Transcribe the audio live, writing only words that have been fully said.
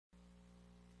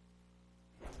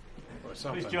or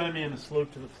something. Please join me in the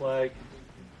salute to the flag.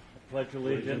 I pledge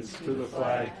allegiance To the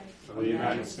flag of the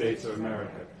United States of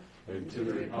America and to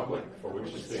the republic for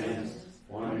which it stands,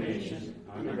 one nation,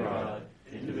 under God,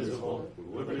 indivisible,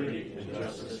 with liberty and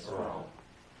justice for all.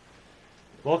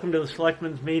 Welcome to the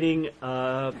Selectmen's meeting,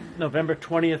 November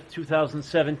 20th,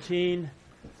 2017.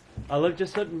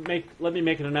 Let me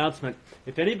make an announcement.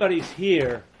 If anybody's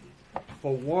here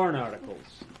for warrant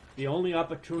articles, the only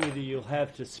opportunity you'll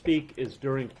have to speak is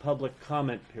during public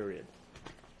comment period.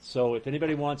 So if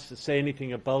anybody wants to say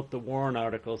anything about the warrant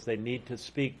articles, they need to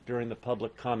speak during the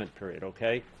public comment period,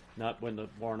 okay? Not when the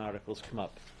warrant articles come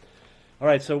up. All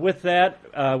right, so with that,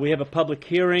 we have a public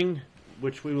hearing,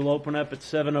 which we will open up at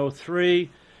 7:03.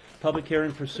 Public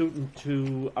hearing pursuant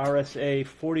to RSA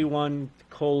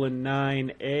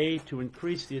 41:9A to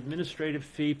increase the administrative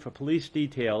fee for police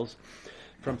details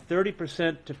from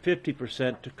 30% to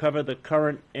 50% to cover the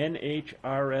current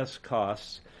NHRS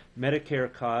costs,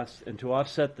 Medicare costs, and to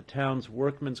offset the town's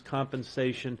workmen's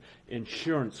compensation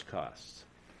insurance costs.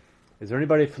 Is there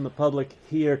anybody from the public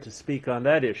here to speak on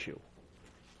that issue?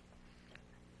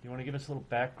 You want to give us a little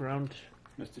background?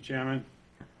 Mr. Chairman,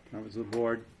 members of the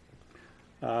board,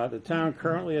 the town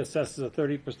currently assesses a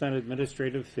 30%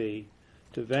 administrative fee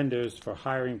to vendors for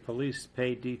hiring police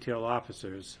paid detail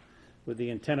officers with the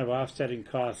intent of offsetting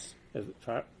costs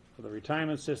for the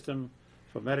retirement system,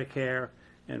 for Medicare,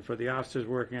 and for the officers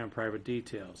working on private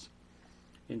details.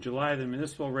 In July, the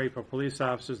municipal rate for police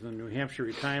officers in the New Hampshire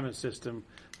retirement system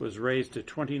was raised to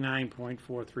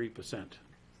 29.43%.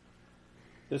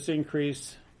 This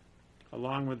increase,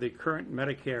 along with the current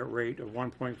Medicare rate of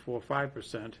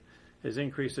 1.45%, has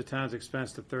increased the town's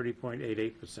expense to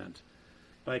 30.88%.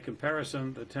 By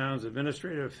comparison, the town's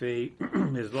administrative fee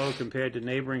is low compared to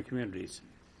neighboring communities.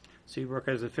 Seabrook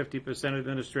has a 50%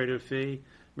 administrative fee.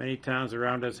 Many towns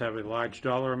around us have a large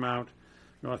dollar amount.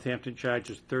 Northampton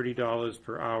charges $30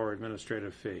 per hour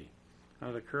administrative fee.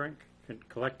 Under the current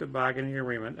collective bargaining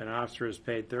agreement, an officer is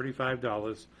paid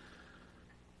 $35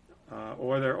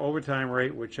 or their overtime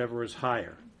rate, whichever is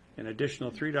higher. An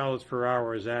additional $3 per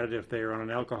hour is added if they are on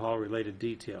an alcohol-related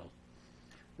detail.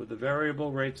 With the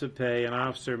variable rates of pay an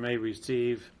officer may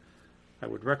receive, I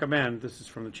would recommend, this is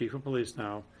from the Chief of Police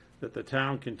now, that the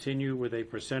town continue with a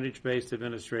percentage-based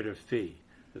administrative fee.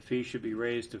 The fee should be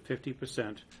raised to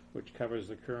 50%, which covers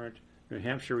the current New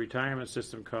Hampshire retirement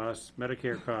system costs,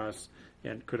 Medicare costs,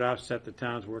 and could offset the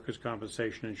town's workers'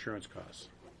 compensation insurance costs.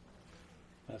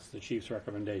 That's the Chief's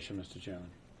recommendation, Mr.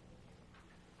 Chairman.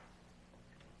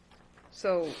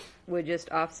 So we're just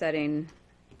offsetting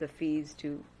the fees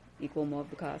to equal more of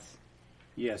the costs?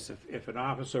 Yes, if an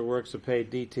officer works a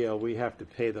paid detail, we have to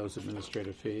pay those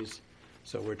administrative fees.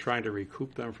 So we're trying to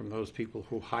recoup them from those people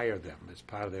who hire them as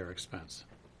part of their expense.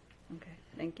 Okay,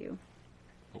 thank you.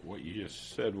 But what you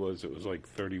just said was it was like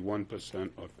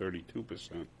 31% or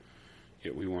 32%,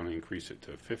 yet we want to increase it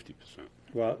to 50%.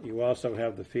 Well, you also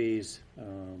have the fees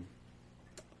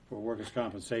for workers'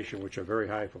 compensation, which are very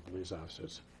high for police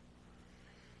officers.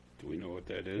 Do we know what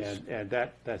that is? And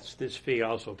this fee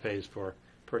also pays for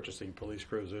purchasing police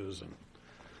cruisers and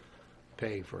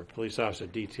paying for police officer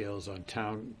details on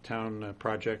town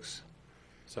projects.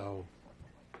 So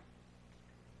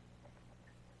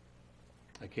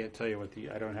I can't tell you what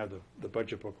I don't have the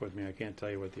budget book with me. I can't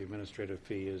tell you what the administrative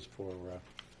fee is for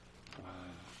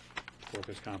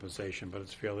workers' compensation, but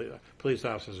it's fairly, police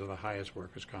officers are the highest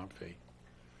workers' comp fee.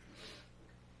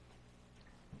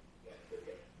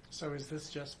 So is this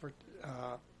just for,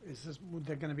 would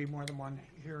there going to be more than one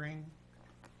hearing?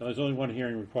 Now, there's only one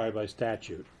hearing required by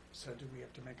statute. So do we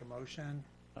have to make a motion?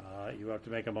 You have to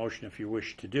make a motion if you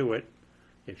wish to do it.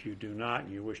 If you do not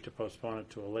and you wish to postpone it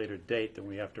to a later date, then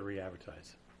we have to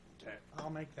re-advertise. Okay, I'll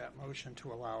make that motion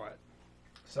to allow it.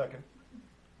 Second.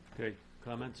 Okay,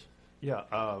 comments?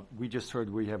 Yeah, we just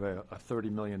heard we have a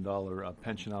 $30 million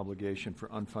pension obligation for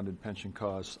unfunded pension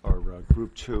costs. Our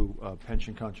Group 2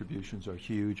 pension contributions are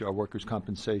huge. Our workers'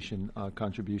 compensation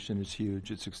contribution is huge.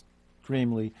 It's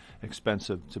extremely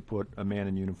expensive to put a man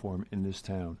in uniform in this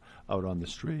town out on the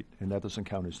street, and that doesn't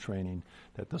count as training.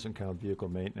 That doesn't count vehicle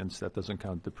maintenance. That doesn't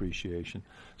count depreciation.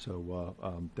 So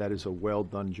that is a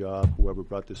well-done job, whoever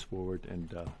brought this forward,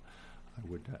 and I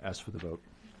would ask for the vote.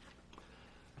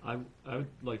 I would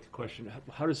like to question,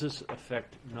 how does this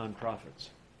affect nonprofits?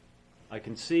 I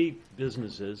can see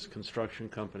businesses, construction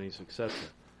companies, etc.,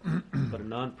 but a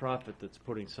nonprofit that's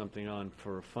putting something on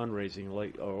for fundraising,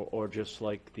 like or just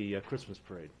like the Christmas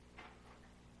parade.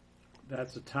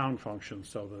 That's a town function,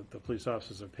 so the police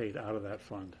officers are paid out of that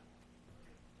fund.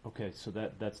 Okay, so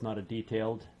that's not a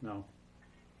detailed? No,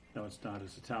 it's not.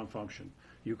 It's a town function.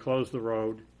 You close the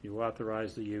road, you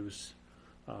authorize the use.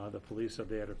 The police are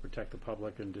there to protect the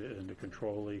public and to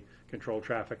control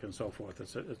traffic and so forth.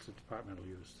 It's a departmental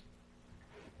use.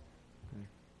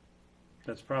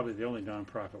 That's probably the only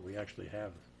nonprofit we actually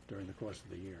have during the course of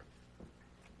the year.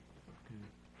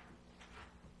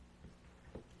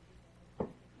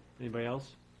 Anybody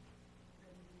else?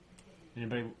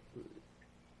 Anybody?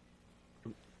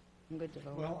 I'm good to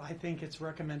vote. Well, I think it's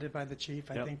recommended by the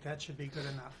chief. I Yep. think that should be good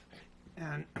enough.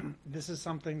 And this is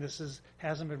something,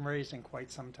 hasn't been raised in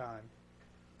quite some time.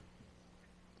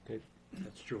 Okay.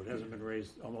 That's true. It hasn't been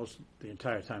raised almost the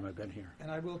entire time I've been here.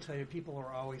 And I will tell you, people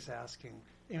are always asking,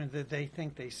 that they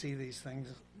think they see these things,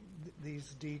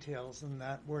 these details, and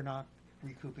that we're not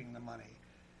recouping the money.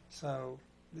 So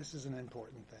this is an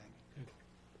important thing.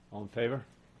 All in favor?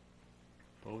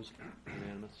 Opposed?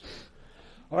 Unanimous.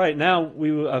 All right, now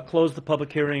we will close the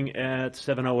public hearing at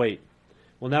 7:08.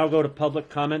 We'll now go to public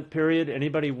comment period.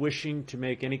 Anybody wishing to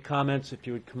make any comments, if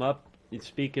you would come up, you'd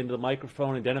speak into the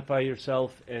microphone, identify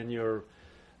yourself and your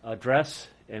address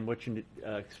and what you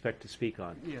expect to speak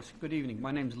on. Yes, good evening.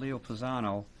 My name's Leo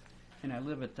Pisano, and I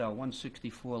live at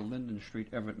 164 Linden Street,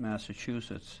 Everett,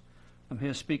 Massachusetts. I'm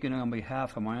here speaking on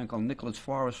behalf of my uncle Nicholas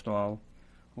Forrestal,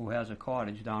 who has a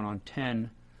cottage down on 10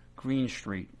 Green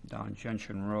Street, down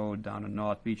Gentian Road, down in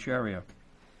North Beach area.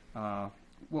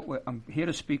 I'm here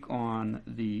to speak on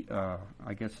the,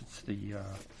 I guess it's the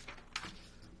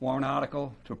warrant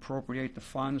article to appropriate the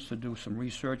funds to do some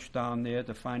research down there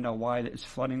to find out why it's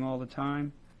flooding all the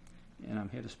time. And I'm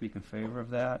here to speak in favor of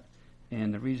that.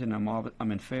 And the reason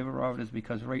I'm in favor of it is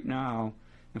because right now,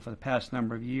 and for the past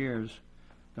number of years,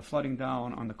 the flooding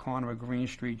down on the corner of Green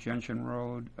Street, Gentian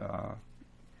Road,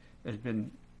 has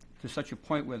been to such a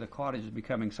point where the cottage is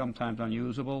becoming sometimes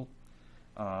unusable.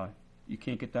 You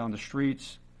can't get down the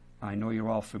streets. I know you're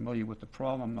all familiar with the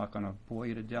problem. I'm not going to bore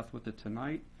you to death with it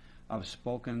tonight. I've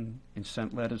spoken and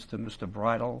sent letters to Mr.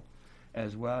 Bridle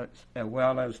as well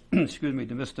as excuse me,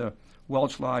 to Mr.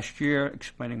 Welch last year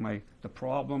explaining the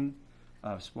problem.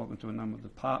 I've spoken to a number of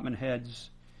department heads,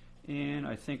 and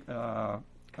I think a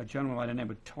gentleman by the name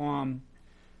of Tom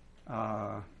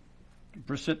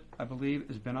Brissett, I believe,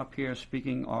 has been up here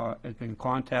speaking or has been in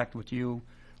contact with you,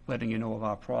 letting you know of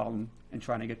our problem and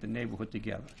trying to get the neighborhood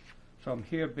together. So I'm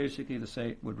here basically to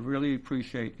say, would really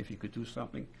appreciate if you could do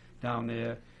something down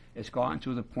there. It's gotten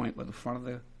to the point where the front of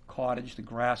the cottage, the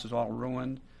grass is all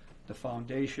ruined, the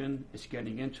foundation is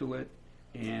getting into it,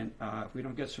 and if we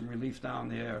don't get some relief down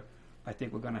there, I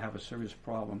think we're going to have a serious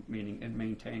problem, meaning in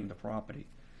maintaining the property.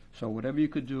 So whatever you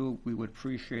could do, we would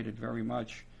appreciate it very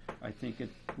much. I think it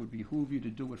would behoove you to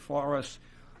do it for us.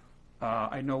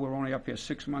 I know we're only up here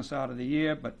 6 months out of the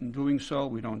year, but in doing so,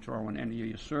 we don't draw on any of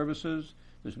your services.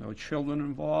 There's no children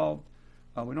involved.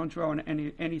 We don't draw on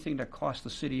anything that costs the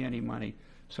city any money.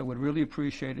 So we'd really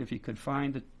appreciate it if you could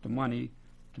find the money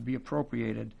to be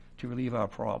appropriated to relieve our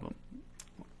problem.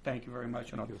 Thank you very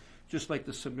much. And I'd just like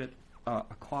to submit a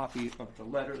copy of the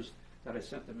letters that I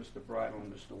sent to Mr. Bridle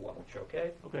and Mr. Welch,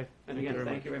 okay? Okay. And again,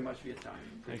 thank you very much for your time.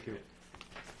 Thank you.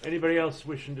 Anybody else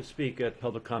wishing to speak at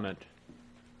public comment?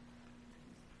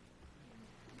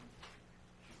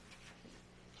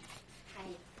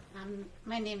 Hi,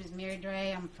 my name is Mary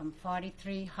Dre. I'm from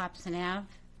 43 Hobson Ave,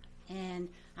 and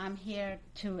I'm here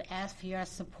to ask for your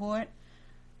support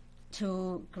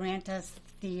to grant us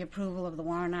the approval of the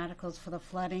warrant articles for the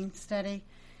flooding study.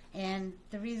 And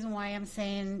the reason why I'm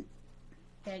saying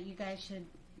that you guys should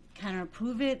kind of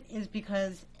approve it is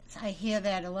because I hear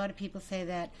that a lot of people say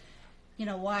that,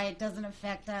 why it doesn't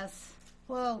affect us.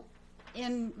 Well,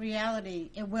 in reality,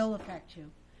 it will affect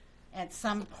you at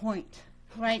some point.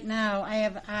 Right now, I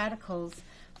have articles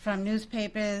from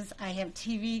newspapers. I have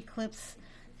TV clips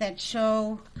that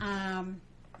show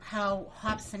how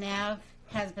Hobson Ave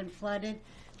has been flooded.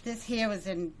 This here was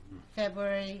in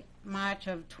February, March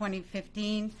of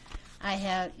 2015. I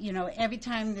have, every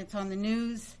time it's on the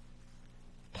news,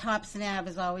 Hobson Ave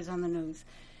is always on the news.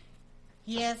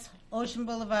 Yes, Ocean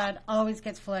Boulevard always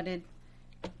gets flooded.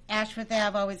 Ashworth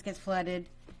Ave always gets flooded.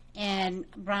 And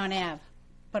Brown Ave.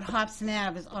 But Hobson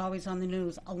Ave is always on the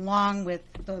news, along with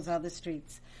those other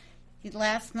streets.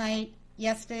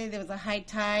 Yesterday, there was a high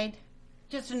tide,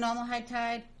 just a normal high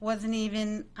tide. Wasn't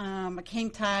even a king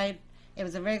tide. It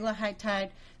was a regular high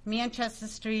tide. Manchester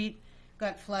Street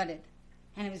got flooded,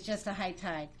 and it was just a high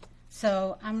tide.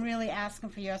 So I'm really asking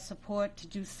for your support to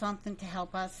do something to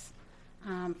help us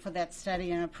for that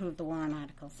study and approve the warrant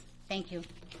articles. Thank you.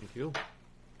 Thank you.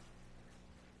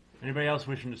 Anybody else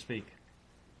wishing to speak?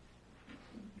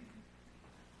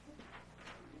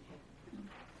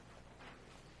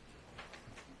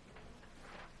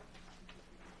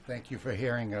 Thank you for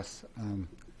hearing us.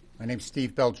 My name's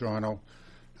Steve Belgiano.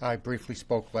 I briefly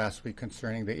spoke last week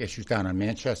concerning the issues down on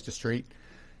Manchester Street,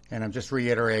 and I'm just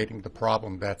reiterating the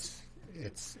problem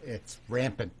it's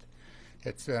rampant.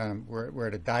 We're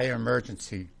at a dire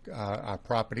emergency. Our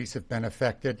properties have been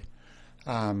affected.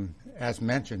 As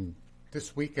mentioned,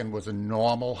 this weekend was a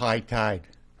normal high tide,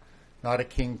 not a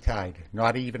king tide,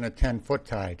 not even a 10-foot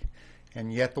tide,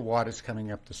 and yet the water's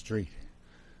coming up the street.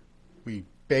 We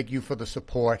beg you for the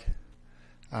support.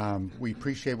 We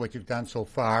appreciate what you've done so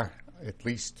far. At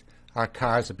least our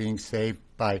cars are being saved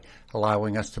by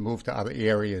allowing us to move to other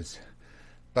areas.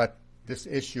 But this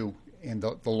issue, in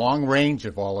the long range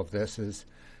of all of this, is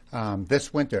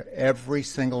this winter, every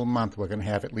single month, we're going to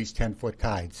have at least 10-foot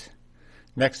tides.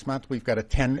 Next month, we've got a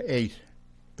 10-8.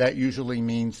 That usually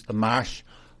means the marsh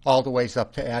all the ways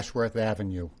up to Ashworth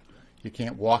Avenue. You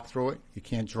can't walk through it. You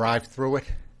can't drive through it.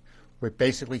 We're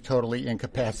basically totally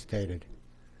incapacitated.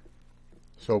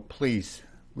 So please,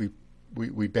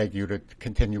 we beg you to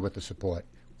continue with the support.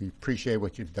 We appreciate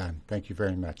what you've done. Thank you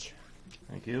very much.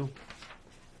 Thank you.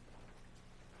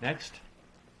 Next.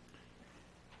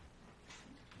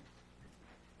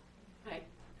 Hi.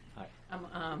 Hi.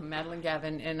 I'm Madeline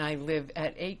Gavin, and I live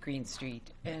at 8 Green Street.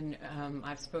 And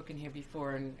I've spoken here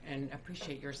before and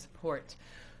appreciate your support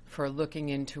for looking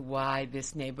into why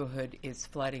this neighborhood is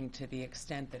flooding to the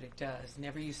extent that it does.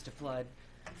 Never used to flood,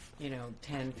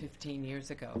 10, 15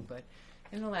 years ago. But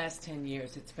in the last 10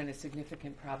 years, it's been a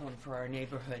significant problem for our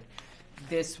neighborhood.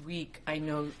 This week, I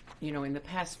know, in the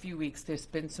past few weeks, there's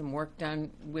been some work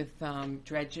done with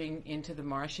dredging into the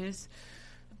marshes.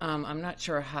 I'm not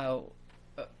sure how,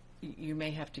 you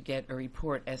may have to get a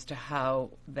report as to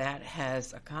how that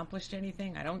has accomplished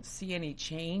anything. I don't see any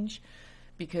change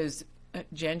because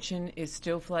Gentian is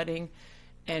still flooding.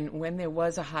 And when there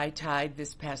was a high tide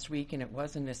this past week, and it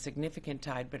wasn't a significant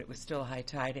tide, but it was still a high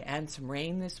tide, and some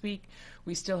rain this week,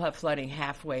 we still have flooding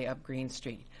halfway up Green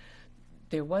Street.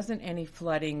 There wasn't any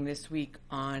flooding this week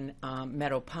on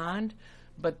Meadow Pond,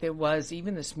 but there was,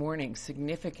 even this morning,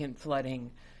 significant flooding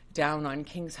down on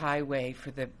Kings Highway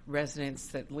for the residents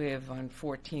that live on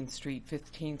 14th Street,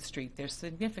 15th Street. There's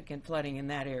significant flooding in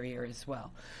that area as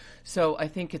well. So I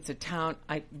think it's a town,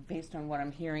 based on what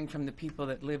I'm hearing from the people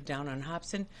that live down on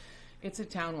Hobson, it's a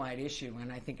town-wide issue,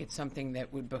 and I think it's something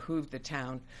that would behoove the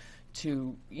town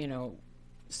to,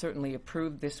 certainly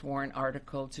approve this warrant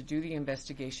article, to do the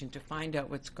investigation, to find out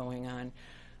what's going on.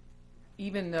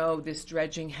 Even though this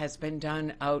dredging has been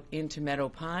done out into Meadow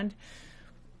Pond,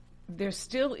 there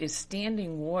still is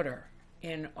standing water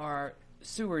in our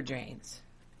sewer drains,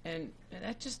 and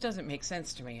that just doesn't make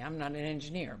sense to me. I'm not an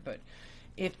engineer, but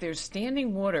if there's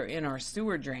standing water in our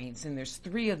sewer drains, and there's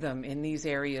 3 of them in these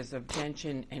areas of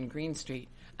Gentian and Green Street,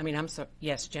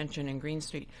 Gentian and Green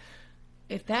Street,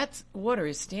 if that water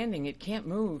is standing, it can't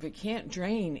move, it can't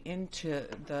drain into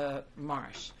the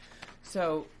marsh.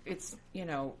 So it's,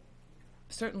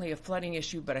 certainly a flooding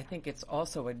issue, but I think it's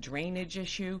also a drainage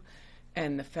issue,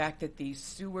 and the fact that these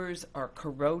sewers are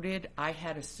corroded. I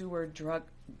had a sewer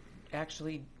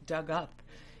actually dug up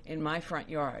in my front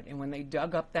yard, and when they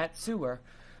dug up that sewer,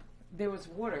 there was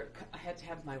water. I had to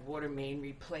have my water main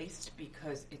replaced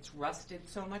because it's rusted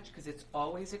so much, because it's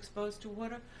always exposed to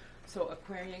water. So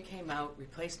Aquarian came out,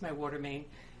 replaced my water main,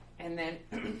 and then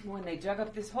when they dug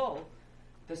up this hole,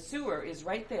 the sewer is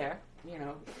right there,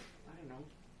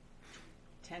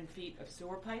 10 feet of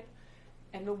sewer pipe,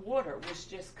 and the water was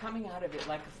just coming out of it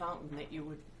like a fountain that you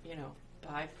would,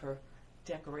 buy for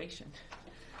decoration.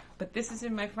 But this is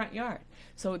in my front yard.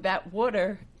 So that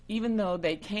water, even though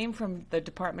they came from the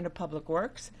Department of Public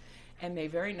Works, and they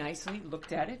very nicely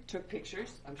looked at it, took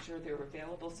pictures, I'm sure they're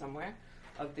available somewhere,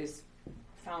 of this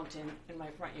fountain in my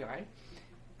front yard,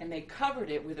 and they covered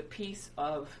it with a piece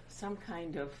of some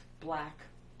kind of black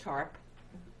tarp,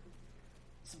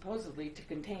 supposedly to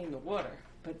contain the water.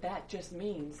 But that just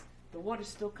means the water's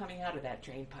still coming out of that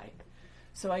drain pipe.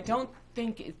 So I don't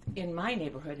think, in my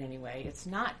neighborhood anyway, it's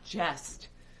not just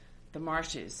the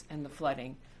marshes and the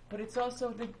flooding, but it's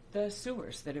also the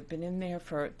sewers that have been in there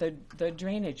for the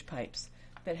drainage pipes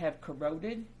that have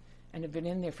corroded and have been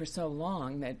in there for so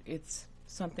long that it's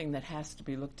something that has to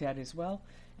be looked at as well.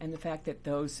 And the fact that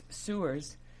those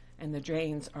sewers and the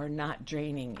drains are not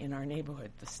draining in our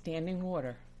neighborhood. The standing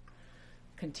water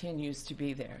continues to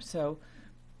be there. So,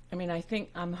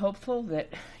 I'm hopeful that,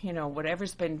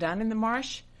 whatever's been done in the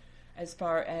marsh, as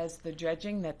far as the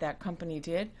dredging that company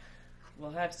did,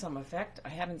 will have some effect. I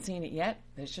haven't seen it yet.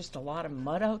 There's just a lot of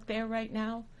mud out there right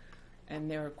now, and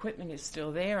their equipment is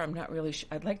still there. I'm not really sure.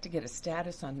 I'd like to get a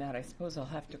status on that. I suppose I'll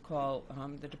have to call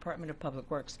the Department of Public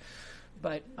Works.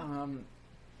 But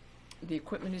the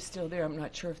equipment is still there. I'm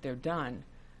not sure if they're done.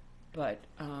 But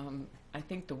I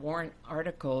think the warrant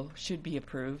article should be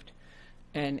approved,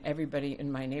 and everybody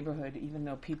in my neighborhood, even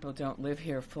though people don't live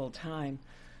here full time,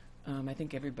 I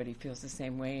think everybody feels the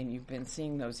same way, and you've been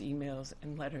seeing those emails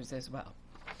and letters as well.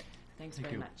 Thanks Thank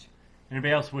very you. much.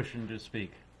 Anybody else wishing to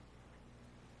speak?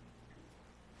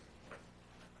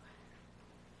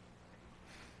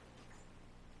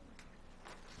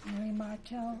 Mary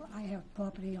Martell. I have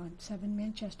property on 7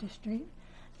 Manchester Street,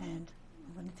 and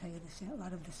I'm going to tell you a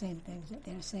lot of the same things that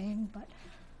they're saying, but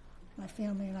my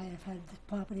family and I have had the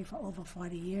property for over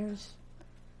 40 years,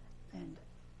 and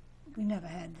we never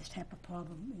had this type of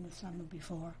problem in the summer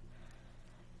before.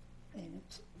 And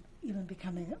it's even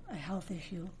becoming a health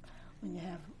issue when you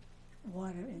have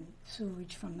water and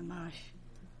sewage from the marsh,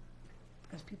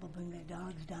 because people bring their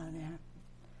dogs down there.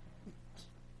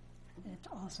 It's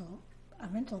also a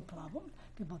rental problem.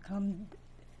 People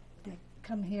they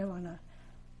come here on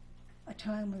a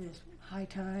time where there's high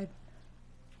tide,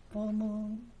 full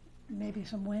moon, maybe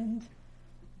some wind.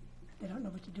 They don't know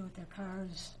what to do with their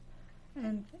cars.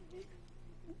 And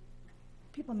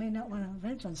people may not want to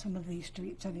rent on some of these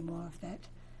streets anymore.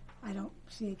 I don't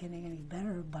see it getting any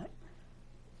better, but it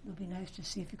would be nice to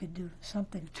see if you could do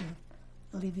something to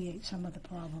alleviate some of the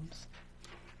problems.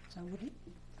 So I would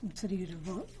consider you to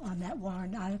vote on that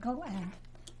warrant article, and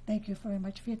thank you very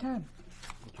much for your time.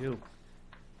 Thank you.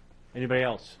 Anybody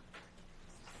else?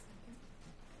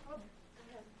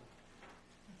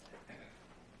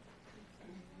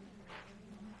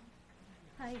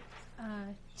 Hi,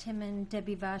 Tim and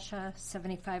Debbie Vasha,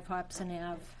 75 Hobson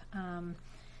Ave.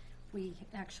 We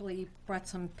actually brought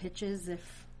some pictures,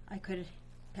 if I could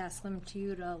pass them to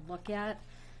you to look at.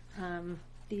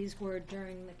 These were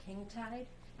during the king tide,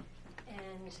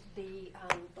 and the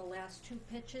last 2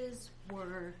 pictures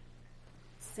were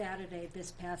Saturday,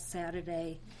 this past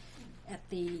Saturday, at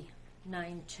the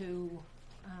 9/2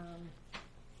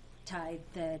 tide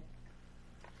that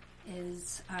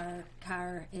our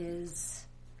car is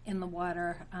in the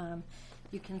water.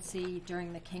 You can see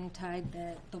during the king tide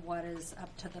that the water's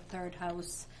up to the 3rd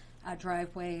house. Our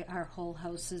driveway, our whole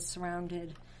house is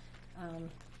surrounded.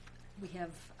 We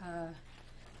have,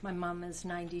 my mom is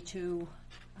 92.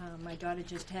 My daughter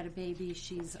just had a baby.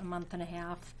 She's a month and a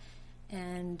half.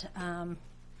 And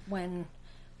when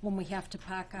we have to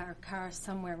park our car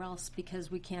somewhere else because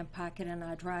we can't park it in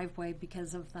our driveway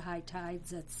because of the high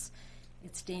tides, it's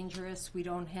dangerous. We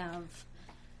don't have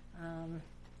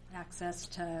access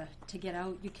to get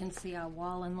out. You can see our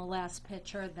wall in the last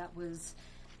picture. That was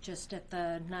just at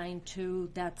the 9/2.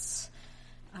 That's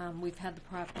we've had the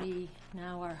property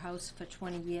now, our house, for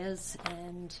 20 years,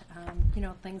 and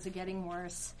things are getting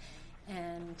worse.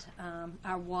 And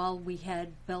our wall we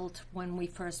had built when we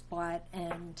first bought,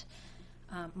 and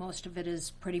most of it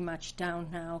is pretty much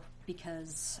down now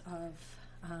because of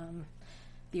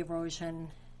the erosion.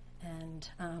 And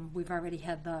we've already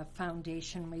had the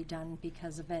foundation redone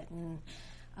because of it, and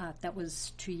that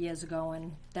was 2 years ago,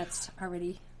 and that's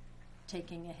already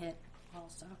taking a hit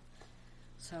also.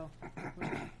 So we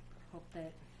hope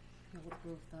that you'll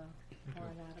approve the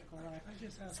warrant article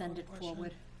or send it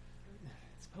forward.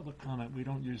 It's public comment. We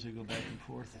don't usually go back and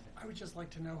forth. I would just like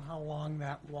to know how long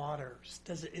that water,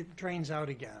 it drains out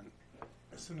again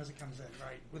as soon as it comes in,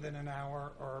 right? Within an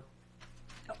hour or?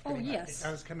 Oh, yes. It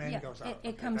does come in, Yeah, goes out.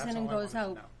 It comes in and goes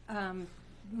out.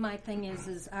 My thing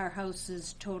is our house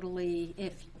is totally,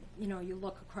 if, you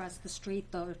look across the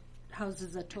street, the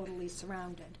houses are totally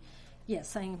surrounded.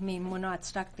 Yes, I mean, we're not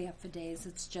stuck there for days.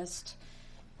 It's just,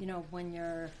 when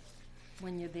you're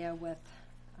there with,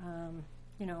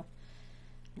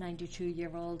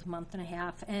 92-year-old, month and a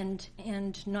half, and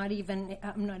I'm not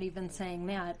even saying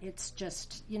that. It's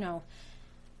just,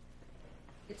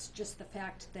 it's just the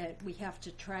fact that we have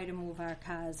to try to move our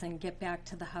cars and get back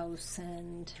to the house.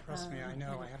 And trust me, I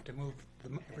know. I have to move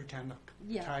them every time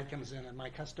the tide comes in, and my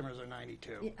customers are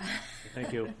 92. Yeah.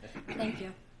 Thank you. Thank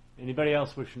you. Anybody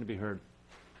else wishing to be heard?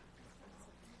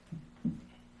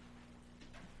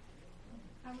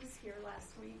 I was here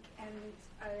last week, and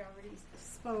I already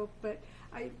spoke, but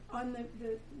on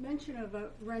the mention of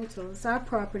rentals, our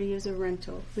property is a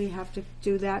rental. We have to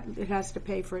do that. It has to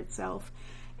pay for itself.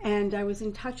 And I was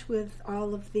in touch with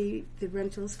all of the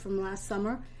rentals from last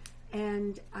summer,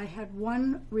 and I had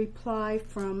one reply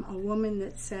from a woman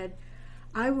that said,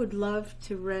 I would love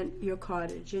to rent your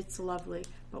cottage. It's lovely,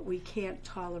 but we can't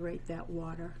tolerate that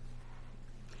water.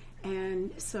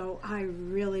 And so I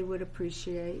really would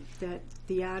appreciate that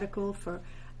the article for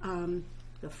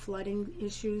the flooding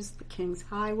issues, the Kings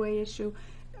Highway issue,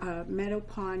 Meadow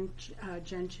Pond,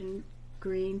 Gentian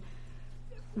Green,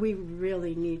 we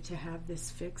really need to have this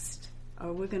fixed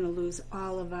or we're going to lose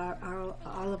all of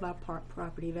our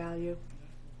property value.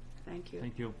 Thank you.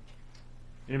 Thank you.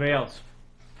 Anybody else?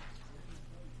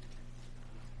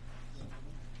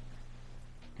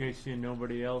 Okay, seeing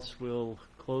nobody else, we'll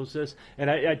close this. And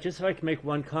I just like to make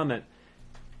one comment.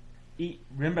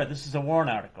 Remember, this is a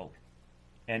warrant article.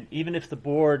 And even if the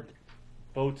board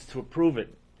votes to approve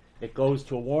it, it goes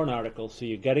to a warrant article, so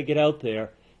you got to get out there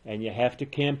and you have to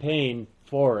campaign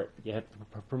for it. You have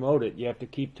to promote it. You have to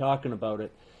keep talking about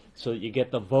it so that you get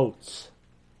the votes.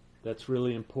 That's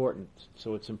really important.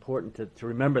 So it's important to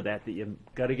remember that you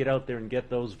got to get out there and get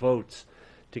those votes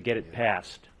to get it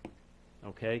passed.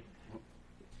 Okay?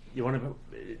 You want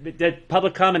to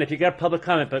public comment? If you got public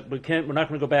comment, but we're not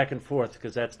going to go back and forth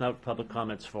because that's not what public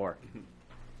comment's for.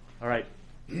 All right.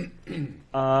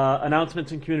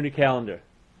 Announcements and community calendar.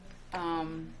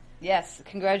 Yes,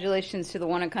 congratulations to the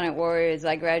Winnacunnet Warriors.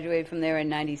 I graduated from there in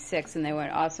 '96, and they were an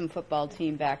awesome football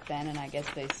team back then, and I guess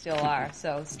they still are.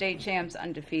 So, state champs,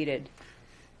 undefeated.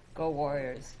 Go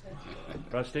Warriors.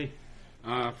 Rusty?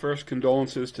 First,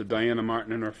 condolences to Diana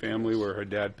Martin and her family, where her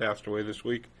dad passed away this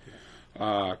week.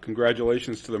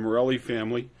 Congratulations to the Morelli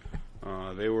family.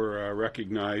 They were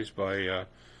recognized by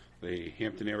the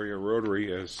Hampton Area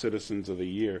Rotary as Citizens of the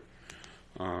Year.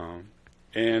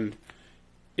 And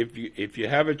if you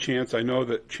have a chance, I know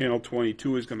that Channel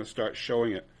 22 is going to start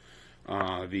showing it.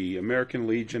 The American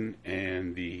Legion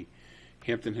and the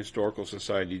Hampton Historical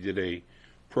Society did a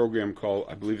program called,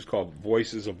 I believe it's called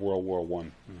Voices of World War I.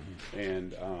 Mm-hmm.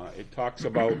 And it talks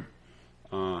about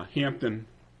Hampton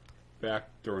back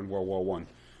during World War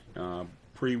I,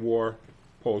 pre-war,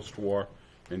 post-war,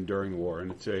 and during the war.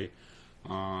 And it's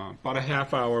about a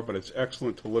half hour, but it's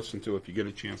excellent to listen to if you get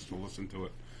a chance to listen to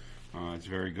it. It's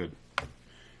very good.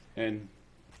 And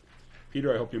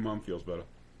Peter, I hope your mom feels better.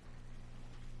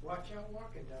 Watch out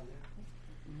walking down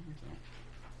there.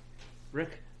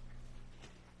 Rick?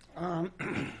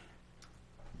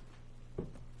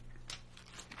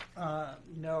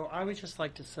 No, I would just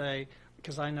like to say,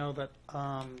 because I know that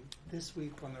this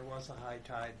week when there was a high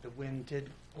tide, the wind did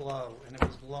blow, and it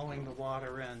was blowing the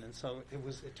water in, and so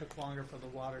it took longer for the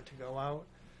water to go out.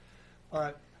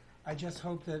 But I just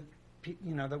hope that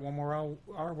that when we're all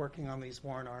are working on these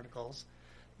warrant articles,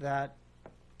 that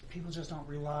people just don't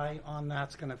rely on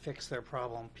that's going to fix their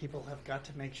problem. People have got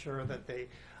to make sure that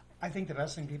I think the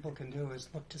best thing people can do is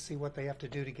look to see what they have to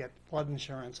do to get flood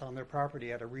insurance on their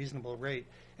property at a reasonable rate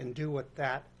and do what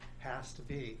that has to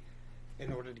be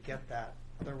in order to get that.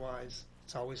 Otherwise,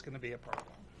 it's always going to be a problem.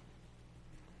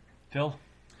 Phil?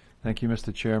 Thank you,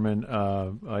 Mr. Chairman.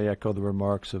 I echo the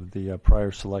remarks of the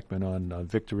prior selectmen on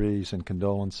victories and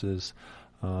condolences.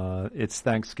 It's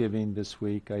Thanksgiving this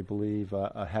week, I believe.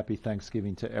 A happy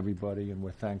Thanksgiving to everybody, and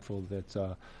we're thankful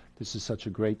that this is such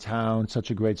a great town, such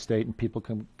a great state, and people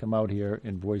can come out here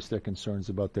and voice their concerns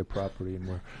about their property.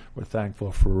 And we're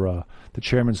thankful for the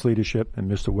chairman's leadership and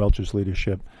Mr. Welch's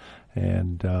leadership.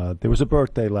 And there was a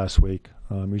birthday last week.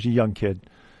 He was a young kid.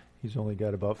 He's only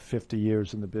got about 50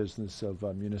 years in the business of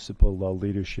municipal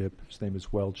leadership. His name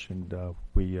is Welch, and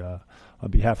we, on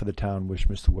behalf of the town, wish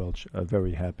Mr. Welch a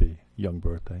very happy young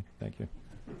birthday. Thank you.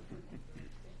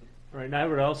 All right, and I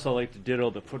would also like to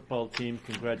ditto the football team.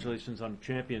 Congratulations on the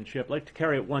championship. I'd like to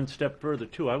carry it one step further,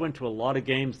 too. I went to a lot of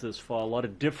games this fall, a lot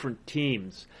of different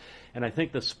teams, and I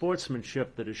think the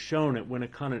sportsmanship that is shown at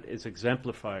Winnacunnet is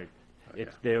exemplified.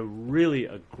 They're really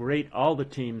all the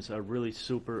teams are really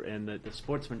super, and the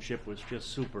sportsmanship was just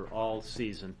super all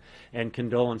season. And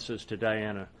condolences to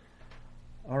Diana.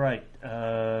 All right,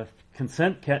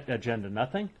 consent agenda,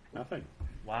 nothing? Nothing.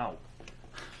 Wow.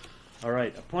 All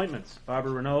right, appointments.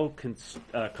 Barbara Renault,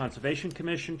 Conservation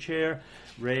Commission Chair,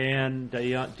 Rayanne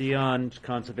Dion,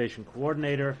 Conservation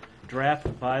Coordinator,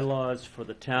 draft bylaws for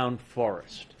the town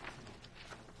forest.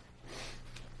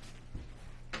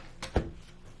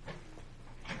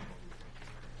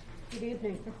 Good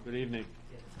evening. Good evening.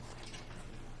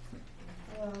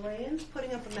 Rayanne's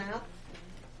putting up a map,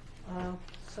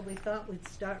 so we thought we'd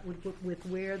start with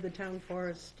where the town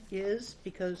forest is,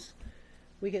 because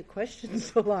we get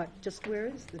questions a lot. Just where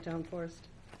is the town forest?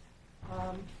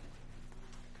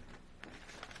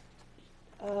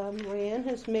 Rayanne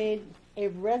has made a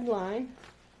red line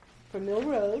for Mill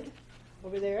Road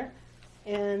over there,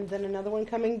 and then another one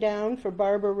coming down for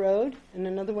Barber Road, and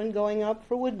another one going up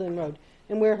for Woodland Road.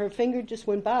 And where her finger just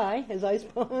went by is Ice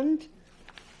Pond.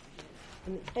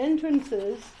 And the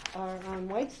entrances are on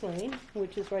White's Lane,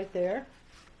 which is right there.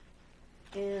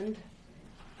 And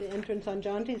the entrance on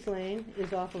Jaunty's Lane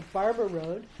is off of Barber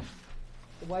Road.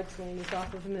 The White's Lane is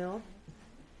off of Mill.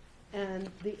 And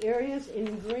the areas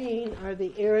in green are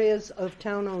the areas of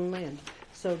town-owned land.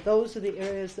 So those are the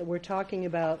areas that we're talking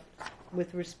about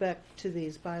with respect to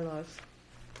these bylaws.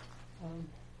 And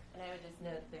I would just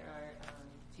note there are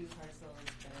two parcels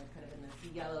that are kind of in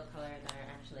this yellow color that are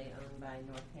actually owned by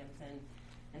Northampton.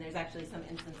 And there's actually some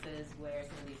instances where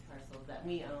some of these parcels that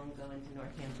we own go into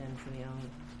Northampton, so we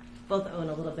both own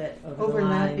a little bit over the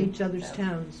Overlap line. each other's So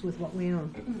towns with what we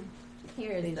own.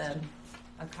 Here is These two.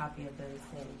 a copy of those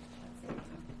same.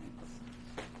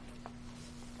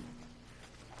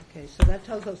 Okay, so that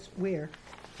tells us where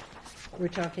we're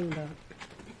talking about.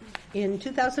 In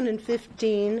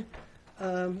 2015,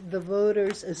 the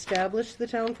voters established the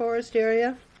town forest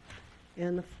area,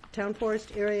 and the town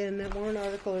forest area in that warrant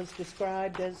article is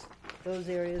described as those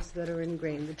areas that are in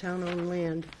green, the town-owned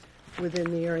land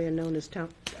within the area known as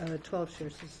 12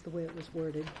 shares, is the way it was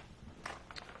worded.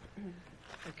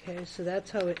 Okay, so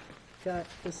that's how it got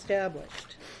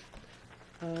established.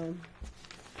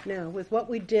 Now, with what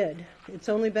we did, it's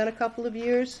only been a couple of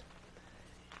years,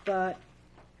 but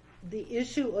the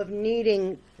issue of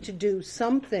needing to do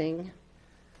something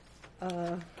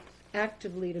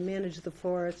actively to manage the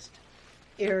forest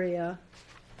area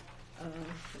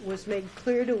was made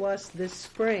clear to us this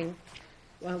spring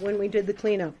when we did the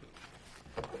cleanup.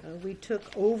 We took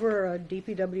over a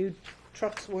DPW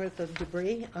truck's worth of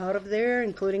debris out of there,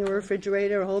 including a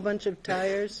refrigerator, a whole bunch of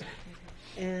tires,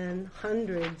 and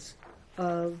hundreds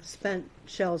of spent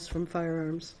shells from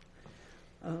firearms,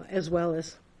 as well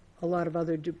as a lot of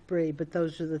other debris. But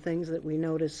those are the things that we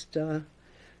noticed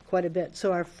quite a bit.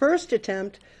 So our first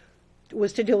attempt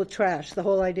was to deal with trash, the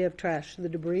whole idea of trash, the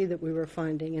debris that we were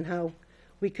finding, and how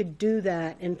we could do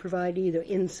that and provide either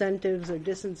incentives or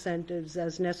disincentives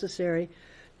as necessary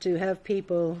to have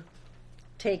people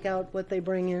take out what they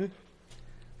bring in.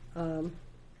 And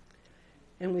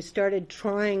we started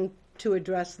trying to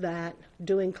address that,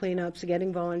 doing cleanups,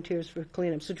 getting volunteers for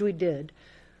cleanups, which we did.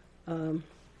 But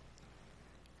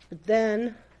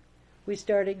then we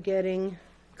started getting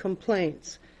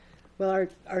complaints. Well,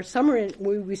 our summer,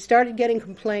 we started getting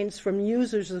complaints from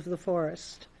users of the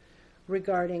forest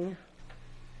regarding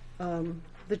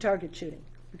the target shooting,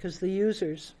 because the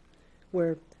users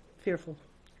were fearful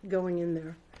going in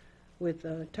there with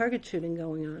target shooting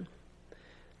going on.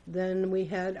 Then we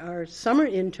had our summer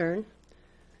intern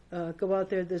go out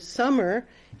there this summer,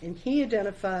 and he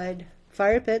identified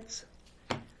fire pits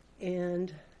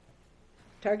and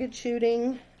target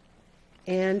shooting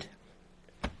and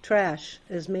trash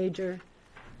as major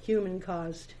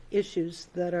human-caused issues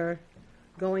that are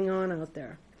going on out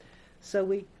there. So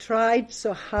we tried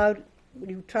to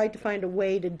find a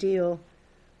way to deal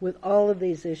with all of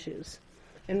these issues.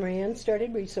 And Marianne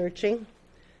started researching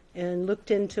and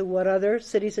looked into what other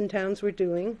cities and towns were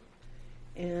doing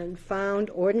and found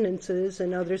ordinances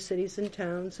in other cities and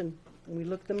towns, and we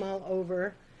looked them all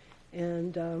over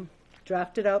and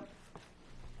drafted up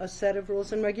a set of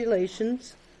rules and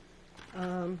regulations,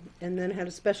 and then had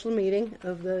a special meeting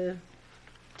of the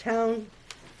Town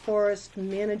Forest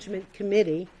Management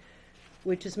Committee,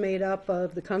 which is made up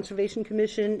of the Conservation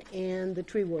Commission and the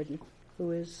tree warden,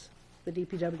 who is the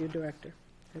DPW director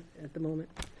at the moment,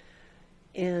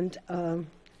 and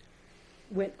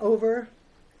went over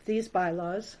these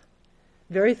bylaws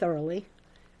very thoroughly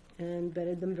and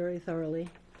vetted them very thoroughly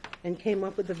and came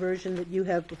up with the version that you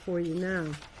have before you now.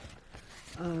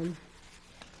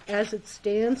 As it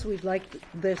stands, we'd like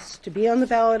this to be on the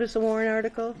ballot as a warrant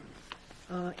article.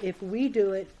 If we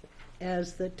do it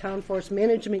as the Town Forest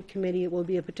Management Committee, it will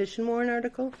be a petition warrant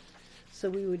article. So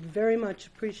we would very much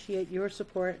appreciate your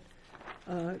support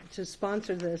to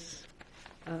sponsor this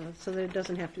so that it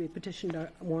doesn't have to be a petition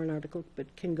warrant article,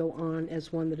 but can go on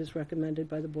as one that is recommended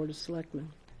by the Board of Selectmen.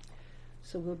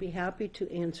 So we'll be happy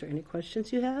to answer any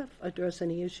questions you have, address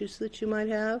any issues that you might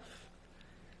have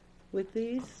with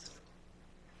these.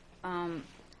 I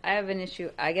have an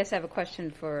issue. I guess I have a question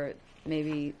for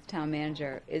maybe town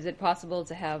manager. Is it possible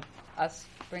to have us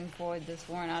bring forward this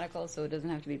warrant article so it doesn't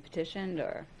have to be petitioned,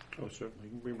 or? Oh, certainly. You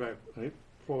can bring back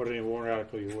forward any warrant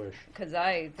article you wish. Because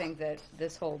I think that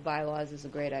this whole bylaws is a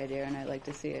great idea, and I'd like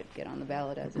to see it get on the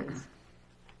ballot as is.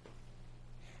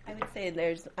 I would say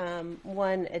there's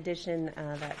one addition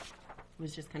that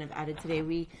was just kind of added today.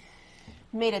 We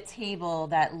made a table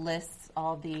that lists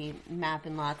all the map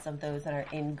and lots of those that are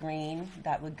in green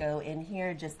that would go in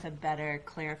here, just to better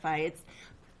clarify.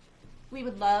 We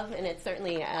would love, and it's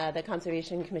certainly the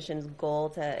Conservation Commission's goal,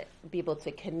 to be able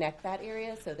to connect that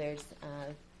area. So there's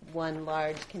one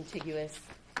large contiguous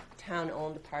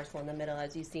town-owned parcel in the middle.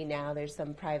 As you see now, there's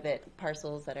some private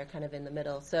parcels that are kind of in the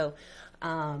middle. So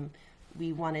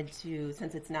we wanted to,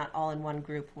 since it's not all in one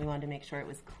group, we wanted to make sure it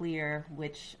was clear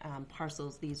which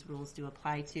parcels these rules do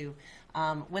apply to,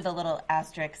 with a little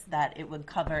asterisk that it would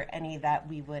cover any that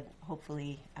we would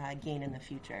hopefully gain in the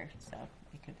future, so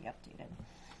it could be updated.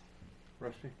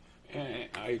 Rusty? And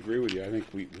I agree with you. I think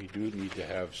we do need to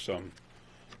have some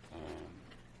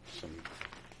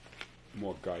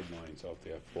more guidelines out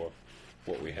there for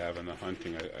what we have in the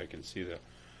hunting. I can see that.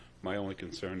 My only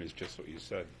concern is just what you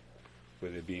said,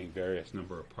 with there being various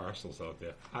number of parcels out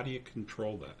there. How do you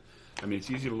control that? I mean, it's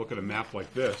easy to look at a map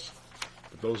like this,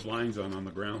 but those lines aren't on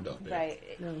the ground out there.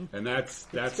 Right. And that's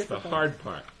the difficult. hard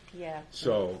part. Yeah.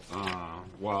 So,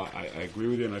 while I agree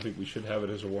with you, and I think we should have it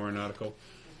as a warrant article,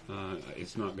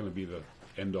 it's not going to be the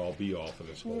end-all, be-all for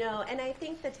this whole No, and I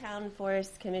think the Town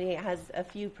Forest Committee has a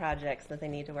few projects that they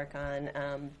need to work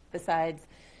on, besides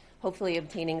hopefully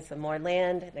obtaining some more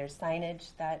land. There's signage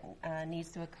that needs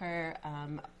to occur.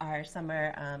 Our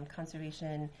summer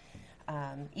conservation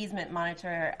easement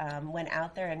monitor went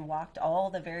out there and walked all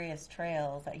the various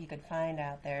trails that he could find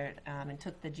out there, and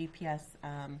took the GPS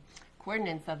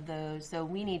coordinates of those. So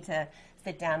we need to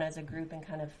sit down as a group and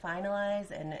kind of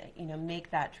finalize and make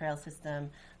that trail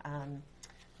system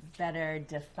better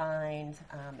defined,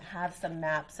 have some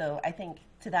maps. So I think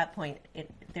to that point,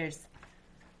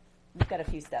 we've got a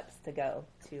few steps to go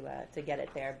to get it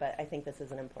there, but I think this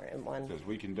is an important one. Because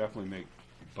we can definitely make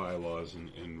bylaws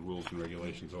and rules and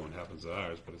regulations on what happens at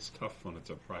ours, but it's tough when it's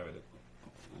a private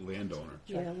landowner.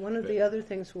 Yeah, one of the other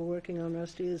things we're working on,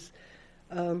 Rusty, is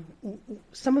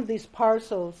some of these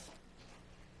parcels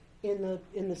in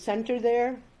the center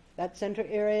there, that center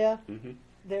area,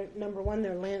 they're, number one,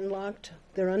 they're landlocked,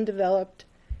 they're undeveloped,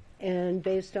 and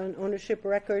based on ownership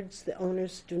records, the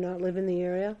owners do not live in the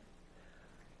area.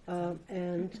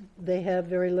 And they have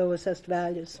very low assessed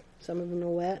values. Some of them are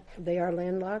wet. They are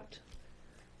landlocked.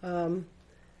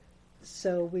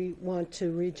 So we want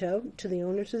to reach out to the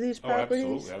owners of these properties.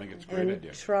 Absolutely. I think it's a great and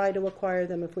idea. try to acquire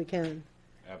them if we can.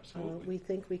 Absolutely. We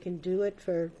think we can do it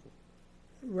for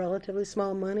relatively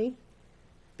small money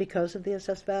because of the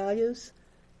assessed values.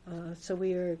 So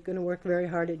we are going to work very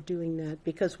hard at doing that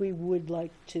because we would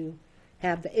like to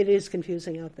have it is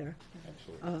confusing out there.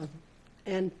 Absolutely.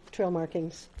 And trail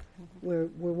markings. We're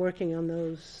working on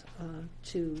those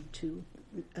to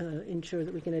ensure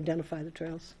that we can identify the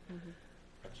trails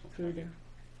through there.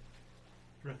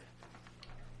 Rick?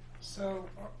 So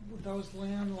those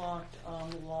landlocked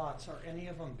lots, are any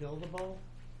of them buildable?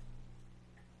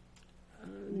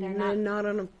 They're not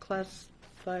on a Class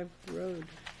 5 road.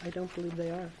 I don't believe they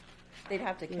are. They'd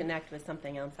have to connect with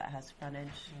something else that has frontage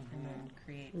and then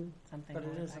create something. But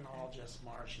it more isn't like all just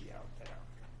marshy out there.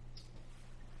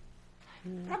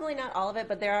 Probably not all of it,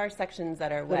 but there are sections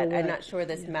that are wet. I'm not sure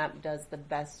this map does the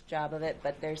best job of it,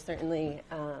 but there's certainly,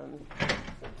 you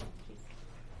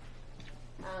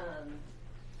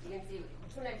can see,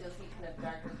 sometimes you'll see kind of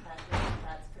darker patches.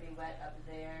 That's pretty wet up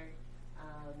there.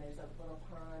 There's a little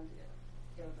pond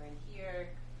over in here.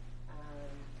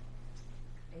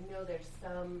 I know there's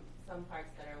some parts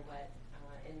that are wet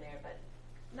in there, but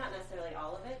not necessarily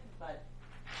all of it, but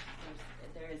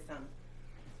there is some.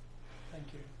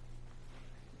 Thank you.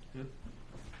 Good.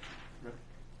 Rick?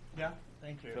 Yeah,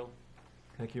 thank you. Phil?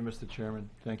 Thank you, Mr. Chairman.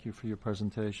 Thank you for your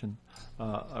presentation.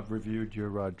 I've reviewed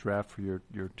your draft for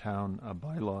your town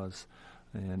bylaws,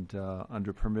 and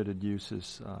under permitted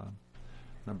uses,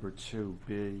 number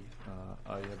 2B,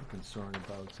 I have a concern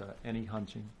about any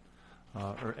hunting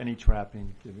or any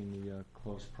trapping, given the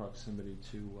close proximity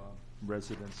to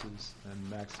residences and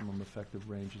maximum effective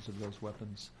ranges of those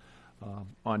weapons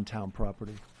on town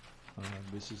property.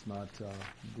 This is not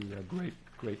the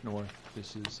Great North.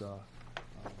 This is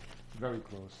very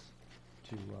close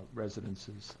to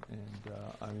residences, and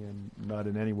I am not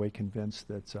in any way convinced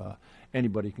that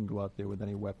anybody can go out there with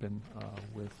any weapon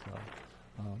with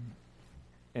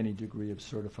any degree of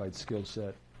certified skill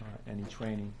set, any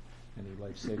training, any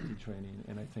life safety training,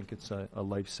 and I think it's a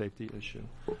life safety issue.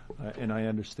 And I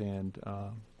understand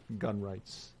gun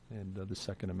rights and the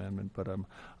Second Amendment, but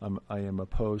I am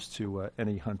opposed to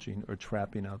any hunting or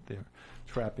trapping out there.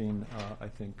 Trapping, I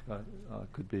think,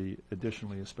 could be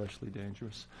additionally especially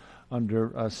dangerous.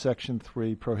 Under Section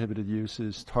 3, prohibited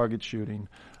uses, target shooting,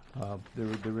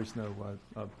 there is no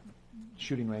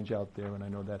shooting range out there, and I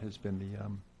know that has been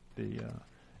the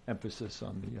emphasis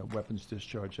on the weapons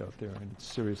discharge out there, and it's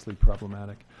seriously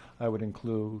problematic. I would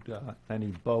include any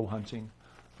bow hunting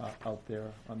out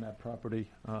there on that property.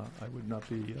 I would not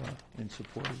be in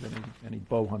support of any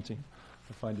bow hunting.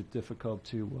 I find it difficult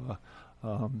to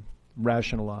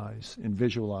rationalize and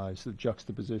visualize the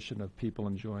juxtaposition of people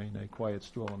enjoying a quiet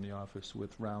stroll in the office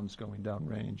with rounds going down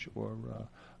range or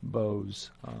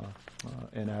bows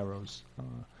and arrows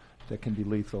that can be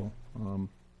lethal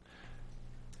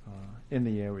in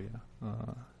the area.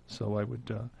 So I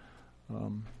would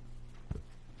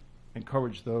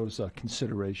encourage those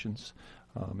considerations,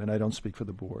 and I don't speak for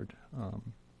the board,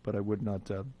 but I would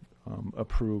not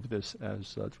approve this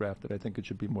as drafted. I think it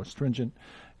should be more stringent,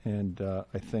 and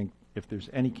I think if there's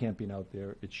any camping out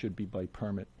there, it should be by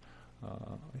permit.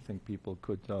 I think people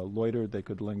could loiter, they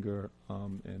could linger,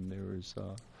 and there is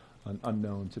an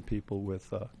unknown to people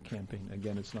with camping.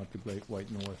 Again, it's not the Great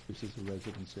White North. This is a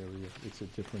residence area. It's a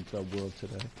different world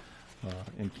today.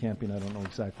 And camping, I don't know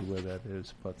exactly where that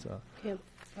is, but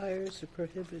Campfires are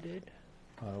prohibited.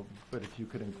 but if you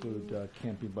could include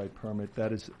camping by permit,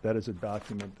 that is a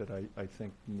document that I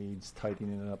think needs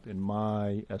tightening up in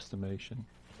my estimation.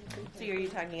 So are you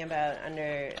talking about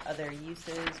under other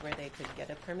uses where they could get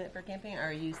a permit for camping, or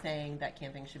are you saying that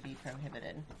camping should be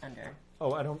prohibited under?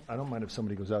 Oh, I don't mind if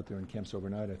somebody goes out there and camps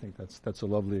overnight. I think that's a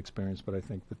lovely experience, but I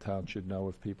think the town should know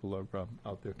if people are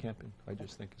out there camping. I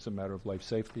just think it's a matter of life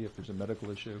safety. If there's a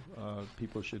medical issue,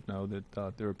 people should know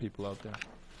that there are people out there.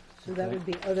 So that would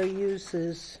be other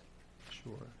uses.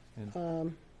 Sure.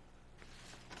 And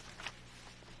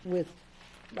with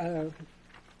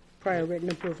prior written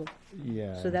approval.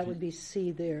 yeah. So that would be C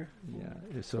there.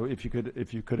 Yeah. So if you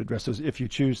could address those, if you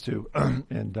choose to,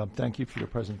 and thank you for your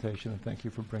presentation, and thank you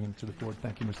for bringing it to the board.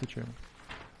 Thank you, Mr. Chairman.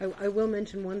 I will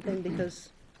mention one thing because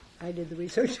I did the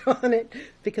research on it,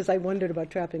 because I wondered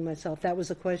about trapping myself. That was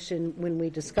a question when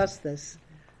we discussed this.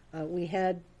 We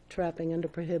had trapping under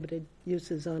prohibited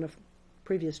uses on a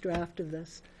previous draft of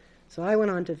this. So I went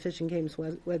on to Fish and Game's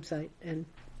website and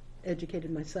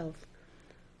educated myself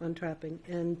on trapping.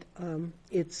 And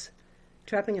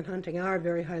trapping and hunting are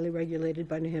very highly regulated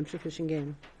by New Hampshire Fish and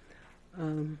Game.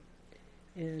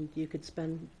 And you could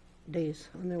spend days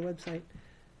on their website.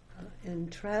 And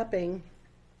trapping,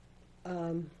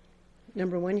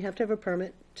 number one, you have to have a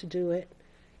permit to do it.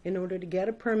 In order to get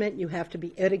a permit, you have to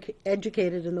be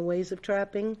educated in the ways of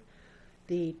trapping.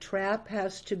 The trap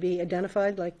has to be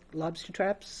identified like lobster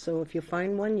traps, so if you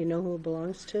find one, you know who it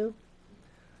belongs to.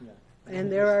 Yeah.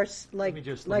 And there are, let me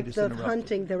just the interrupt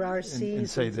hunting, there are and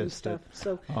seasons say and this, stuff. that,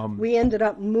 So we ended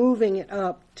up moving it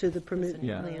up to the permitted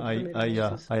Yeah, permitted I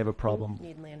uses. have a problem.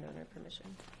 Need landowner permission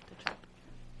to trap.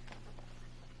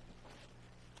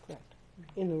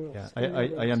 In the rules. Yeah, in the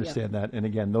rules, I understand that, and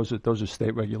again, those are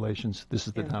state regulations. This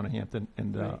is the Yeah. town of Hampton,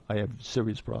 and Right. I have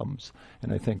serious problems,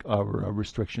 and I think our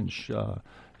restrictions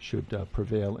should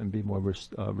prevail and be more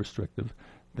restrictive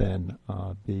than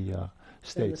the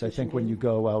states. I Fish think and when Game. you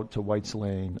go out to White's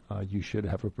Lane, you should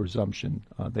have a presumption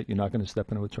that you're not going to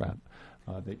step into a trap,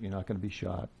 that you're not going to be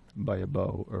shot by a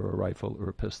bow or a rifle or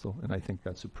a pistol, and I think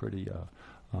that's a pretty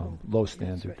low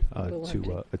standard right. Bow hunting.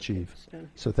 to achieve. Understand.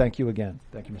 So thank you again.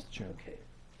 Thank you, Mr. Chairman. Okay.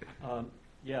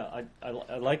 Yeah,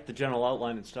 I like the general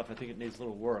outline and stuff. I think it needs a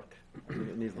little work. I think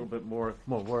it needs a little bit more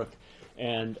work.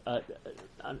 And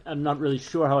I'm not really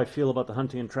sure how I feel about the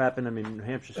hunting and trapping. I mean, New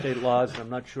Hampshire state laws, I'm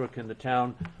not sure, can the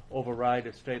town override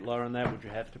a state law on that? Would you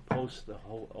have to post the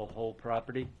whole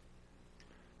property?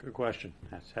 Good question.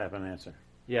 Has to have an answer.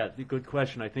 Yeah, good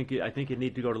question. I think you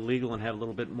need to go to legal and have a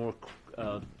little bit more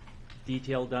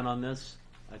detail done on this.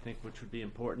 I think which would be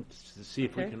important to see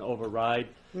if we Okay. can override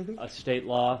a state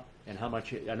law and how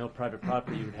much. I know private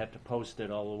property you would have to post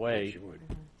it all the way. Yes, you would.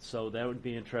 So that would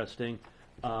be interesting.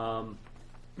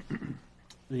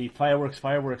 The fireworks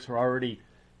are already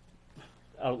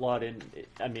outlawed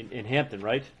in Hampton,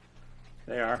 right?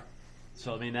 They are.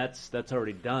 So I mean that's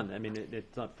already done. I mean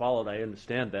it's not followed. I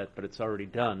understand that, but it's already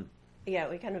done. Yeah,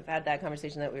 we kind of had that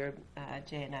conversation that we were,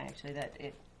 Jay and I actually, that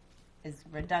it is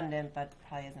redundant, but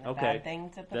probably isn't a Okay. bad thing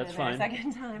to put That's it in fine. a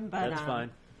second time. But That's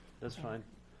fine. That's fine.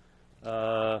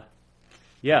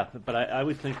 Yeah, but I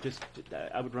would think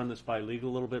I would run this by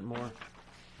legal a little bit more.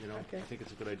 You know, Okay. I think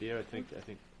it's a good idea. I think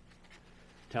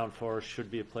town forest should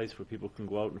be a place where people can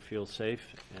go out and feel safe.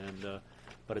 And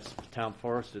but it's town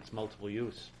forest. It's multiple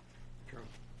use. True.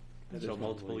 So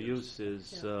multiple use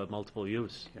is multiple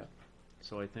use. Yeah.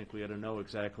 So I think we ought to know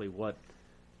exactly what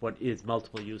is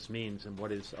multiple use means and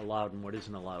what is allowed and what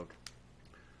isn't allowed.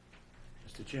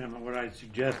 Mr. Chairman, what I'd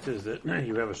suggest is that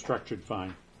you have a structured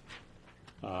fine.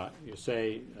 You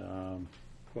say,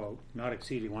 quote, not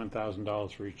exceeding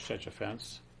 $1,000 for each such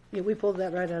offense. Yeah, we pulled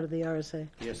that right out of the RSA.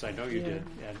 Yes, I know you Yeah. did.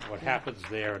 And what happens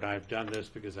there, and I've done this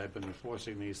because I've been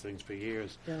enforcing these things for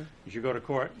years, Yeah. is you go to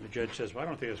court and the judge says, well, I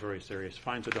don't think it's very serious.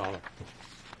 Fine's $1.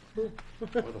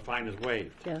 or the fine is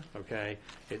waived. Yeah. Okay?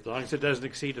 As long as it doesn't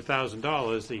exceed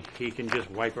 $1,000, he can just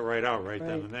wipe it right out, right then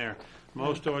Right. and there.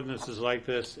 Most ordinances like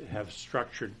this have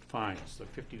structured fines, so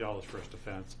 $50 first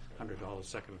offense, $100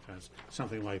 second offense,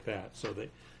 something like that, so that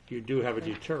you do have a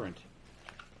deterrent,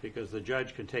 because the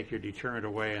judge can take your deterrent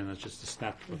away and it's just a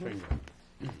snap of the finger.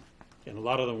 And a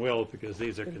lot of them will, because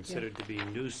these are considered to be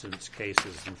nuisance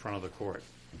cases in front of the court,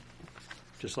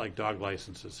 just like dog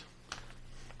licenses.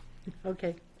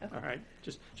 Okay. All right,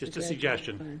 just a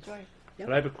suggestion.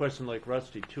 But I have a question like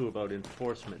Rusty too about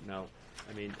enforcement now.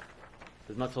 I mean,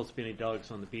 there's not supposed to be any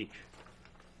dogs on the beach.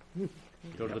 You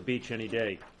go to the beach any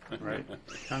day, Right?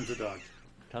 Tons of dogs.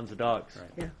 tons of dogs. Right.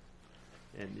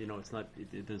 Yeah. And, you know, it's not,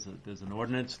 there's an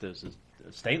ordinance, there's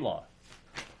a state law.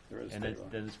 There is And state then law.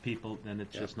 there's people, then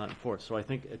it's Yeah. just not enforced. So I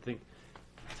think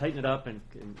tighten it up and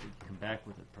come back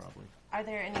with it probably. Are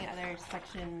there any other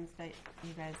sections that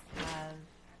you guys have?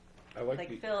 I like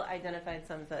the, Phil identified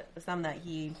some that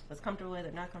he was comfortable with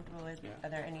or not comfortable with. Yeah. Are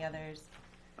there any others?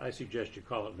 I suggest you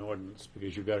call it an ordinance,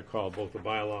 because you've got to call both a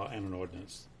bylaw and an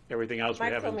ordinance. Everything else we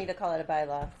Mark have told me in, to call it a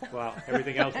bylaw. well,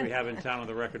 everything else we have in town on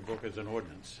the record book is an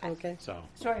ordinance. Okay. So.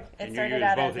 Sure. It And you started use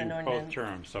out both as an in ordinance. both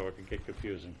terms, so it can get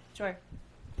confusing. Sure.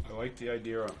 I like the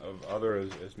idea of other, as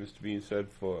Mr. Bean said,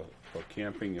 for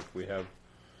camping, if we have,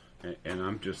 and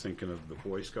I'm just thinking of the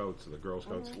Boy Scouts or the Girl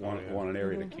Scouts want an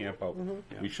area to camp out.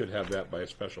 We should have that by a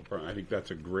special permit. I think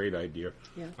that's a great idea.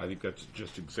 Yeah. I think that's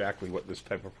just exactly what this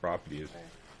type of property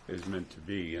is meant to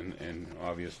be, and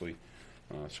obviously,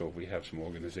 so if we have some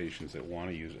organizations that want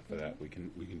to use it for that, we can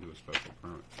do a special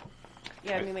permit.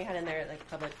 Yeah, I mean, we had in there like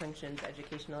public functions,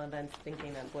 educational events,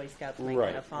 thinking that Boy Scouts might Right,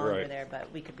 kind of fall under right. there,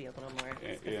 but we could be a little more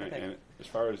And, specific. and as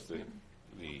far as the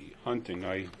hunting,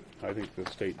 I think the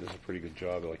state does a pretty good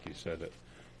job, like you said,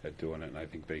 at doing it, and I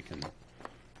think they can,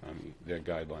 their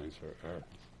guidelines are,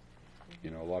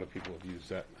 you know, a lot of people have used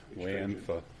that land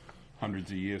for hundreds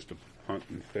of years to hunt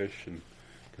and fish, and,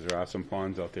 because there are some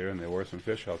ponds out there, and there were some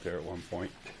fish out there at one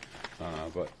point,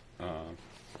 but,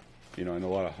 you know, and a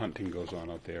lot of hunting goes on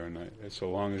out there, and so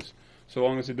long as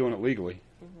they're doing it legally,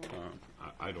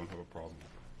 I don't have a problem.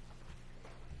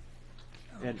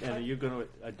 And are you going to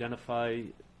identify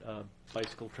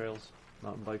bicycle trails,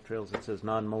 mountain bike trails? It says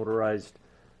non-motorized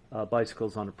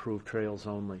bicycles on approved trails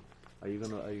only. Are you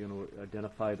going to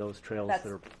identify those trails That's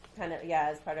that are? kind of,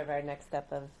 as part of our next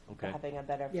step of Okay. having a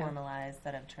better Yeah. formalized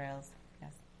set of trails.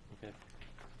 Yes. Okay.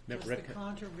 Does Rick? the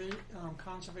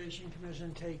Conservation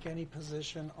Commission take any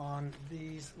position on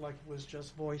these, like was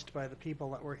just voiced by the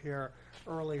people that were here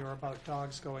earlier about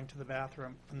dogs going to the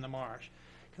bathroom in the marsh?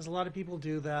 Because a lot of people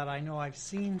do that. I know I've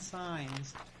seen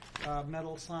signs,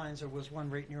 metal signs. There was one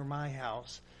right near my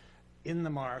house in the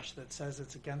marsh that says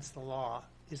it's against the law.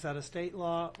 Is that a state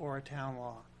law or a town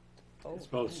law? It's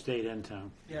both state and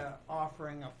town. Yeah,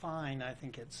 offering a fine, I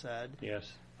think it said.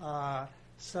 Yes.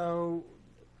 So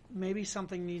maybe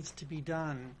something needs to be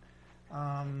done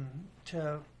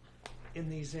to in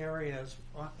these areas,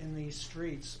 in these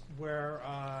streets where,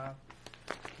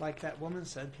 like that woman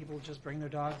said, people just bring their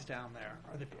dogs down there.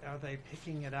 Are they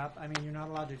picking it up? I mean, you're not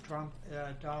allowed to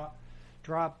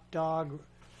drop dog,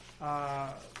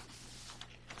 the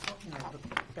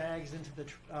bags into the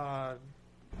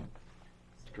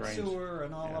Drains. sewer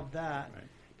and all Yeah. of that. Right.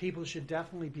 People should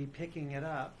definitely be picking it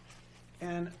up.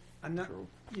 And I'm not, True.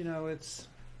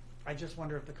 I just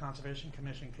wonder if the Conservation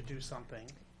Commission could do something.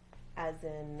 As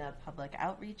in public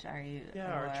outreach, are you?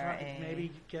 Yeah, or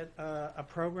maybe get a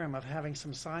program of having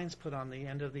some signs put on the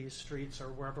end of these streets or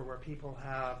wherever where people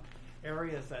have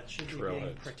areas that should be being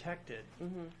Trailheads. protected,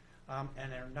 and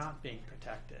they're not being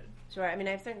protected. Sure. I mean,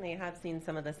 I certainly have seen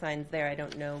some of the signs there. I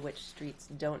don't know which streets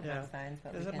don't Yeah. have signs,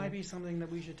 but Because we it can. might be something that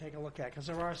we should take a look at, because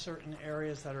there are certain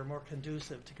areas that are more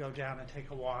conducive to go down and take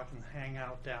a walk and hang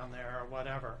out down there or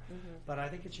whatever. But I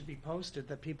think it should be posted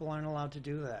that people aren't allowed to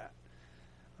do that.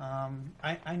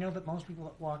 I know that most people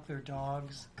that walk their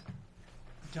dogs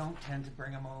don't tend to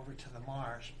bring them over to the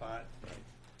marsh, but,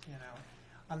 you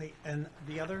know. And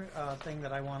the other thing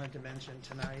that I wanted to mention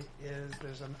tonight is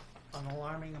there's an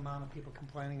alarming amount of people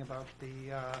complaining about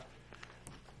the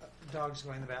dogs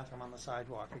going to the bathroom on the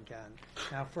sidewalk again.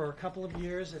 Now, for a couple of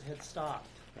years, it had stopped.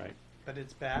 Right. But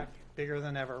it's back bigger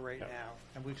than ever right Yep. now.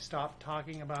 And we've stopped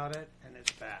talking about it, and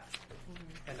it's back.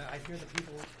 And I hear the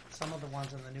people, some of the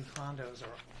ones in the new condos,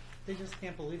 they just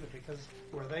can't believe it, because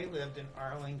where they lived in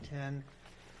Arlington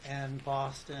and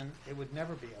Boston, it would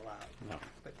never be allowed. No.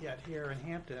 But yet here in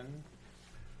Hampton,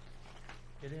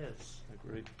 it is.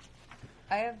 Agreed.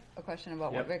 I have a question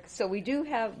about what Yep. Rick, so we do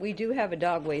have a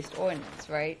dog waste ordinance,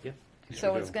 right? Yep.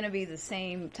 So we it's do. going to be the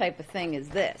same type of thing as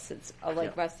this. It's like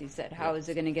Yep. Rusty said. How is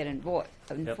it going to get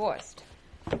enforced?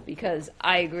 Because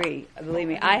I agree. Believe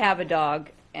me, I have a dog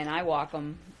and I walk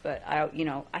them, but I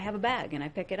have a bag and I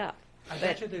pick it up. I But-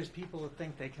 bet you there's people that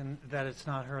think that it's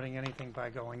not hurting anything by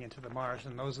going into the marsh,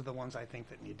 and those are the ones I think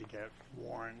that need to get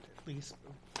warned, at least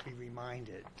be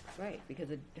reminded. Right,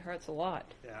 because it hurts a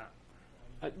lot.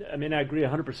 Yeah. I mean, I agree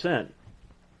 100%.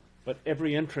 But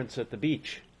every entrance at the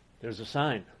beach, there's a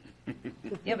sign.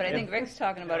 Yeah, but I think Rick's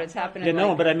talking about it's happening. Yeah, no,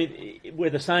 like- but I mean, where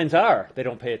the signs are, they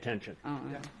don't pay attention. Oh,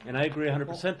 yeah. And I agree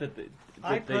 100% that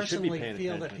I they should be personally paying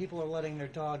feel attention. that people are letting their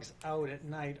dogs out at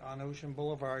night on Ocean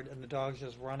Boulevard, and the dogs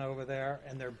just run over there,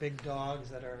 and they're big dogs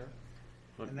that are,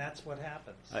 and that's what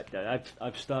happens.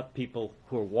 I've stopped people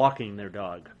who are walking their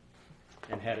dog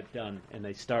and had it done, and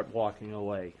they start walking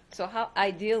away. So how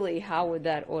would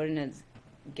that ordinance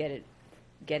get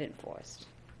enforced?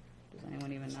 Does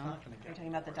anyone even know? You're talking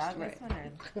about the dog Right. one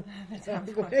or the town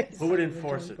Who would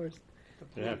enforce it?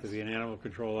 It'd have to be an animal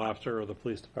control officer, or the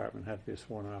police department have to be a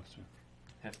sworn officer.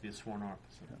 Have to be a sworn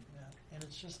officer. Yeah, and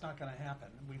it's just not going to happen.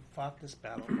 We've fought this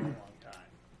battle for a long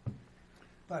time.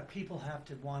 But people have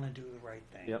to want to do the right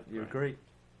thing. Yep, you're great.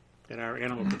 And our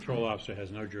animal control officer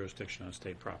has no jurisdiction on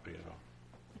state property at all.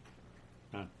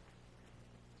 None.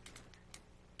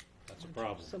 That's a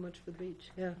problem. So much for the beach,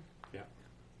 yeah. Yeah.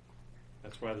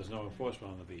 That's why there's no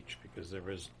enforcement on the beach, because there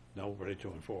is nobody to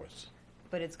enforce.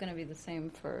 But it's going to be the same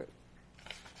for.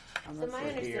 So unless my they're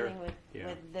understanding here. with, Yeah.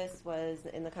 with this was,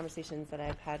 in the conversations that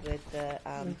I've had with the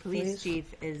The police police?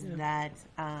 chief, is Yeah. that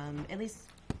at least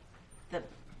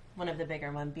one of the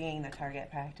bigger one being the target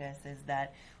practice is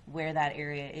that where that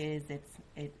area is, it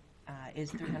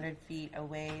is 300 feet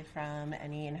away from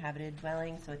any inhabited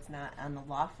dwelling, so it's not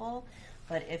unlawful.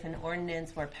 But if an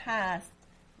ordinance were passed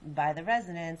by the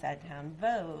residents at town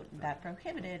vote that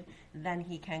prohibited, then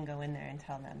he can go in there and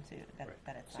tell them that it's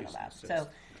not Cease and allowed. desist. So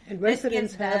And this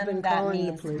residents gives have them been that calling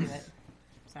the means to do police. it.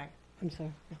 Sorry. I'm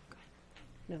sorry.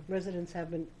 No, residents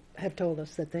have told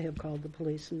us that they have called the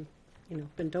police and,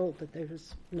 been told that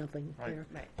there's nothing Right. there.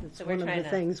 Right. It's So we're one of trying the to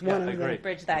things, Yeah, one I of agree. the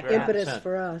Bridge that Very gap. impetus 100%.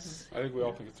 for us. I think we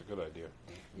all think it's a good idea.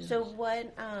 So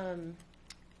what?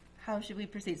 How should we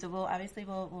proceed? So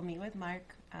we'll meet with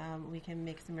Mark. We can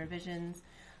make some revisions.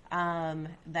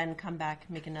 Then come back,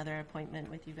 make another appointment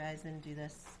with you guys, and do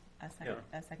this a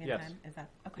second Yes. time. Is that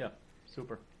okay? Yeah,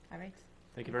 super. All right.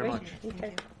 Thank you very much. Thank Okay.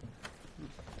 you.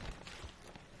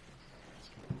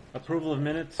 Approval of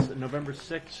minutes, November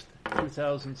 6th,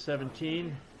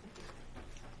 2017.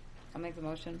 I'll make the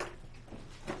motion.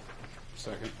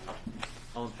 Second.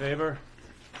 All in favor?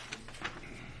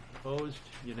 Opposed?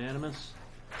 Unanimous?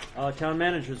 Town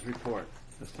managers report.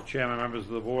 Mr. Chairman, members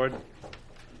of the board,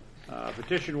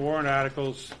 petition warrant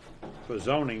articles for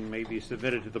zoning may be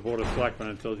submitted to the Board of Selectmen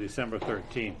until December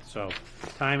 13th, so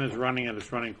time is running and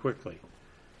it's running quickly.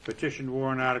 Petition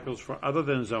warrant articles for other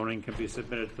than zoning can be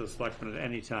submitted to the Selectmen at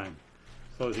any time.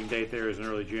 Closing date there is in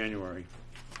early January.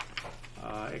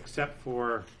 Except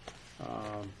for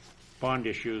bond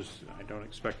issues, I don't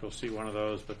expect we'll see one of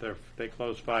those, but they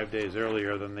close 5 days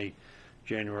earlier than the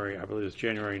January, I believe it's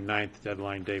January 9th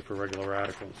deadline date for regular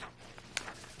articles.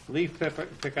 Leaf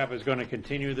pickup is going to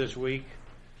continue this week.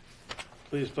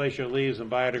 Please place your leaves in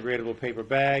biodegradable paper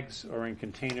bags or in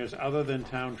containers other than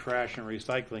town trash and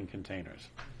recycling containers.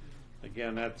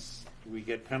 Again, we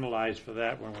get penalized for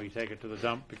that when we take it to the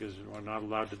dump because we're not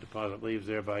allowed to deposit leaves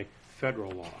there by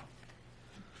federal law.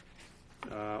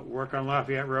 Work on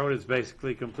Lafayette Road is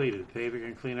basically completed. Paving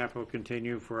and cleanup will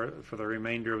continue for the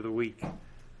remainder of the week.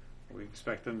 We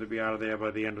expect them to be out of there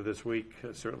by the end of this week,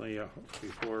 certainly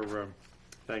before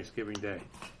Thanksgiving Day.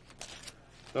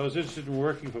 Those interested in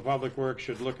working for Public Works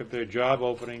should look at their job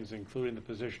openings, including the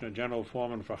position of general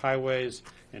foreman for highways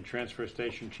and transfer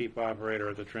station chief operator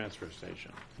at the transfer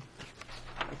station.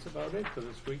 That's about it for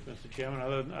this week, Mr. Chairman,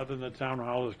 other than the town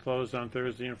hall is closed on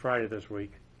Thursday and Friday this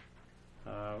week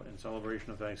in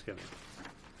celebration of Thanksgiving.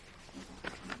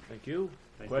 Thank you.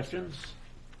 Thank you, Questions?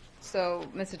 So,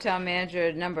 Mr. Town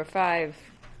Manager, number 5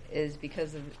 is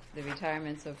because of the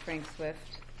retirements of Frank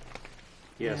Swift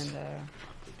Yes. and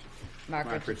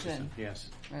Mark Richardson. Yes.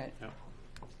 Right, Yep.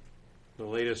 The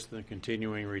latest in the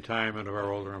continuing retirement of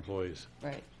our older employees.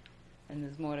 right. And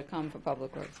there's more to come for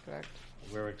Public Works, correct?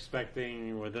 We're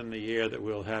expecting within the year that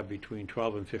we'll have between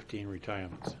 12 and 15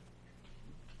 retirements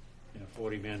in a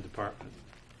 40-man department.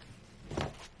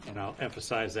 And I'll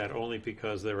emphasize that only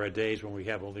because there are days when we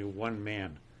have only one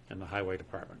man in the highway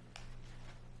department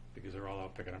because they're all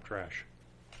out picking up trash.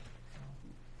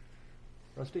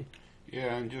 Rusty?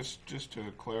 Yeah, and just to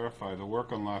clarify, the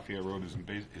work on Lafayette Road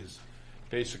is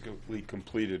basically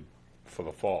completed for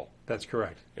the fall. That's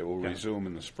correct. It will Yeah. resume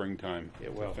in the springtime It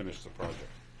to will. finish the project.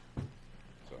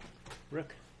 So,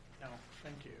 Rick? No,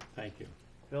 thank you. Thank you.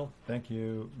 Bill? Thank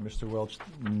you, Mr. Welch.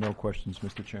 No questions,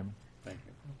 Mr. Chairman. Thank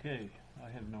you. Okay, I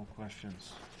have no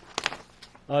questions.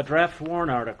 Draft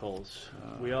warrant articles.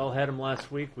 We all had them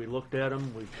last week. We looked at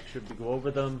them. Should we go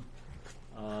over them?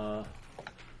 I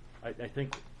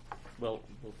think, well,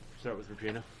 we'll start with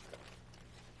Regina.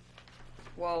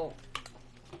 Well,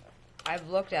 I've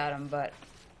looked at them, but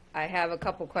I have a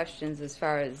couple questions as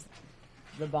far as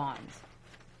the bonds.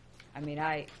 I mean,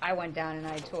 I went down and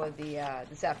I toured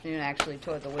this afternoon I actually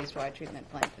toured the wastewater treatment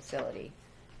plant facility.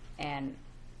 And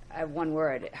I have one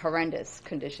word, horrendous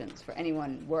conditions for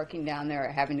anyone working down there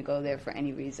or having to go there for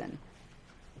any reason.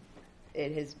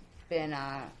 It has been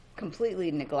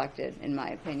completely neglected, in my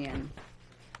opinion,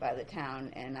 by the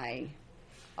town. And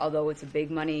although it's a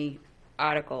big money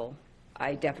article,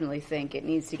 I definitely think it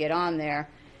needs to get on there.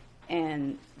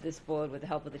 And this board, with the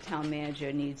help of the town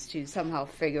manager, needs to somehow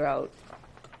figure out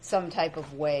some type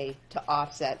of way to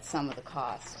offset some of the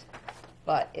cost.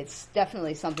 But it's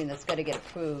definitely something that's got to get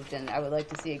approved, and I would like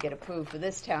to see it get approved for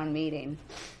this town meeting.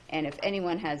 And if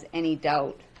anyone has any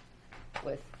doubt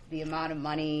with the amount of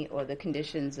money or the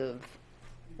conditions of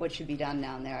what should be done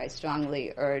down there, I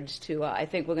strongly urge to, I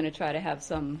think we're going to try to have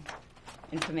some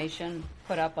information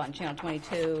put up on Channel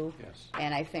 22. Yes.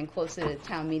 And I think closer to the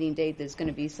town meeting date, there's going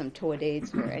to be some tour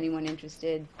dates where anyone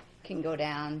interested can go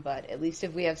down. But at least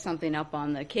if we have something up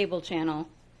on the cable channel,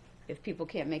 if people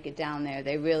can't make it down there,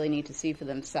 they really need to see for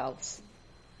themselves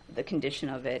the condition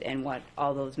of it and what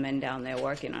all those men down there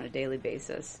working on a daily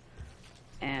basis.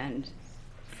 And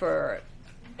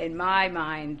in my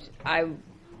mind,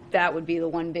 that would be the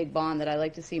one big bond that I'd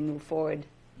like to see move forward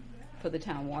for the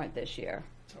town warrant this year.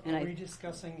 So And are we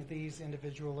discussing these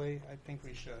individually? I think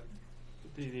we should.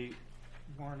 The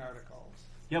Warrant articles.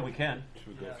 Yeah, we can.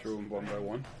 should we go through them one by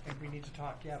one? I think we need to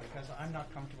talk, because I'm not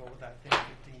comfortable with that thing,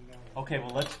 15 million. Okay,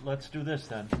 well, let's do this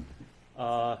then.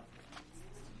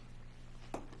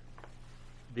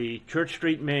 The Church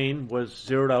Street Main was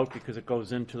zeroed out because it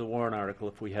goes into the warrant article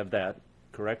if we have that,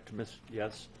 correct, Miss?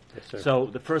 Yes? Yes, sir. So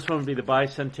the first one would be the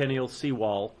bicentennial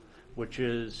seawall, which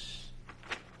is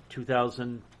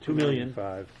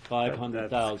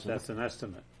 $2,500,000. That's an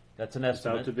estimate. That's an It's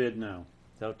estimate. out to bid now.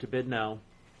 It's out to bid now.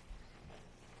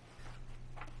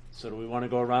 So do we want to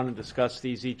go around and discuss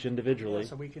these each individually?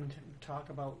 So we can talk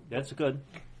about. That's good.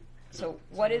 So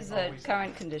what is the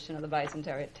current condition of the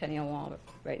bicentennial wall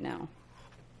right now?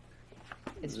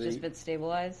 It's just been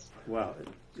stabilized? Well,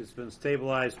 it's been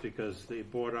stabilized because the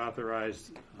board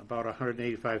authorized about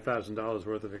 $185,000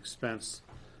 worth of expense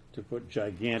to put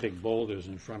gigantic boulders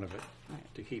in front of it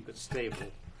to keep it stable.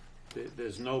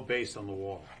 There's no base on the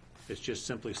wall. It's just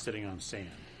simply sitting on sand.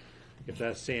 If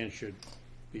that sand should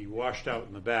be washed out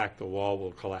in the back, the wall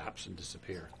will collapse and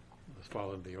disappear. It'll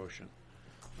fall into the ocean.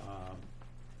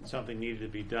 Something needed to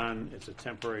be done. It's a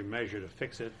temporary measure to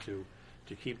fix it, to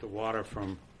keep the water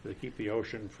to keep the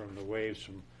ocean from the waves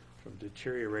from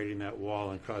deteriorating that wall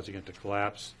and causing it to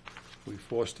collapse. We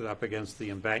forced it up against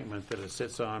the embankment that it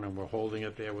sits on, and we're holding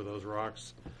it there with those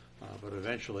rocks. But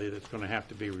eventually, it's going to have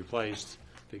to be replaced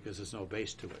because there's no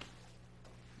base to it.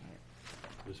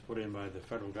 It was put in by the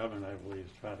federal government, I believe,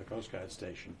 as part of the Coast Guard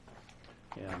station,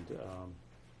 and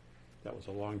that was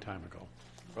a long time ago.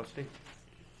 Rusty?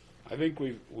 I think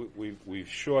we've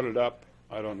shorted up.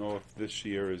 I don't know if this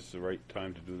year is the right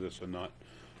time to do this or not.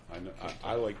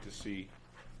 I like to see,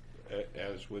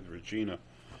 as with Regina,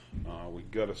 we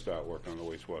got to start working on the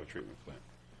wastewater treatment plant.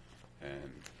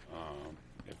 And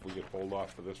if we could hold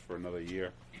off for this for another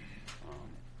year,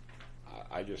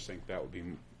 I just think that would be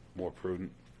more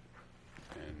prudent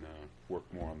and work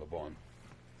more on the bond.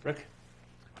 Rick?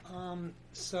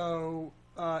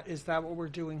 Is that what we're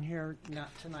doing here, not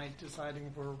tonight, deciding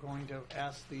if we're going to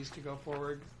ask these to go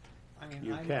forward? I mean,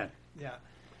 You can. Yeah.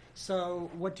 So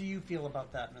what do you feel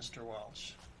about that, Mr.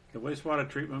 Welch? The wastewater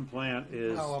treatment plant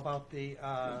is How about the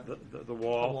wall. The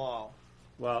wall.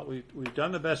 Well, we've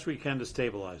done the best we can to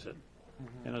stabilize it.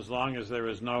 And as long as there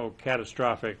is no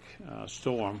catastrophic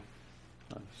storm,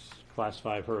 class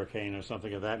 5 hurricane or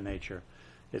something of that nature,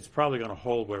 it's probably going to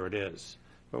hold where it is.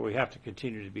 But we have to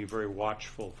continue to be very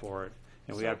watchful for it,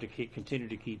 and we have to continue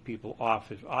to keep people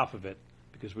off of it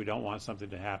because we don't want something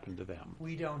to happen to them.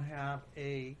 We don't have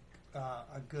a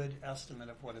good estimate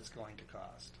of what it's going to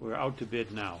cost. We're out to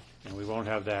bid now, and we won't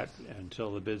have that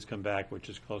until the bids come back, which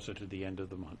is closer to the end of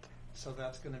the month. So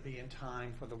that's going to be in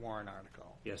time for the warrant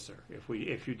article. Yes, sir,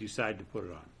 if you decide to put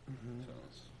it on.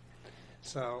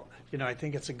 So, I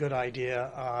think it's a good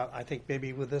idea. I think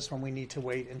maybe with this one, we need to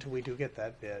wait until we do get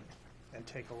that bid. and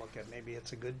take a look at. Maybe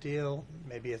it's a good deal,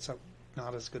 maybe it's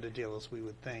not as good a deal as we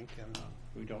would think, and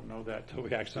We don't know that till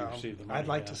we actually receive the money. I'd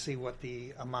like yeah. to see what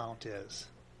the amount is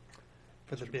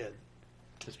for the bid.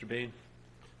 Mr. Bean?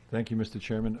 Thank you, Mr.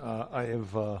 Chairman. I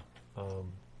have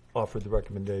offered the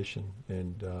recommendation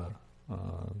and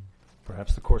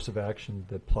perhaps the course of action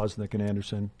that Plosnick and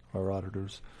Anderson, our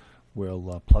auditors,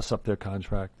 will plus up their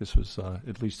contract. This was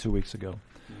at least 2 weeks ago.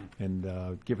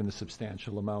 And given the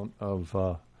substantial amount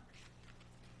of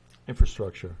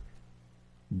infrastructure,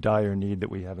 dire need that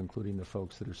we have, including the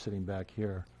folks that are sitting back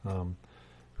here,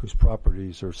 whose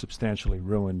properties are substantially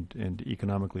ruined and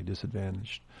economically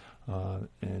disadvantaged.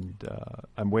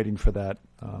 I'm waiting for that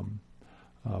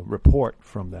report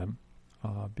from them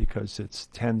because it's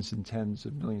tens and tens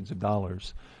of millions of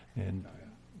dollars, and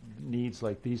needs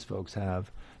like these folks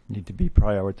have need to be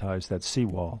prioritized. That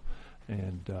seawall,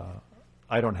 and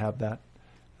I don't have that,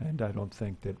 and I don't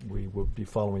think that we will be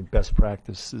following best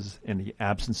practices in the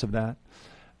absence of that.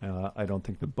 I don't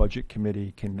think the Budget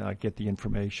Committee can get the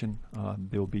information.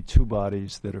 There will be two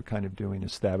bodies that are kind of doing a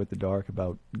stab at the dark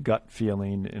about gut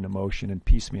feeling and emotion and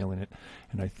piecemealing it.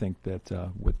 And I think that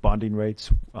with bonding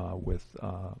rates, with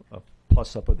a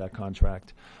plus up of that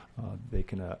contract, they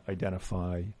can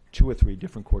identify 2 or 3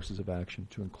 different courses of action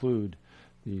to include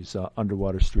these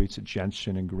underwater streets at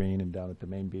Gentian and Green and down at the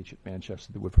main beach at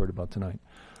Manchester that we've heard about tonight.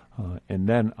 And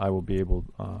then I will be able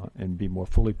and be more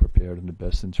fully prepared in the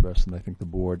best interest, and I think the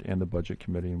board and the Budget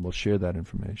Committee, and we'll share that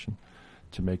information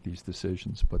to make these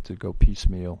decisions. But to go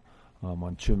piecemeal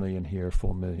on $2 million here,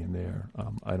 $4 million there,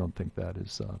 I don't think that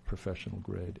is professional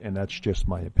grade, and that's just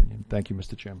my opinion. Thank you,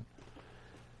 Mr. Chairman.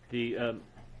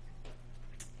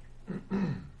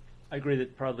 I agree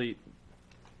that probably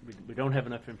we don't have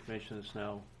enough information on this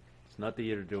now. It's not the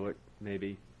year to do it,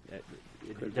 maybe.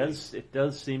 It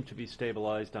does seem to be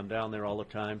stabilized. I'm down there all the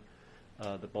time.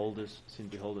 The boulders seem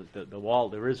to be holding. The wall,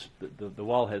 the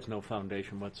wall has no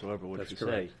foundation whatsoever, what That's you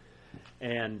correct. say.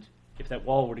 And if that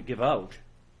wall were to give out,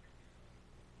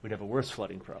 we'd have a worse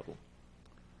flooding problem.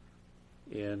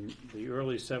 In the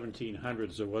early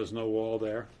 1700s, there was no wall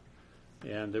there,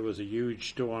 and there was a huge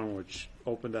storm which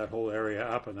opened that whole area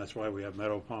up, and that's why we have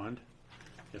Meadow Pond.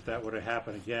 If that were to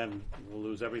happen again, we'll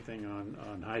lose everything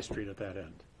on High Street at that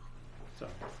end. So,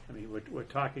 I mean, we're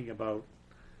talking about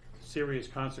serious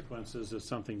consequences if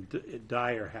something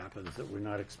dire happens that we're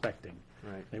not expecting.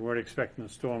 Right. They weren't expecting a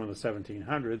storm in the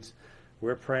 1700s.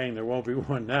 We're praying there won't be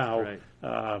one now.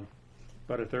 Right.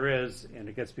 But if there is, and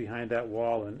it gets behind that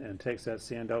wall and takes that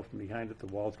sand out from behind it, the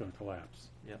wall's going to collapse.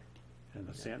 Yep. And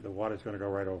the water's going to go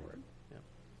right over it.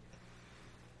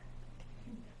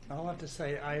 I'll have to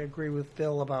say I agree with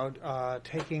Bill about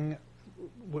taking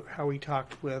how he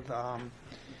talked with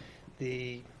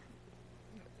the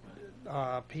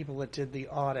people that did the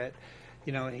audit.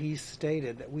 You know, he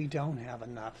stated that we don't have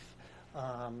enough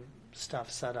stuff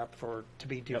set up to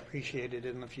be depreciated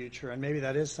in the future, and maybe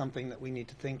that is something that we need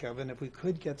to think of. And if we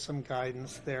could get some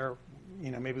guidance there,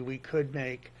 you know, maybe we could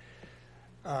make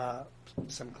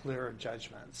some clearer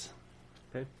judgments.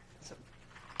 Okay.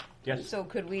 Yes. So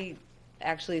could we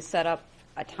actually set up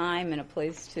a time and a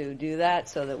place to do that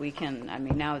so that we can, I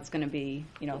mean, now it's going to be,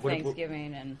 you know,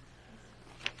 Thanksgiving and,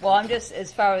 well, I'm just,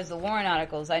 as far as the warrant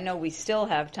articles, I know we still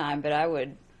have time, but I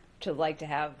would like to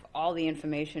have all the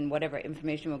information, whatever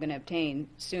information we're going to obtain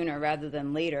sooner rather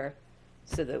than later,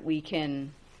 so that we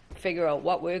can figure out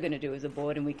what we're going to do as a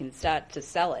board and we can start to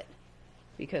sell it.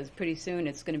 Because pretty soon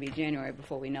it's going to be January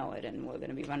before we know it, and we're going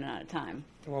to be running out of time.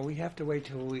 Well, we have to wait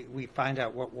till we find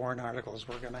out what warrant articles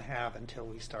we're going to have until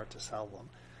we start to sell them.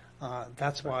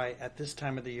 That's why at this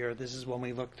time of the year, this is when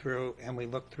we look through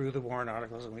the warrant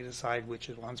articles and we decide which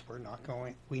ones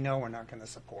we know we're not going to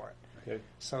support. Okay.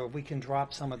 So if we can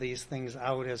drop some of these things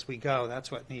out as we go, that's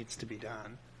what needs to be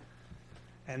done.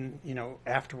 And, you know,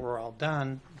 after we're all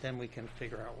done, then we can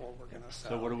figure out what we're going to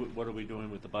sell. So what are we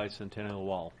doing with the bicentennial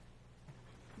wall?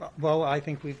 Well, I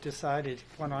think we've decided,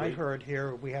 when I heard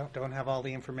here, we don't have all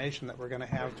the information that we're going to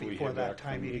have before that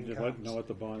time meeting comes. Know what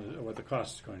the bond, what the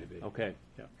cost is going to be. Okay.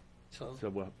 Yeah. So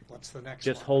what's the next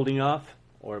Just one? holding off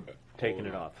or taking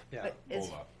it off? Yeah. But as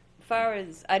far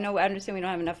as, I understand we don't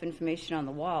have enough information on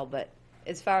the wall, but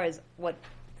as far as what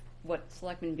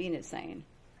Selectman Bean is saying,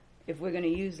 if we're going to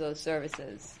use those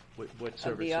services What of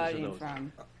services the are auditing those?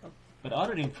 firm, But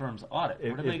auditing firms audit.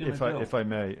 What are they going to do? If I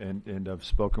may, and I've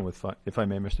spoken with, if I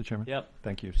may, Mr. Chairman? Yep.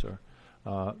 Thank you, sir.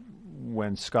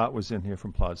 When Scott was in here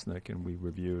from Plosnick and we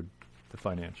reviewed the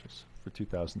financials for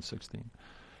 2016,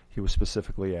 he was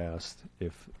specifically asked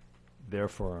if their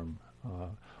firm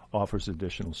offers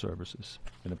additional services,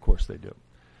 and of course they do.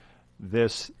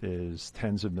 This is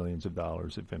tens of millions of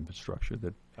dollars of infrastructure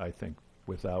that I think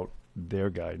without their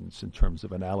guidance in terms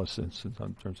of analysis,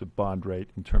 in terms of bond rate,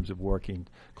 in terms of working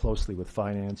closely with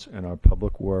finance and our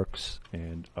public works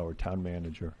and our town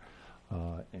manager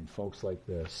and folks like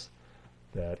this,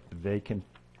 that they can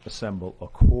assemble a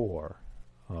core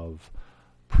of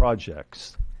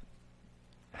projects,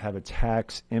 have a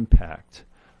tax impact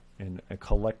in a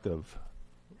collective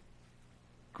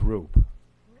group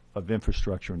of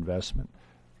infrastructure investment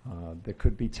that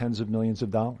could be tens of millions of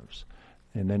dollars.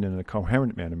 And then in a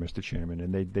coherent manner, Mr. Chairman,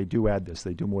 and they do add this,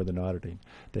 they do more than auditing.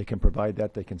 They can provide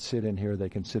that, they can sit in here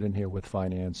with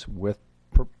finance, with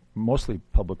mostly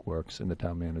public works and the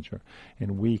town manager,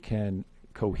 and we can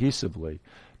cohesively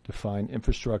define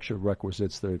infrastructure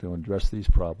requisites that are going to address these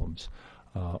problems,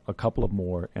 a couple of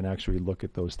more, and actually look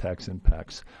at those tax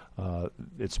impacts.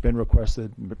 It's been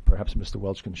requested, perhaps Mr.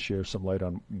 Welch can share some light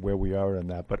on where we are in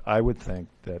that, but I would think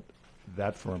that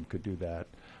that firm could do that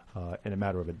in a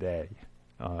matter of a day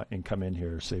and come in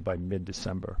here, say, by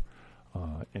mid-December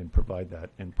and provide that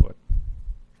input.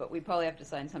 But we probably have to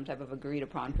sign some type of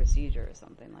agreed-upon procedure or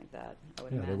something like that, I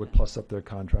would Yeah, imagine. they would plus up their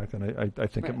contract, and I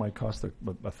think Right. it might cost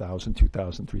 $1,000,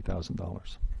 $2,000,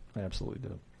 $3,000. I absolutely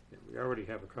do. We already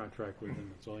have a contract with them.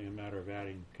 It's only a matter of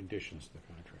adding conditions to the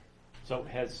contract. So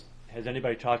has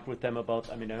anybody talked with them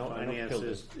about, I mean, I know Finance Phil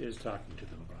is talking to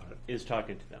them about it. is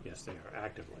talking to them. Yes, they are,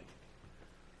 actively.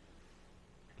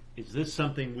 Is this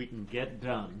something we can get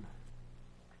done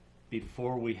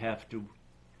before we have to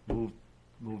move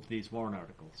these warrant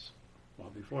articles? Well,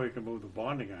 before you can move the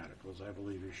bonding articles, I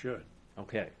believe you should.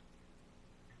 Okay.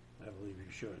 I believe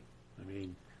you should. I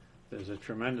mean, there's a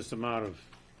tremendous amount of...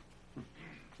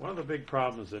 One of the big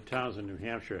problems that towns in New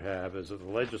Hampshire have is that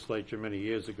the legislature many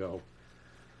years ago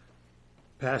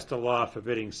passed a law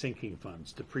forbidding sinking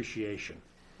funds, depreciation,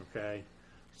 okay?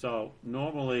 So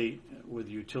normally with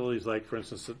utilities like, for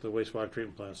instance, the wastewater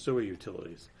treatment plant, sewer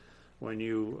utilities, when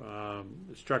you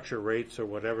structure rates or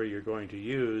whatever you're going to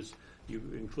use, you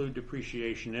include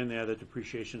depreciation in there. The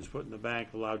depreciation is put in the bank,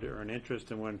 allowed to earn interest,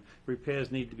 and when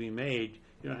repairs need to be made,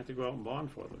 you don't have to go out and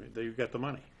bond for them. You've got the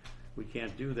money. We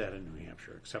can't do that in New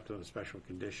Hampshire, except under special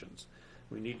conditions.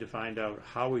 We need to find out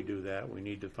how we do that. We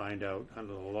need to find out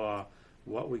under the law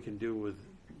what we can do with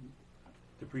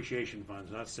depreciation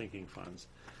funds, not sinking funds,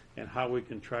 and how we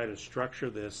can try to structure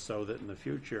this so that in the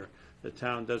future the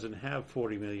town doesn't have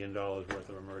 $40 million worth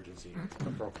of emergency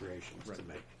appropriations to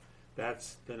make.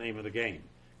 That's the name of the game.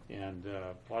 And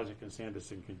Plodzik and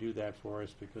Sanderson can do that for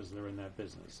us because they're in that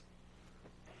business.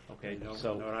 Okay, They know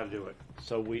so how to do it.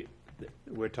 So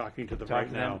We're talking to them talk right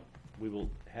to them. now. We will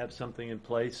have something in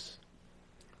place.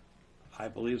 I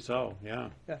believe so, yeah.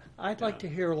 Yeah, I'd like to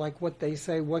hear like what they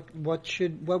say. What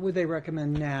would they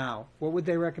recommend now? What would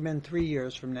they recommend 3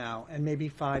 years from now, and maybe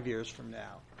 5 years from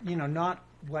now? You know, not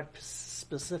what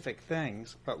specific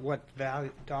things, but what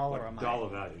dollar amount Dollar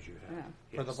values you have.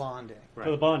 for the bonding. Right.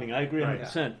 For the bonding, I agree Right.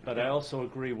 100%, but I also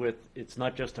agree with it's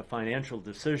not just a financial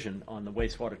decision on the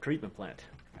wastewater treatment plant.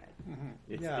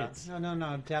 It's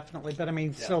No, definitely. But I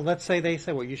mean, so let's say they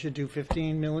say, well, you should do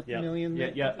 15 million.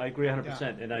 Yeah, I agree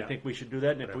 100%, and I think we should do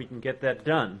that, and if we can get that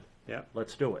done,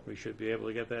 let's do it. We should be able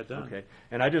to get that done. Okay,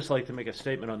 and I'd just like to make a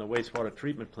statement on the wastewater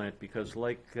treatment plant, because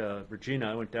like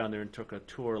Regina, I went down there and took a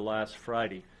tour last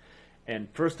Friday, and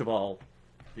first of all,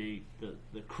 the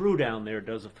crew down there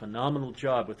does a phenomenal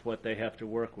job with what they have to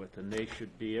work with, and they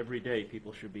should be, every day,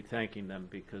 people should be thanking them,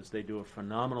 because they do a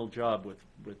phenomenal job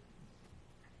with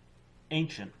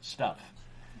ancient stuff.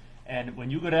 And when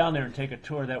you go down there and take a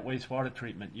tour of that wastewater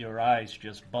treatment, your eyes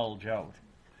just bulge out.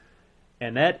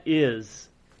 And that is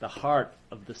the heart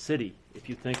of the city, if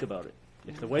you think about it.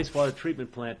 If the wastewater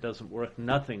treatment plant doesn't work,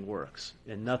 nothing works,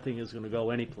 and nothing is going to go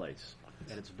anyplace.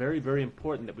 And it's very, very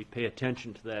important that we pay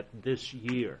attention to that this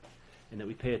year, and that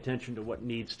we pay attention to what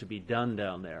needs to be done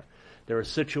down there. There are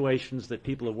situations that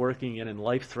people are working in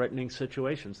life-threatening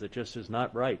situations that just is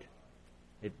not right.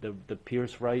 The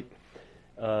Pierce Wright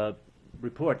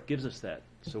report gives us that.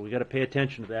 So we got to pay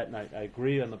attention to that, and I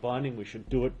agree on the bonding. We should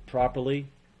do it properly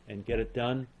and get it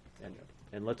done,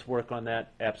 and let's work on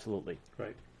that, absolutely.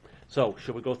 Right. So,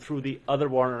 should we go through the other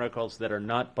warrant articles that are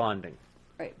not bonding?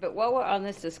 Right, but while we're on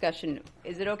this discussion,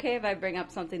 is it okay if I bring up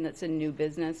something that's in new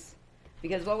business?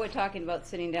 Because what we're talking about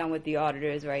sitting down with the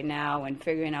auditors right now and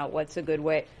figuring out what's a good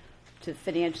way to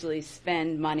financially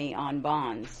spend money on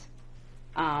bonds.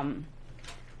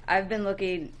 I've been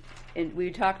looking, and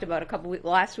we talked about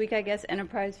last week, I guess,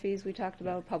 enterprise fees we talked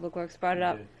about, Public Works brought it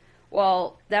up.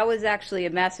 Well, that was actually a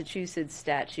Massachusetts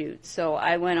statute, so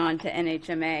I went on to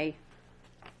NHMA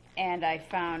and I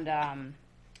found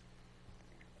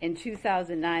in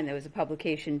 2009, there was a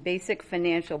publication, Basic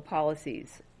Financial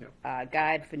Policies,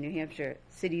 Guide for New Hampshire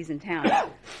Cities and Towns,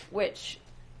 which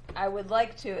I would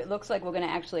like to, it looks like we're going to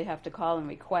actually have to call and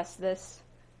request this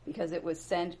because it was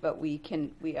sent, but we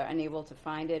are unable to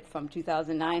find it from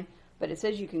 2009. But it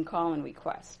says you can call and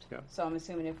request. Yeah. So I'm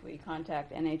assuming if we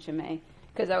contact NHMA,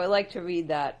 because I would like to read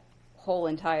that whole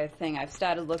entire thing. I've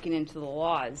started looking into the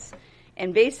laws.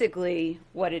 And basically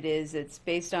what it is, it's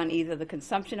based on either the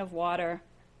consumption of water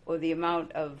or the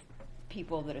amount of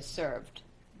people that are served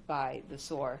by the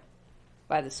SOAR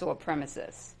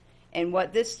premises. And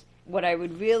what I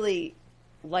would really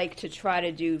like to try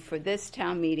to do for this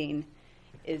town meeting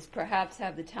is perhaps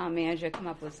have the town manager come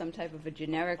up with some type of a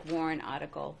generic warrant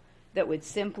article that would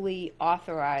simply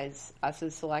authorize us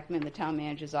as selectmen, the town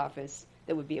manager's office,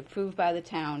 that would be approved by the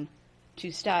town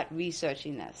to start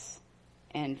researching this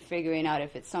and figuring out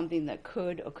if it's something that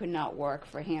could or could not work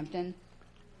for Hampton.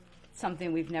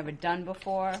 Something we've never done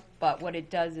before, but what it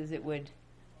does is it would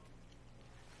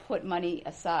put money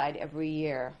aside every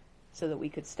year so that we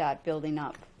could start building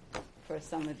up for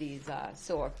some of these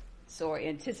SOAR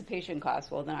anticipation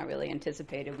costs. Well, they're not really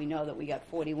anticipated. We know that we got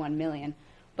 41 million,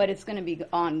 but it's going to be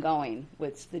ongoing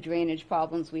with the drainage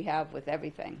problems we have with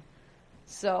everything.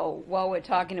 So while we're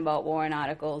talking about warrant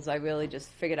articles, I really just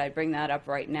figured I'd bring that up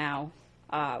right now.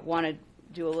 Want to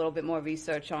do a little bit more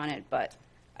research on it, but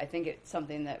I think it's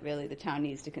something that really the town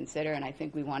needs to consider, and I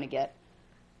think we want to get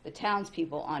the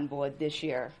townspeople on board this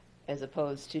year as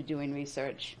opposed to doing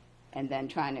research and then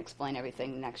trying to explain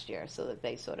everything next year so that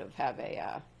they sort of have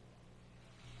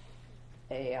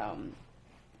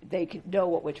they could know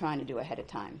what we're trying to do ahead of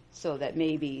time, so that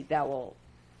maybe that will,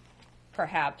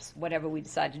 perhaps, whatever we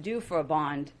decide to do for a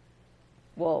bond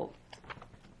will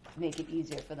make it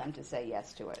easier for them to say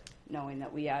yes to it, knowing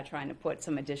that we are trying to put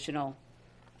some additional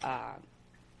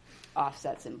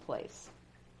offsets in place.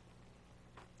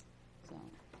 So,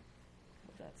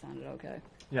 hope that sounded okay.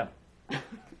 Yeah,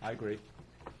 I agree.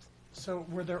 So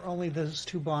were there only those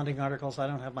two bonding articles? I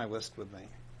don't have my list with me.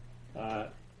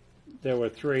 There were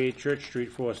 3, Church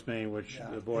Street, Forest Main, which Yeah,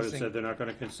 the board has using- said they're not going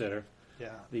to consider. Yeah.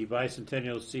 The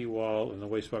bicentennial seawall and the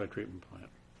wastewater treatment plant.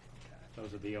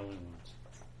 Those are the only ones.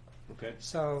 Okay.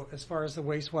 So as far as the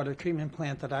wastewater treatment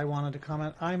plant that I wanted to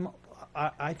comment,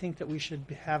 I think that we should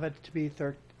have it to be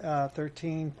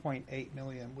 13.8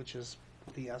 million, which is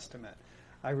the estimate.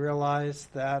 I realize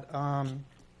that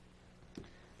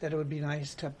that it would be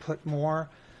nice to put more,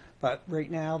 but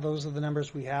right now those are the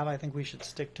numbers we have. I think we should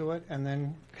stick to it and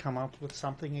then come up with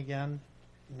something again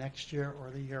next year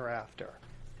or the year after.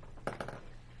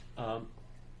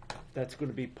 That's going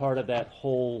to be part of that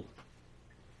whole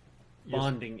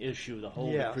bonding issue, the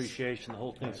whole Yes. depreciation, the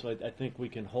whole thing. So I think we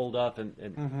can hold up and wait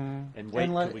And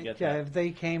till we get that. if they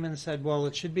came and said, well,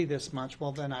 it should be this much,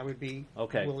 well, then I would be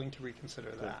Okay. willing to reconsider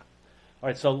that. All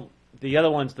right, so the other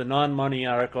ones, the non-money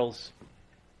articles,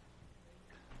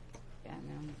 Yeah,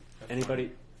 no.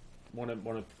 anybody want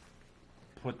to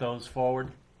put those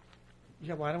forward?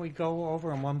 Yeah, why don't we go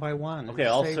over them one by one? Okay,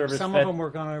 all Say service some vet- of them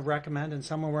we're going to recommend and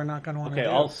some we're not going to want to Okay,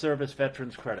 do. all service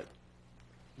veterans credit.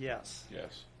 Yes.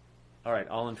 Yes. All right,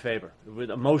 all in favor? With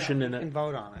a motion Yeah, and we a... can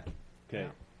vote on it. Okay. Yeah.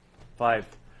 5,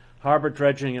 harbor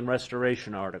dredging and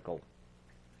restoration article.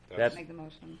 That's, Make the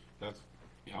motion. That's,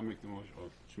 yeah, I'll make the motion.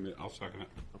 I'll second it.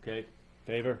 okay,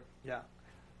 favor? Yeah.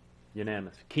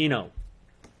 Unanimous. Keno,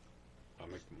 I'll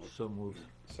make the motion. So moved.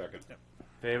 Second.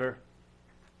 favor?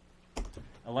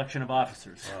 Election of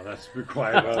officers. Well, that's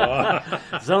required by law.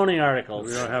 Zoning articles.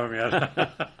 We don't have them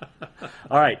yet.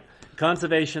 All right,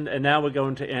 conservation, and now we're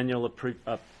going to annual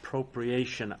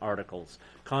appropriation articles.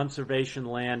 Conservation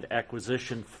Land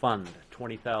Acquisition Fund,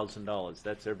 $20,000.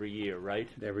 That's every year, right?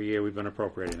 Every year we've been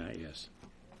appropriating that, yes.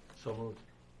 So moved.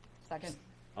 Second.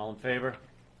 All in favor?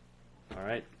 All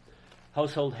right.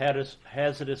 Household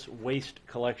hazardous waste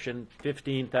collection,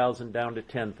 15,000 down to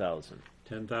 10,000.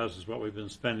 10,000 is what we've been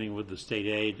spending with the state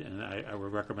aid, and I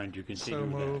would recommend you continue So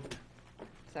with that. moved.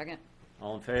 Second.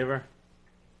 All in favor?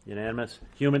 Unanimous.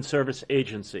 Human service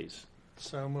agencies.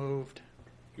 So moved.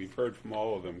 We've heard from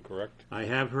all of them, correct? I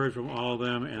have heard from all of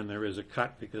them, and there is a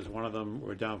cut because one of them,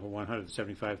 we're down for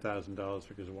 $175,000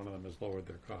 because one of them has lowered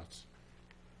their costs,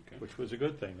 Okay. which was a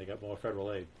good thing. They got more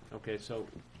federal aid. Okay, so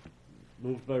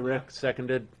moved by Rick,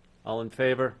 seconded. All in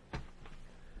favor?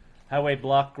 Highway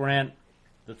block grant,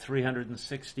 the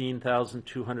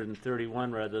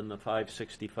 316,231 rather than the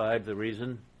 565. The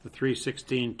reason? The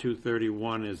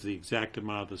 316,231 is the exact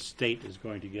amount the state is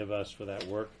going to give us for that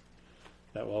work.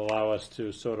 That will allow us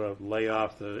to sort of lay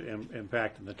off the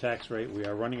impact on the tax rate. We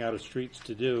are running out of streets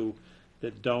to do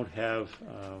that don't have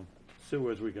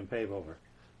sewers we can pave over.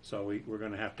 So we're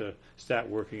gonna have to start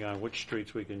working on which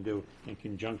streets we can do in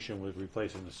conjunction with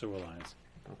replacing the sewer lines.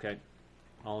 Okay.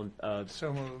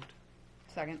 So moved.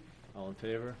 Second. All in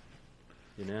favor?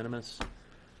 Unanimous.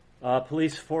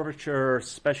 Police forfeiture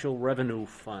special revenue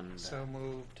fund. So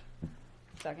moved.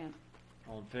 Second.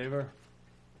 All in favor?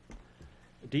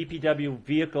 DPW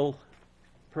vehicle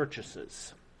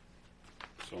purchases.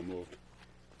 So moved.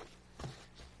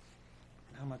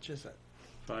 How much is it?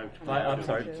 I'm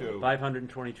sorry,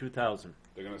 522,000.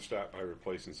 They're gonna start by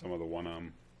replacing some of the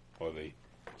one-arm, or the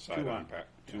sidearm pack,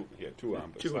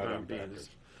 two-arm, but Two-arm sidearm beams. packers.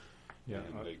 Yeah,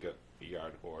 And they got a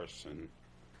yard horse and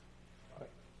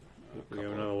We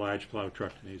have another large plow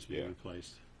truck that needs to be Yeah.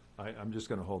 replaced. I'm just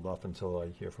going to hold off until I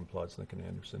hear from Plodsnick and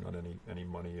Anderson on any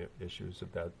money issues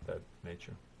of that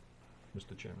nature,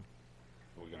 Mr. Chairman.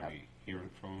 we're gonna be hearing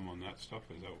from them on that stuff.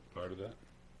 Is that part of that?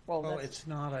 Well, Well, that's it's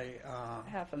not a,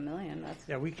 $500,000. That's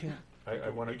yeah, we can't, I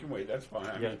want We can wait, that's fine.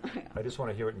 I Yeah. mean, I just want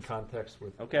to hear it in context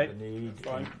with Okay. the need. That's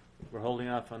fine. We're holding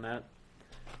off on that.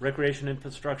 Recreation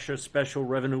infrastructure special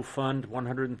revenue fund,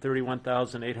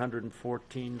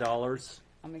 $131,814.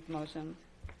 I'll make the motion.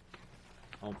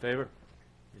 All in favor?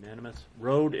 Unanimous.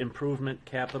 Road improvement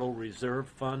capital reserve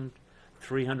fund,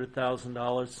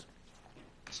 $300,000.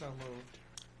 so moved.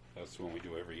 That's the one we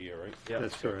do every year, right? Yep.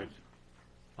 That's correct.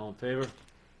 All in favor?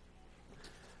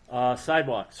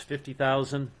 Sidewalks,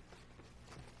 50,000.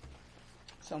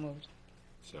 So moved.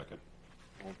 Second.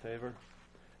 All in favor?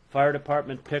 Fire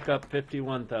department pickup,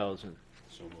 51,000.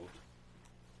 So moved.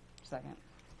 Second.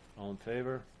 All in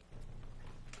favor?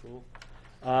 Cool.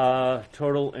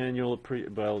 Total annual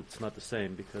well, it's not the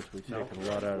same because we've No, taken a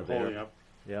lot out of we're holding there. up.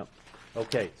 Yeah.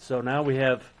 Okay, so now we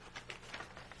have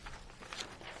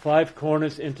Five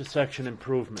Corners intersection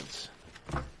improvements.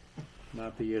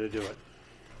 Not the year to do it.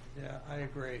 Yeah, I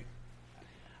agree.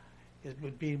 It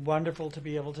would be wonderful to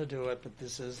be able to do it, but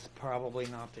this is probably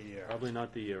not the year. Probably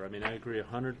not the year. I mean, I agree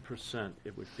 100%.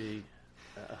 It would be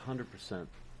 100%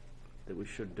 that we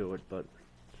should do it, but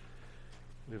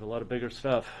we have a lot of bigger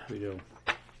stuff. We do.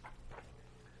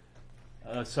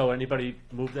 So anybody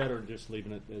move that or just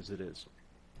leaving it as it is?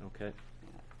 Okay.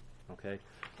 Okay.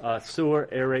 Sewer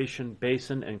aeration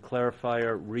basin and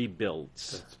clarifier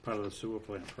rebuilds. That's part of the sewer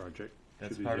plant project.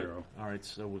 That's Should be part zero. of. All right,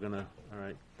 so we're gonna. All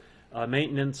right.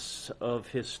 Maintenance of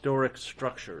historic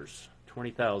structures,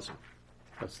 20,000.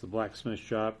 That's the blacksmith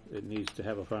shop. It needs to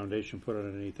have a foundation put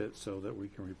underneath it so that we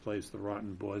can replace the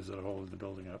rotten boards that are holding the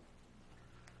building up.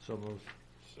 So moved.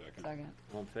 Second. Second.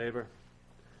 All in favor?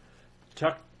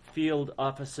 Tuck field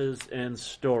offices and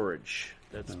storage.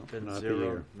 That's No, been not the zero.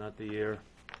 year. Not the year.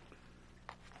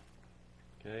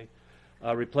 Okay.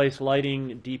 Replace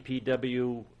lighting,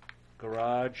 DPW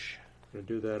garage. We're gonna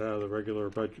do that out of the regular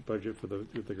budget for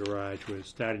the garage. We're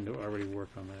starting to already work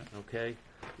on that. Okay.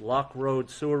 Lock Road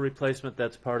sewer replacement.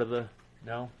 That's part of the.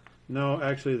 No. No,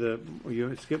 actually,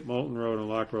 you skip Molten Road and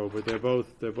Lock Road, but they're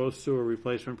both sewer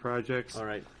replacement projects. All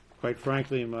right. Quite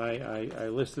frankly, I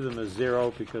listed them as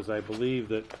zero because I believe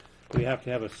that we have to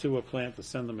have a sewer plant to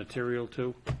send the material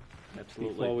to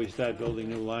Absolutely. before we start building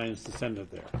new lines to send it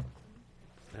there.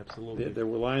 Absolutely. The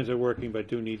lines are working, but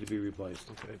do need to be replaced.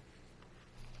 Okay.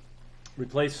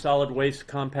 Replace solid waste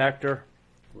compactor.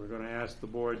 We're going to ask the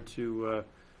board to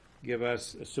give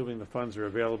us, assuming the funds are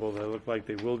available, they look like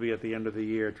they will be at the end of the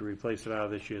year, to replace it out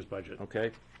of this year's budget.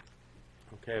 Okay.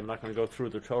 Okay, I'm not going to go through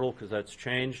the total because that's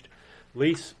changed.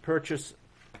 Lease purchase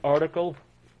article.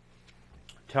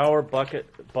 Tower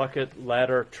bucket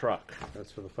ladder truck.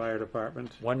 That's for the fire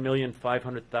department.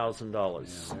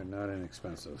 $1,500,000. Yeah, they're not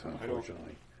inexpensive,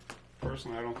 unfortunately.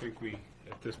 Personally, I don't think we,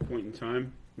 at this point in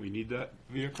time, we need that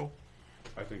vehicle.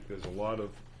 I think there's a lot of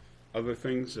other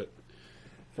things that,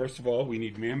 first of all, we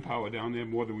need manpower down there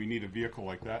more than we need a vehicle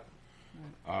like that.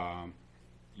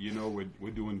 You know,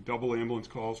 we're doing double ambulance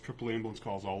calls, triple ambulance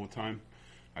calls all the time.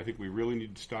 I think we really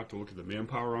need to start to look at the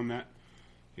manpower on that.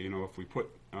 You know, if we put,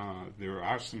 there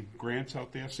are some grants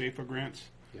out there, safer grants.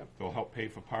 Yep. They'll help pay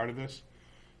for part of this.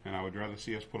 And I would rather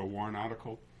see us put a warrant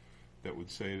article that would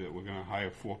say that we're going to hire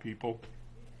 4 people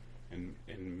and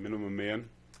minimum man.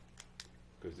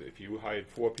 Because if you hired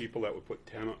 4 people, that would put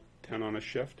 10 on a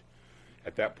shift.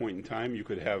 At that point in time, you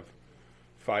could have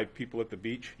 5 people at the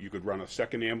beach. You could run a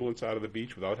second ambulance out of the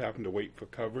beach without having to wait for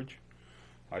coverage.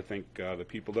 I think the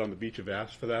people down the beach have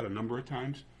asked for that a number of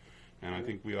times. And I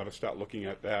think we ought to start looking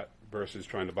at that versus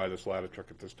trying to buy this ladder truck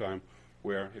at this time,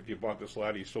 where if you bought this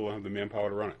ladder, you still don't have the manpower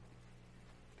to run it.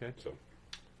 Okay. So,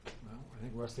 Well, I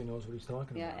think Rusty knows what he's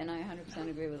talking Yeah, about. and I 100%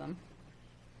 agree with them.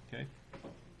 Okay.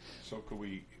 so could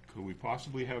we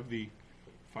possibly have the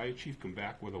fire chief come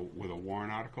back with a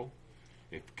warrant article?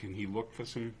 Can he look for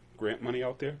some grant money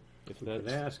out there? If We can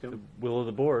that's ask the him. will of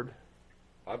the board.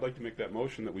 I'd like to make that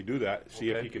motion that we do that, see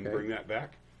if Okay. he can Okay. bring that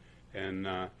back, and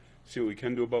see what we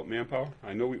can do about manpower.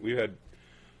 I know we had,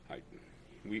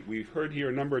 we've heard here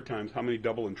a number of times how many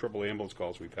double and triple ambulance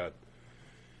calls we've had,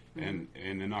 and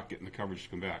they're not getting the coverage to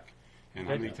come back. And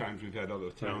how Okay. many times we've had other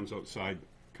towns outside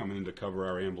coming in to cover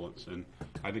our ambulance, and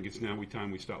I think it's now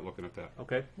time we start looking at that.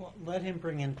 Okay. Well, let him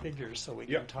bring in figures so we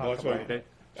can Yep, talk well, that's about what it. Okay.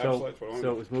 Absolutely, So, that's what I wanted.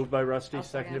 so it was moved by Rusty, I'll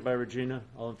second. seconded by Regina.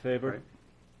 All in favor? Right.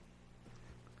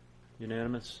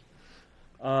 Unanimous.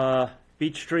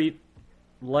 Beach Street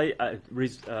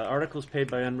articles paid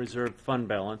by unreserved fund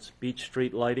balance. Beach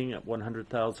Street lighting at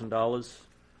 $100,000.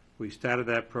 We started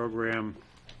that program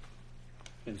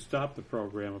and stopped the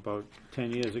program about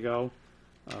 10 years ago.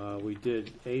 We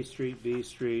did A Street, B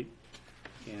Street,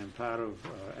 and part of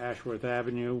Ashworth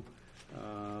Avenue.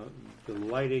 The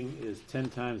lighting is 10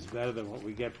 times better than what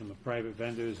we get from the private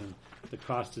vendors, and the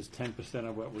cost is 10%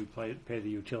 of what we pay the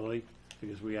utility,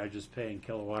 because we are just paying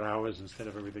kilowatt hours instead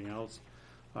of everything else.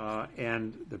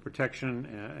 And the protection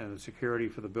and the security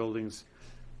for the buildings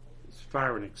is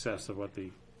far in excess of what the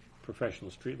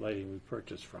professional street lighting we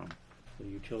purchased from the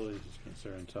utilities is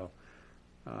concerned. So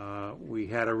we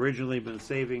had originally been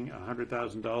saving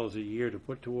 $100,000 a year to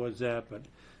put towards that, but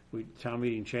town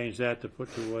meeting changed that to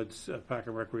put towards park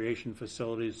and recreation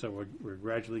facilities, so we're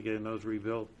gradually getting those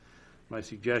rebuilt. My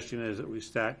suggestion is that we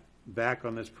start back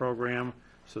on this program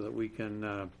so that we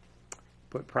can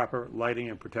put proper lighting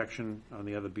and protection on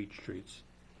the other beach streets.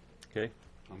 Okay.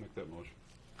 I'll make that motion.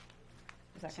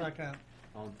 Second.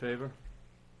 All in favor?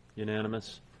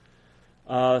 Unanimous.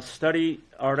 Study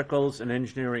articles and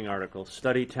engineering articles.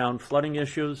 Study town flooding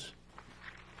issues.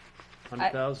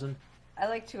 100,000. I'd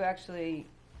like to actually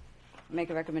make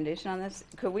a recommendation on this.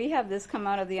 Could we have this come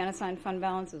out of the unassigned fund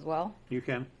balance as well? You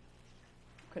can.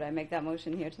 Could I make that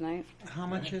motion here tonight? How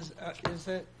much is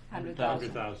it?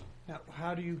 100,000. Now,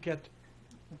 how do you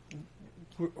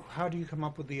come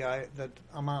up with the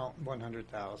amount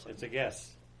 100,000? It's a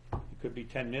guess. It could be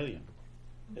 10 million.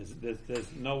 There's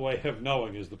no way of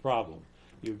knowing is the problem.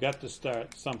 You've got to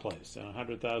start someplace, and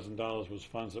 $100,000 was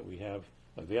funds that we have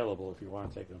available if you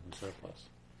want to take them from surplus.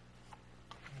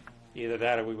 Either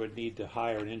that, or we would need to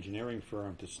hire an engineering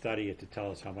firm to study it to tell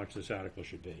us how much this article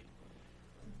should be.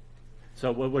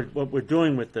 So what we're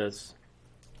doing with this,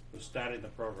 We're starting the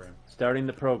program. starting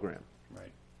the program,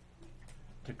 Right.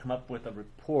 to come up with a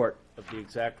report of the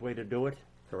exact way to do it.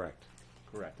 Correct.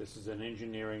 Correct. This is an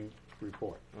engineering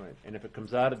report. All right. And if it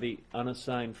comes out of the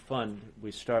unassigned fund,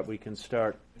 we can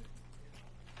start.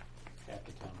 At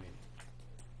the town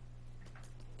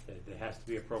meeting. It has to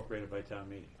be appropriated by town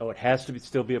meeting. Oh, it has to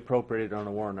still be appropriated on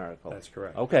a warrant article. That's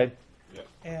correct. Okay.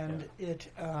 And it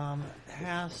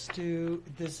has to,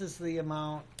 this is the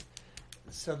amount,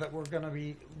 so that we're going to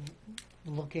be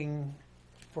looking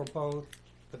for both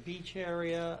the beach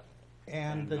area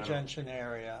and the Meadow. Gentian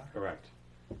area. Correct.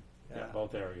 Yeah,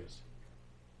 both areas.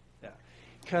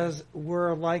 Because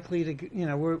we're likely to,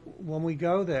 when we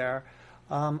go there,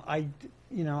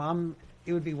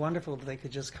 it would be wonderful if they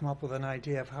could just come up with an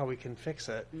idea of how we can fix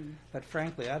it. But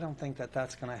frankly, I don't think that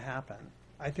that's going to happen.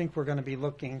 I think we're going to be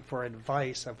looking for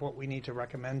advice of what we need to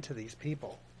recommend to these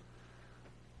people.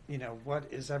 What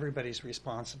is everybody's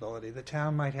responsibility? The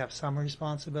town might have some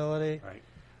responsibility, Right.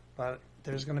 but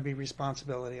there's going to be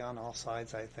responsibility on all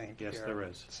sides, I think. Yes, here. there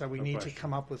is. So we No need question. to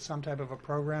come up with some type of a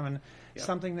program and Yep.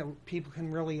 something that people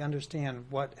can really understand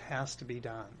what has to be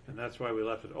done. And that's why we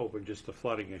left it open just to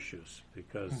flooding issues,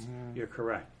 because you're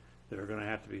correct. There are going to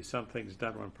have to be some things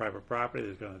done on private property,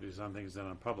 there's going to be some things done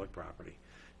on public property.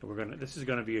 And this is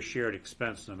going to be a shared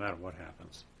expense no matter what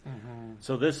happens.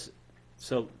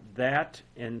 So that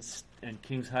and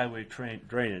Kings Highway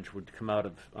drainage would come out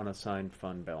of unassigned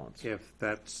fund balance. If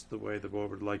that's the way the board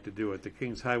would like to do it. The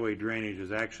Kings Highway drainage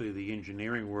is actually the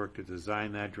engineering work to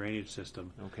design that drainage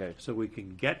system. Okay. So we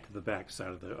can get to the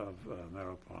backside of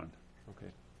Meadow Pond.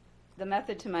 Okay. The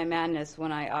method to my madness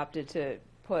when I opted to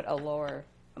put a lower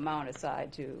amount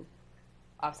aside to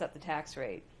offset the tax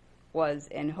rate was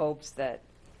in hopes that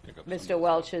Mr.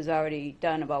 Welch has already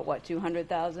done about, what,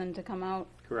 200,000 to come out?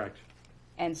 Correct.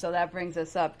 And so that brings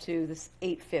us up to this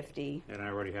 850. And I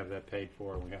already have that paid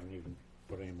for, and we haven't even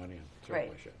put any money on Right.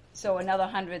 surplus yet. So another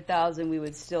 100,000, we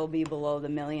would still be below the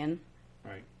million.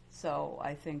 Right. So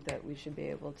I think that we should be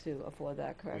able to afford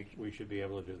that, correct? We should be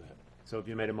able to do that. So have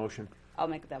you made a motion? I'll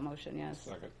make that motion, yes.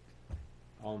 Second.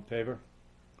 All in favor?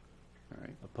 All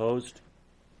right. Opposed?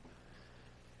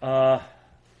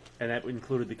 And that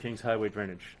included the Kings Highway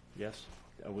drainage, yes?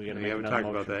 Are we going to We make haven't another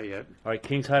talked motion? about that yet. All right,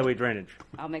 Kings Highway drainage.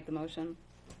 I'll make the motion.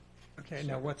 Okay,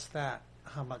 now what's that?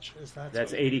 How much is that?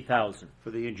 That's 80,000. For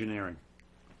the engineering.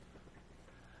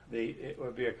 It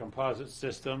would be a composite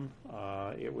system.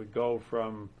 It would go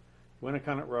from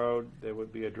Winnicott Road, there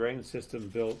would be a drain system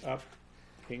built up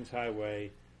Kings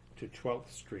Highway to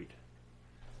 12th Street.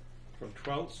 From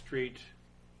 12th Street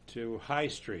to High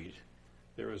Street,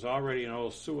 there is already an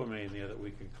old sewer main there that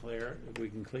we can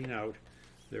clean out.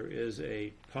 There is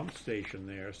a pump station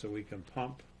there, so we can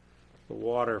pump the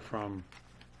water from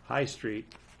High Street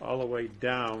all the way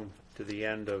down to the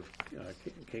end of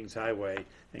Kings Highway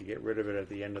and get rid of it at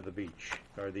the end of the beach,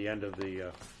 or the end of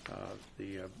the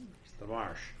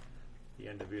marsh, the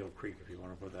end of Eel Creek, if you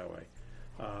want to put it that way.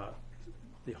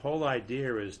 The whole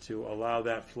idea is to allow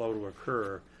that flow to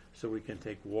occur so we can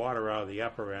take water out of the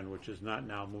upper end, which is not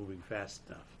now moving fast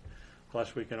enough.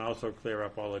 Plus, we can also clear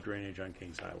up all the drainage on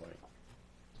Kings Highway.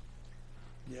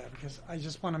 Yeah, because I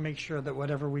just want to make sure that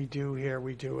whatever we do here,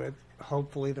 we do it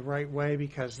hopefully the right way,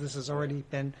 because this has already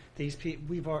been,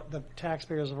 the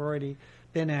taxpayers have already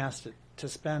been asked to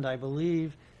spend, I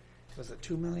believe, was it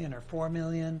 $2 million or $4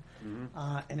 million,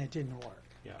 and it didn't work.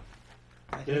 Yeah.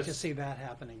 I hate to see that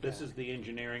happening. This is the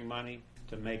engineering money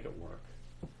to make it work.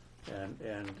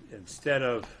 And instead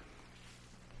of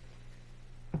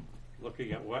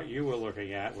looking at what you were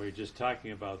looking at, we were just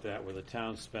talking about that, where the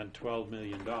town spent $12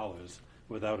 million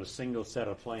without a single set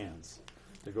of plans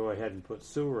to go ahead and put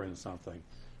sewer in something.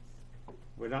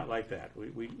 We're not like that.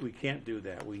 We can't do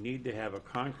that. We need to have a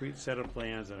concrete set of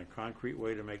plans and a concrete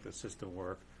way to make the system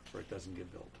work, or it doesn't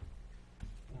get built.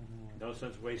 No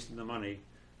sense wasting the money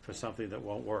for something that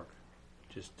won't work.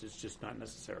 It's just not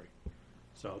necessary.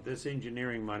 So this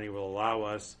engineering money will allow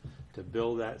us to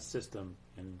build that system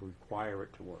and require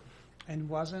it to work. And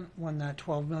wasn't, when that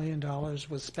 $12 million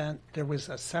was spent, there were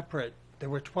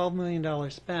 $12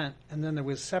 million spent, and then there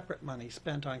was separate money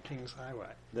spent on Kings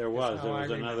Highway. There was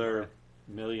another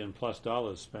 $1 million+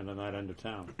 spent on that end of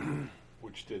town.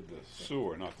 Which did the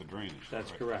sewer, not the drainage.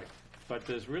 That's correct. But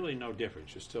there's really no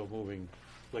difference. You're still moving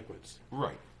liquids.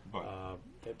 Right.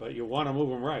 But you want to move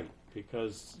them right,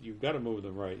 because you've got to move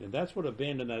them right. And that's what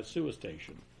abandoned that sewer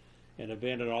station and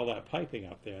abandoned all that piping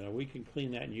up there. Now, we can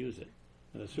clean that and use it.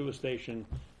 And the sewer station,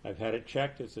 I've had it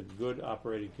checked. It's in good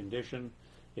operating condition.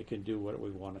 It can do what we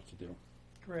want it to do.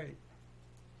 Great.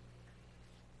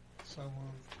 So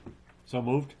moved. So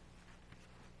moved?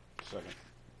 Second.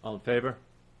 All in favor?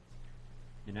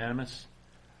 Unanimous?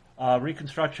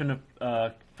 Reconstruction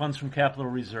of funds from capital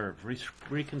reserve.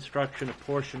 Reconstruction a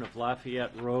portion of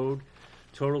Lafayette Road.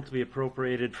 Total to be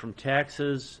appropriated from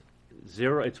taxes,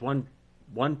 zero. It's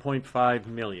 1.5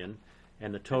 million,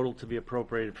 and the total to be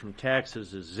appropriated from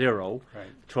taxes is zero. Right.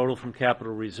 Total from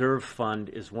capital reserve fund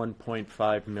is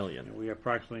 1.5 million. We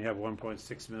approximately have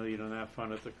 1.6 million on that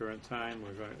fund at the current time.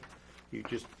 You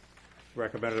just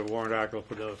recommended a warrant article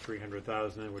for the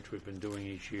 300,000, which we've been doing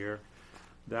each year.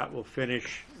 That will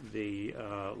finish the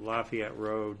Lafayette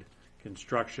Road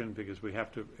construction, because we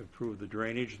have to improve the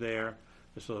drainage there.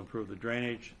 This will improve the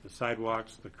drainage, the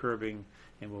sidewalks, the curbing,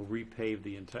 and we'll rebuild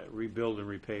and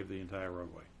repave the entire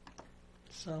roadway.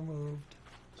 So moved.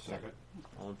 Second.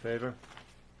 All in favor?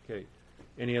 Okay.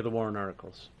 Any other warrant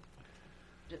articles?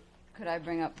 Could I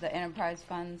bring up the enterprise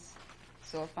funds,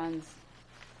 sewer funds?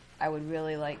 I would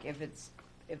really like if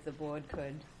the board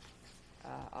could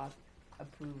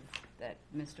approve that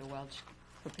Mr. Welch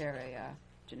prepare a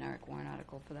generic warrant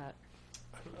article for that.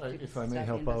 If I may Start the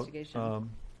help out,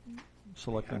 investigation.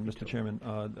 Selectman, Mr. Chairman,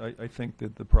 I think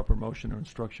that the proper motion or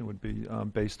instruction would be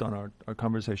based on our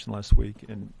conversation last week,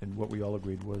 and what we all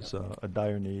agreed was a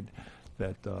dire need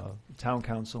that town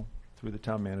council, through the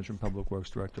town manager and public works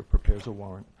director, prepares a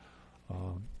warrant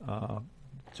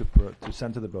to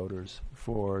send to the voters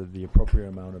for the appropriate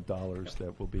amount of dollars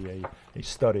that will be a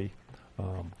study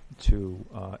to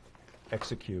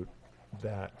execute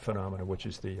that phenomena, which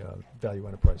is the value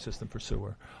enterprise system for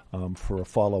sewer, for a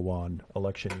follow-on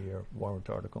election year warrant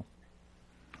article.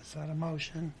 Is that a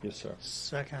motion? Yes, sir.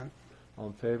 Second. All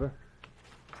in favor?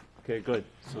 Okay, good.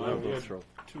 So So that'll we go had through.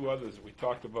 two others we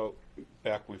talked about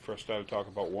back when we first started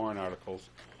talking about warrant articles,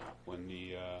 when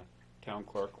the town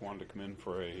clerk wanted to come in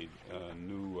for a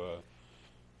new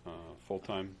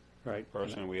full-time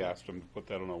person. We asked him to put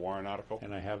that on a warrant article.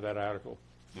 And I have that article.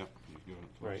 Yep, you've given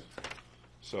it to us. Right.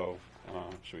 So,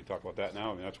 should we talk about that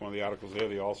now? I mean, that's one of the articles there.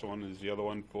 The also one is the other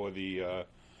one for the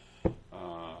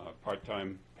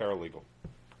part-time paralegal.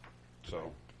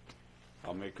 So,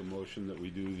 I'll make a motion that we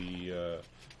do the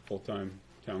full-time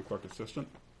town clerk assistant.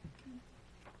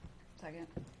 Second.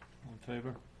 All in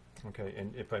favor? Okay,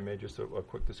 and if I may, just a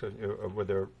quick discussion, were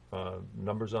there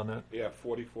numbers on that? Yeah,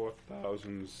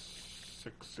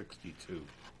 44,662.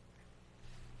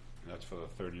 That's for the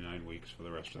 39 weeks for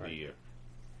the rest of the year.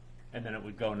 And then it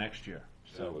would go next year.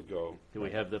 So that would go. Do we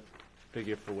have the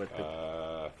figure for what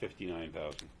the,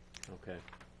 59,000. okay.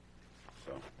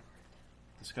 So.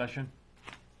 Discussion?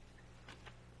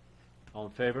 All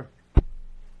in favor?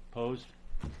 Opposed?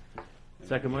 And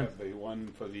Second we one? have the one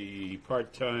for the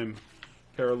part-time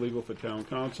paralegal for town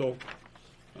council.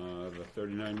 The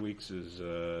 39 weeks is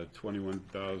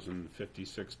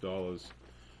 $21,056.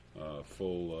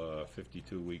 Full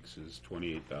 52 weeks is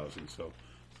 28,000. So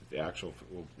the actual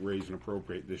raise and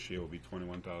appropriate this year will be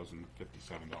 $21,057.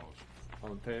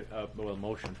 All in favor, well,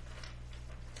 motion.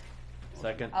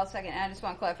 Second? I'll second, and I just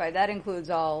want to clarify, that includes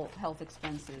all health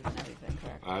expenses and everything,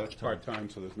 correct? That's part-time,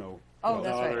 so there's no. Oh,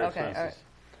 that's no right, other okay, all right. expenses.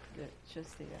 It's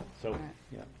just the, So, all right.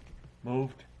 yeah.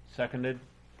 Moved, seconded,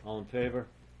 all in favor?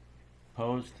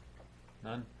 Opposed?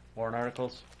 None? Warrant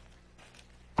articles?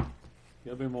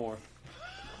 There'll be more.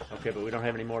 Okay, but we don't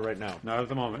have any more right now. Not at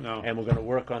the moment, no. And we're gonna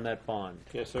work on that bond.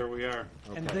 Yes, sir, we are.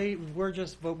 And Okay. we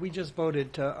just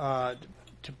voted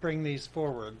to bring these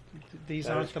forward. These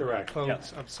That aren't is the correct.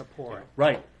 votes of support.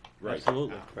 Right, Right.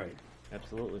 absolutely, Right.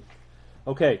 absolutely.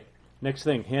 Okay, next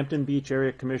thing, Hampton Beach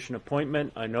Area Commission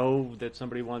appointment. I know that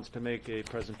somebody wants to make a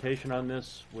presentation on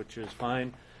this, which is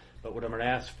fine, but what I'm gonna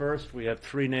ask first, we have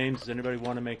 3 names. Does anybody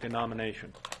want to make a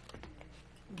nomination?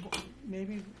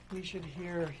 Maybe we should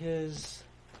hear his.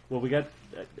 Well, we got,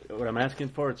 what I'm asking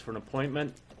for, it's for an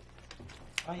appointment.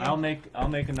 I I'll have-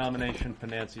 make a nomination for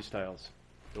Nancy Stiles.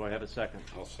 Do I have a second?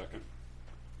 I'll second.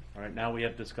 All right, now we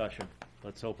have discussion.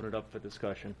 Let's open it up for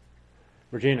discussion.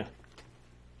 Regina?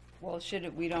 Well,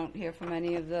 we don't hear from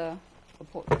any of the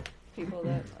people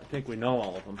that, I think we know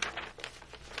all of them.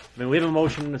 I mean, we have a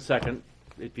motion and a second.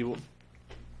 If you,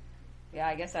 yeah,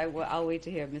 I guess I'll wait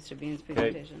to hear Mr. Bean's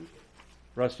presentation.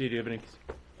 Rusty, do you have any?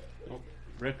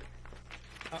 Rick?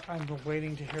 I'm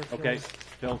waiting to hear. Okay, Phil's.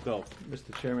 Phil, go.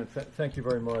 Mr. Chairman, thank you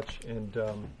very much, and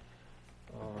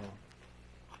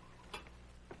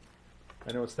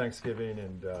I know it's Thanksgiving,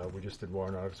 and we just did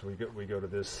warrant articles, so we go to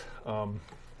this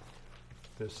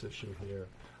this issue here.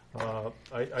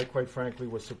 I quite frankly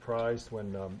was surprised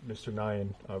when Mr.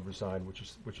 Nyan resigned,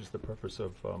 which is the purpose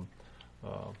of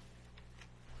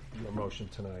your motion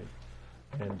tonight.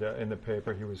 And in the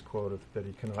paper, he was quoted that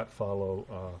he cannot follow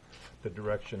the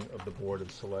direction of the Board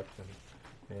of Selectmen.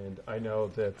 And I know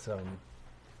that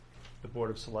the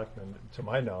Board of Selectmen, to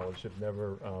my knowledge, have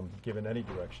never given any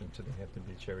direction to the Hampton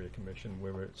Beach Area Commission.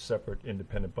 We're a separate,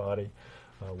 independent body.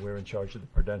 We're in charge of the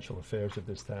prudential affairs of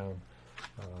this town.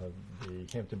 The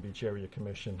Hampton Beach Area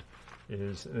Commission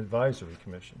is an advisory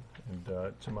commission, and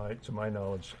to my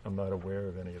knowledge, I'm not aware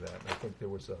of any of that. And I think there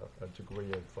was a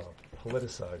degree of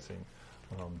politicizing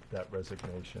that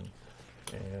resignation,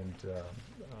 and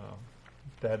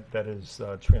that is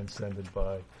transcended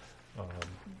by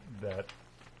that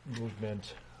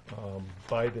movement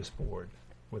by this board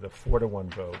with a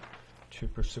 4-to-1 vote to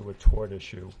pursue a tort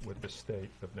issue with the state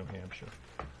of New Hampshire.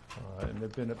 And there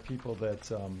have been people that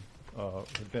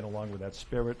have been along with that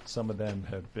spirit. Some of them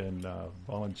have been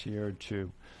volunteered to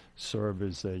serve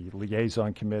as a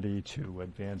liaison committee to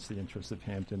advance the interests of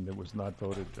Hampton that was not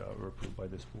voted or approved by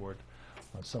this board.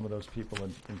 Some of those people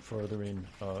in furthering,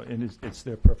 and it's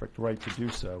their perfect right to do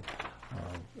so,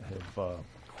 have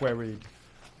queried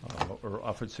or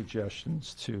offered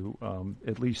suggestions to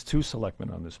at least 2 selectmen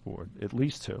on this board, at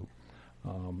least 2,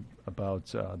 about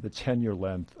the tenure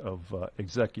length of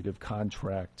executive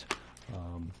contract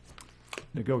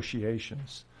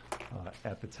negotiations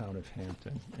at the town of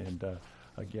Hampton. And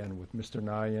again, with Mr.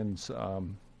 Nyan's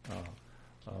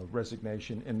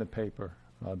resignation in the paper,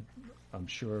 I'm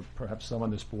sure perhaps some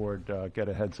on this board get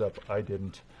a heads up. I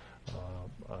didn't.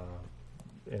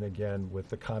 And again, with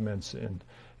the comments, and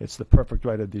it's the perfect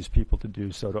right of these people to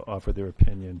do so, to offer their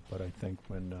opinion. But I think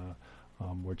when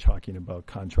we're talking about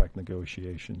contract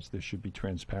negotiations, there should be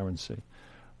transparency.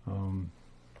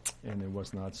 And it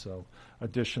was not so.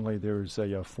 Additionally, there's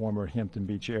a former Hampton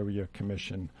Beach Area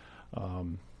Commission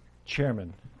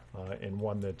chairman, and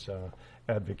one that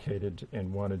advocated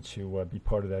and wanted to be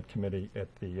part of that committee at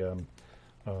the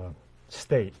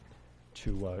state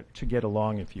to get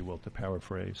along, if you will, to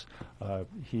paraphrase.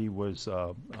 He was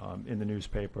in the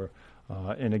newspaper,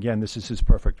 and again, this is his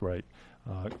perfect right,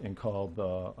 and called,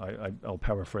 I'll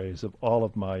paraphrase, of all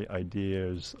of my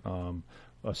ideas,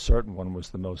 a certain one was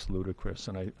the most ludicrous,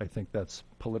 and I think that's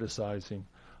politicizing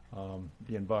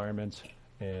the environment,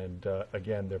 and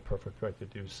again, their perfect right to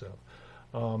do so.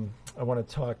 I want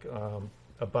to talk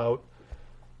about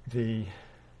the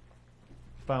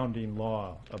founding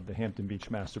law of the Hampton Beach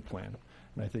Master Plan,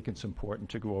 and I think it's important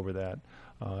to go over that.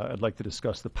 I'd like to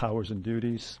discuss the powers and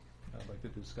duties. I'd like to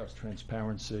discuss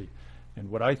transparency, and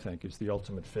what I think is the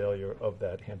ultimate failure of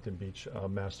that Hampton Beach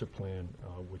master plan,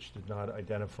 which did not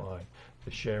identify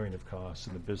the sharing of costs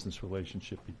and the business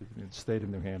relationship between the state of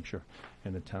New Hampshire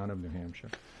and the town of New Hampshire.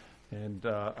 And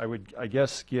I would, I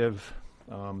guess, give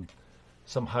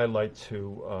some highlight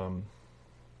to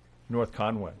North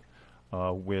Conway,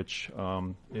 which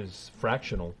is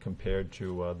fractional compared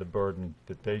to the burden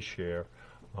that they share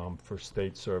for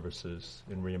state services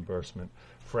in reimbursement,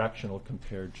 fractional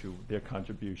compared to their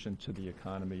contribution to the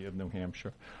economy of New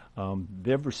Hampshire.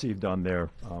 They've received on their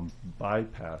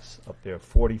bypass up there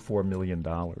 $44 million,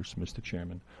 Mr.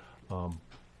 Chairman,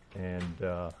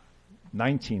 and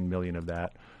 19 million of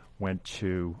that went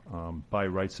to buy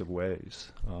rights of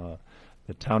ways.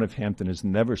 The town of Hampton has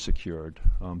never secured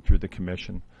through the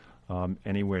commission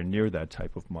anywhere near that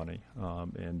type of money,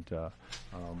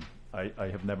 I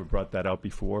have never brought that out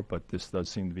before, but this does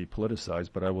seem to be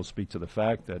politicized. But I will speak to the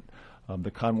fact that the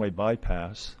Conway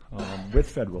bypass, with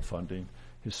federal funding,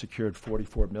 has secured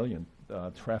 $44 million.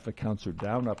 Traffic counts are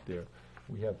down up there.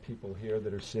 We have people here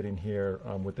that are sitting here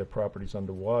with their properties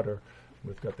underwater.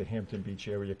 We've got the Hampton Beach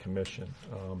Area Commission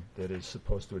that is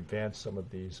supposed to advance some of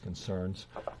these concerns.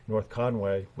 North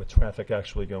Conway, with traffic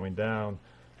actually going down,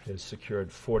 has secured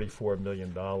 $44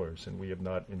 million, and we have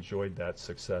not enjoyed that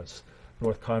success.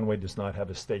 North Conway does not have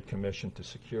a state commission to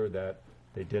secure that.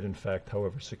 They did, in fact,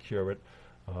 however, secure it.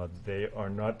 They are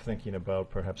not thinking about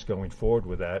perhaps going forward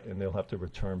with that, and they'll have to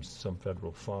return some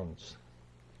federal funds.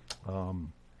 The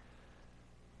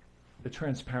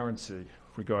transparency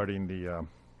regarding the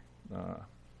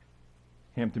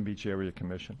Hampton Beach Area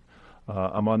Commission.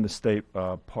 I'm on the state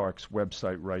parks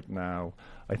website right now.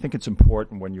 I think it's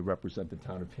important when you represent the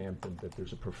town of Hampton that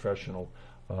there's a professional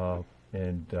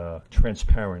and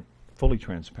transparent, fully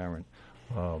transparent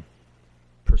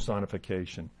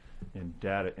personification and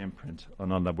data imprint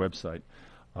on the website.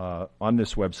 On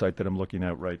this website that I'm looking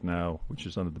at right now, which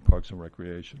is under the Parks and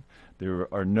Recreation, there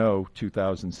are no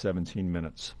 2017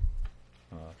 minutes.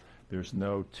 There's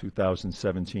no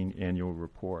 2017 annual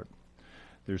report.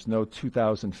 There's no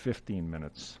 2015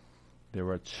 minutes. There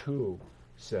are 2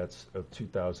 sets of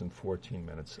 2014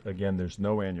 minutes. Again, there's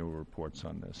no annual reports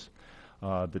on this.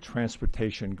 The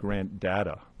transportation grant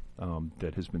data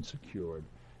that has been secured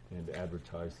and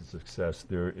advertised as success,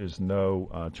 there is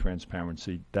no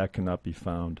transparency. That cannot be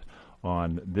found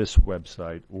on this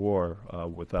website or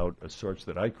without a search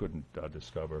that I couldn't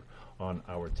discover on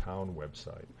our town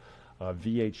website.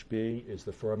 VHB is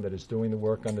the firm that is doing the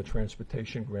work on the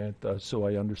transportation grant, so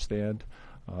I understand.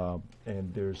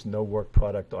 And there's no work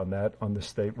product on that on the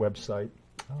state website.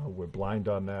 We're blind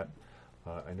on that.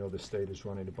 I know the state is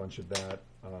running a bunch of that,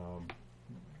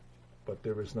 but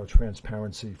there is no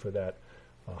transparency for that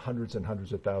hundreds and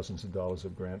hundreds of thousands of dollars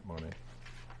of grant money.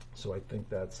 So I think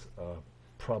that's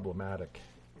problematic.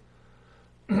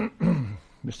 Mr.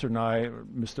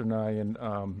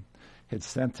 Nyan had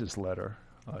sent his letter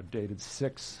dated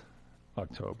 6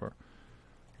 October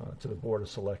to the Board of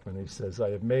Selectmen. He says, I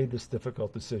have made this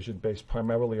difficult decision based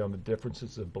primarily on the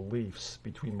differences of beliefs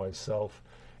between myself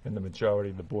and the majority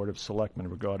of the Board of Selectmen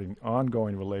regarding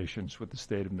ongoing relations with the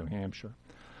state of New Hampshire.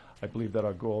 I believe that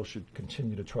our goal should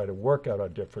continue to try to work out our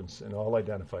difference in all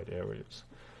identified areas,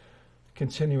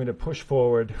 continuing to push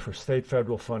forward for state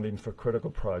federal funding for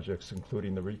critical projects,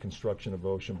 including the reconstruction of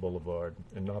Ocean Boulevard,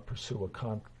 and not pursue a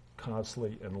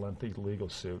costly and lengthy legal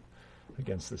suit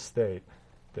against the state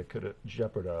that could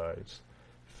jeopardize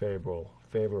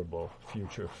favorable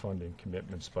future funding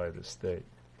commitments by the state.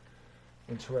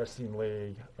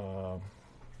 Interestingly,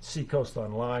 Seacoast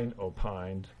Online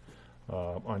opined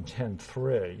on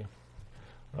 10/3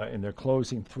 in their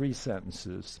closing 3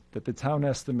 sentences that the town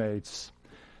estimates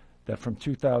that from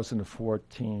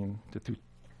 2014 to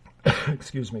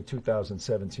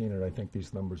 2017, and I think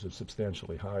these numbers are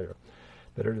substantially higher,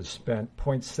 that it has spent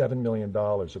 $0.7 million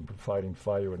in providing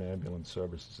fire and ambulance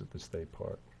services at the state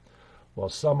park. While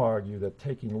some argue that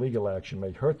taking legal action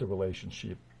may hurt the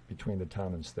relationship between the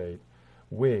town and state,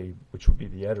 we, which would be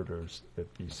the editors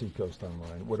at the Seacoast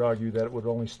Online, would argue that it would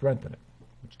only strengthen it,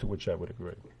 to which I would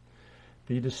agree.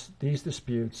 These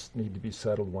disputes need to be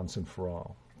settled once and for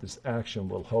all. This action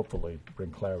will hopefully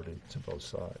bring clarity to both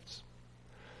sides.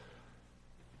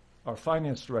 Our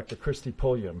finance director, Christy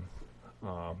Pulliam,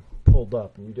 pulled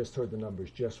up, and you just heard the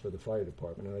numbers just for the fire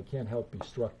department, and I can't help be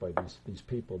struck by these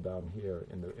people down here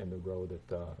in the row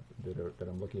that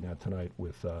I'm looking at tonight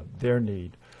with their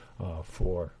need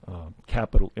for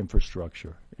capital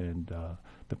infrastructure and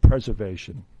the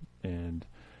preservation and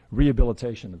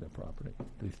rehabilitation of their property.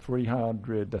 The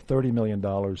 $30 million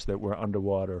that were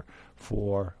underwater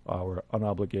for our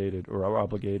unobligated or our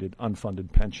obligated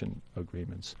unfunded pension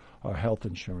agreements, our health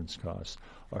insurance costs,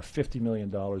 our $50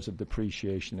 million of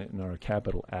depreciation in our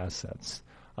capital assets.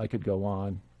 I could go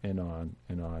on and on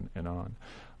and on and on.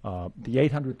 The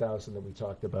 $800,000 that we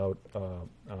talked about,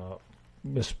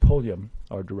 Ms. Pulliam,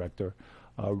 our director,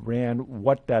 ran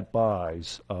what that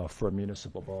buys for a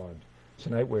municipal bond.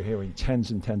 Tonight we're hearing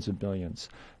tens and tens of millions.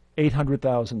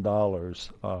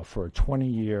 $800,000 for a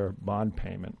 20-year bond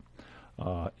payment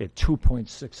at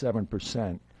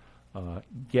 2.67%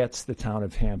 gets the town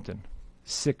of Hampton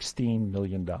 $16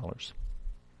 million.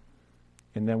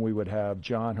 And then we would have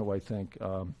John, who I think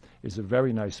is a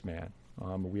very nice man.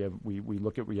 We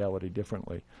look at reality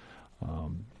differently,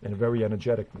 and a very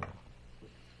energetic man.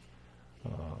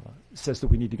 Says that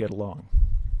we need to get along.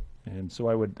 And so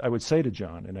I would say to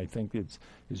John, and I think it's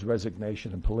his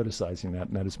resignation and politicizing that,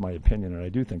 and that is my opinion, and I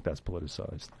do think that's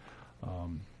politicized,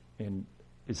 and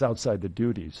it's outside the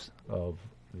duties of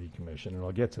the commission, and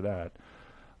I'll get to that.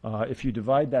 If you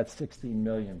divide that $16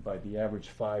 million by the average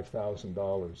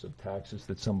 $5,000 of taxes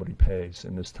that somebody pays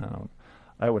in this town,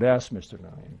 I would ask Mr.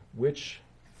 Nyan, which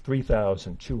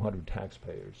 3,200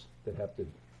 taxpayers that have to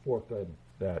forfeit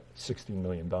that $16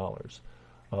 million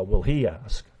will he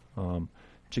ask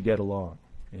to get along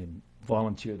and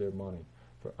volunteer their money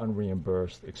for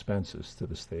unreimbursed expenses to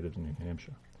the state of New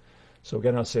Hampshire? So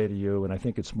again, I'll say to you, and I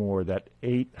think it's more, that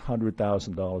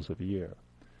 $800,000 a year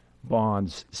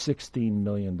bonds $16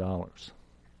 million. $16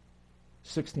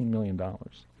 million.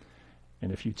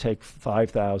 And if you take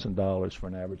 $5,000 for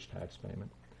an average tax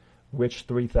payment, which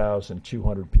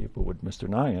 3,200 people would Mr.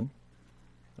 Nyan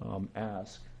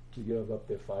ask to give up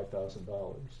their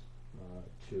 $5,000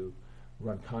 to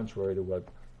run contrary to what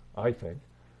I think,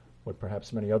 what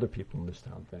perhaps many other people in this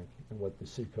town think, and what the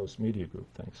Seacoast Media Group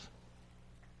thinks.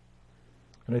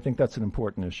 And I think that's an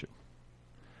important issue.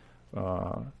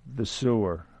 The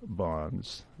sewer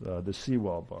bonds, the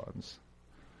seawall bonds.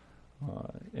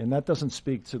 And that doesn't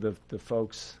speak to the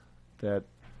folks that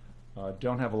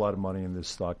don't have a lot of money in this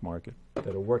stock market,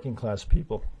 that are working class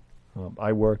people.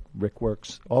 I work, Rick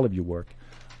works, all of you work.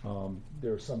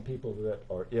 There are some people that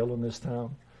are ill in this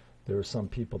town. There are some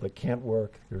people that can't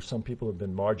work. There are some people who have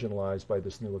been marginalized by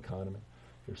this new economy.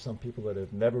 There are some people that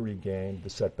have never regained the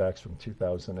setbacks from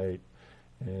 2008.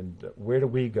 And where do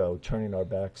we go turning our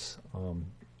backs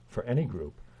for any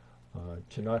group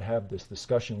to not have this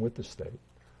discussion with the state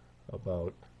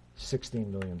about $16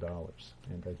 million?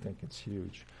 And I think it's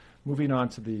huge. Moving on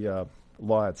to the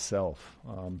law itself.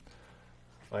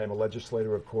 I am a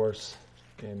legislator, of course,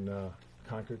 in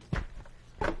Concord.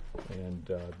 And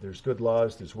there's good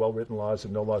laws, there's well-written laws,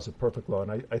 and no law is a perfect law.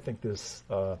 And I think this,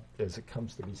 as it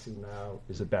comes to be seen now,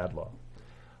 is a bad law.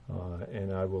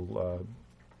 And I will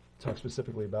talk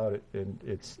specifically about it. And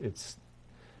it's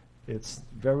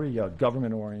very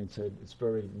government-oriented. It's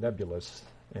very nebulous,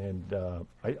 and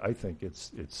I think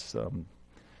it's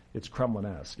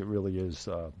Kremlin-esque. It really is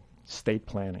state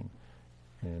planning,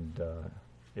 and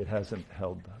it hasn't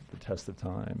held the test of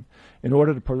time. In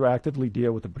order to proactively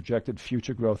deal with the projected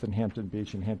future growth in Hampton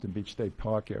Beach and Hampton Beach State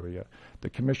Park area, the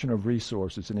Commissioner of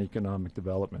Resources and Economic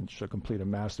Development shall complete a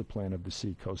master plan of the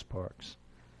Seacoast Parks.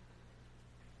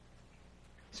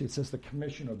 See, it says the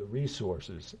Commissioner of the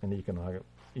Resources and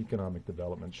Economic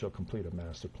Development shall complete a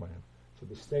master plan. So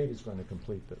the state is going to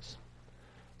complete this.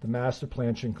 The master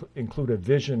plan should include a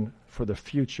vision for the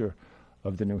future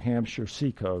of the New Hampshire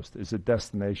Seacoast as a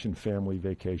destination family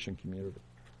vacation community.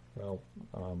 Well,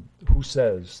 who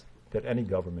says that any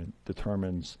government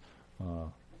determines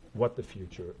what the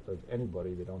future of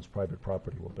anybody that owns private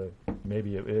property will be?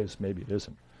 Maybe it is, maybe it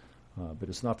isn't. But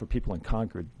it's not for people in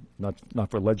Concord,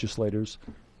 not for legislators,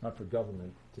 not for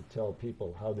government to tell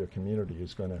people how their community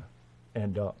is going to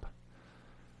end up.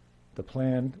 The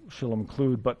plan shall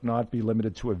include but not be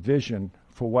limited to a vision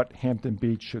for what Hampton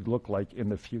Beach should look like in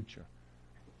the future.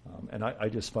 And I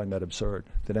just find that absurd,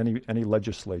 that any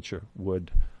legislature would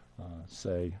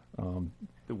say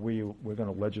that we're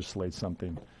going to legislate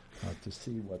something to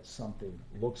see what something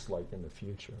looks like in the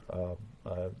future.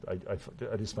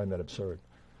 I just find that absurd.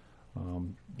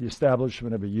 The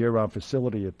establishment of a year-round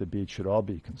facility at the beach should all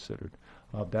be considered.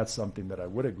 That's something that I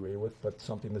would agree with, but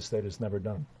something the state has never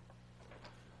done.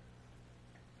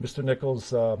 Mr.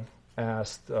 Nichols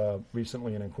asked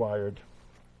recently and inquired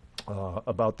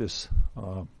about this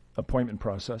appointment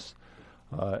process,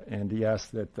 and he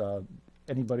asked that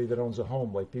anybody that owns a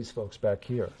home like these folks back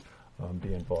here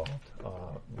be involved,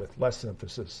 with less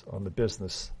emphasis on the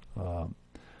business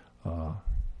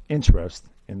interest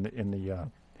in the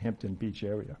Hampton Beach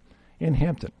area. In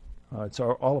Hampton, It's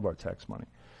all of our tax money.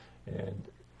 And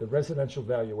the residential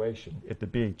valuation at the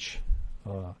beach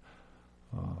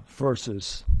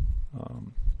versus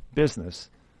business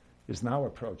is now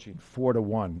approaching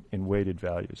 4-to-1 in weighted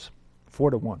values.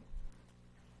 4-to-1.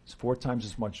 It's 4 times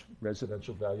as much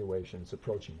residential valuation. It's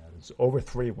approaching that. It's over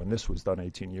 3 when this was done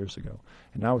 18 years ago.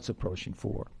 And now it's approaching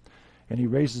 4. And he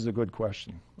raises a good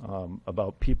question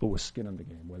about people with skin in the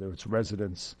game, whether it's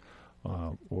residents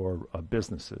or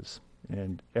businesses.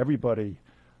 And everybody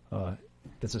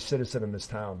that's a citizen in this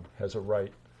town has a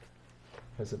right,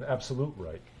 has an absolute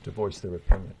right to voice their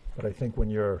opinion. But I think when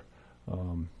you're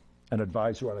an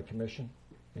advisor on a commission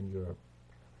and you're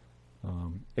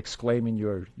exclaiming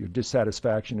your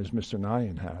dissatisfaction as Mr.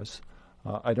 Nyan has,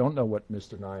 I don't know what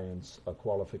Mr. Nyan's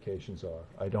qualifications are.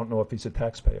 I don't know if he's a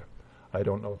taxpayer. I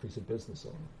don't know if he's a business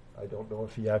owner. I don't know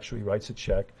if he actually writes a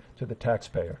check to the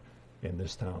taxpayer in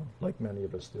this town, like many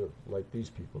of us do, like these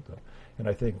people do. And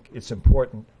I think it's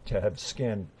important to have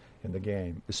skin in the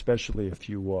game, especially if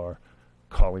you are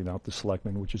calling out the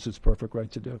selectmen, which is his perfect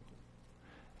right to do.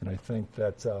 And I think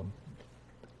that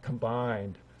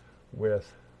combined with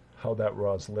how that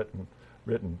law is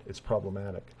written, it's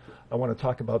problematic. I want to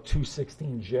talk about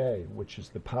 216J, which is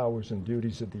the powers and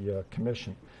duties of the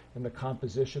commission and the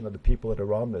composition of the people that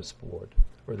are on this board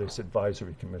or this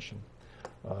advisory commission.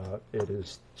 It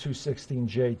is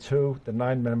 216J2. The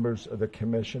 9 members of the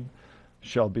commission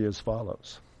shall be as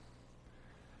follows.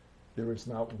 There is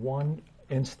not one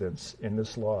instance in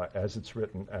this law, as it's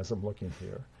written, as I'm looking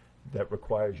here, that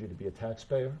requires you to be a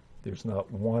taxpayer. There's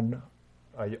not one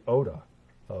iota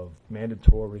of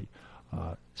mandatory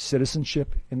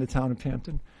citizenship in the town of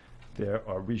Hampton. There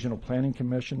are regional planning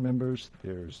commission members.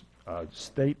 There's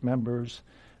state members.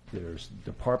 There's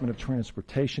Department of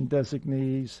Transportation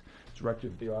designees, Director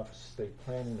of the Office of State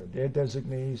Planning or their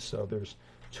designees. So there's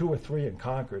 2 or 3 in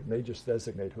Concord, and they just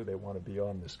designate who they want to be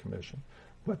on this commission.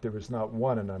 But there is not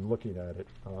one, and I'm looking at it,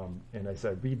 and as I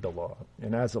read the law,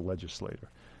 and as a legislator,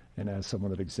 and as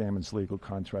someone that examines legal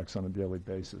contracts on a daily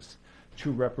basis,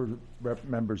 2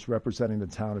 members representing the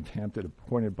town of Hampton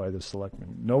appointed by the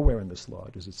selectmen. Nowhere in this law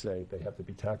does it say they have to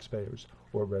be taxpayers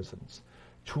or residents.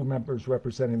 2 members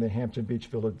representing the Hampton Beach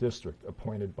Village District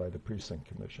appointed by the precinct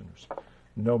commissioners.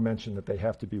 No mention that they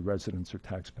have to be residents or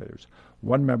taxpayers.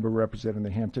 1 member representing the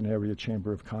Hampton Area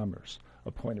Chamber of Commerce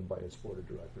appointed by its board of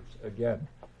directors. Again,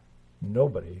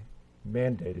 nobody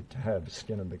mandated to have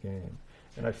skin in the game.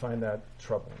 And I find that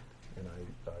troubling, and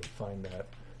I find that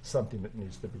something that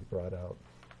needs to be brought out.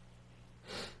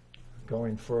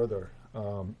 Going further,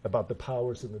 about the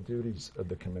powers and the duties of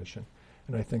the commission.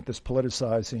 And I think this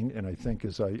politicizing, and I think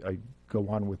as I go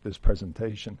on with this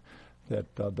presentation,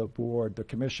 that the board, the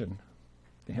commission,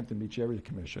 the Hampton Beach Area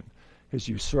Commission, has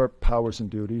usurped powers and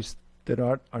duties that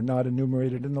are not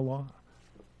enumerated in the law.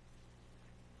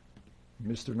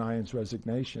 Mr. Nyan's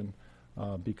resignation,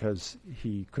 because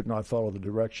he could not follow the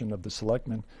direction of the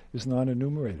selectmen, is not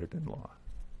enumerated in law.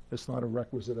 It's not a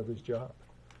requisite of his job.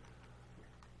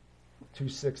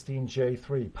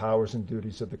 216J3, powers and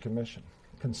duties of the commission.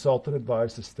 Consult and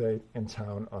advise the state and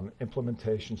town on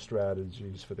implementation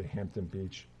strategies for the Hampton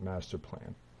Beach Master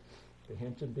Plan. The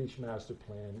Hampton Beach Master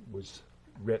Plan was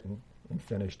written and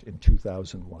finished in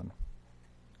 2001,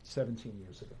 17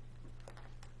 years ago.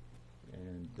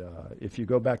 And if you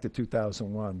go back to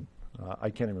 2001, I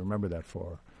can't even remember that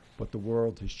far, but the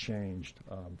world has changed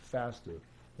faster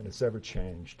than it's ever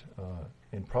changed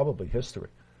in probably history,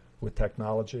 with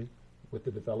technology, with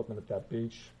the development of that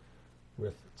beach,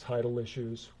 with tidal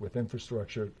issues, with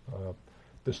infrastructure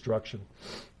destruction.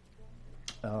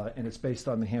 And it's based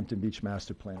on the Hampton Beach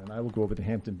Master Plan. And I will go over the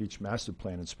Hampton Beach Master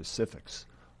Plan in specifics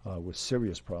with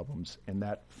serious problems in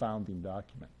that founding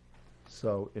document.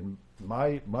 So in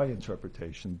my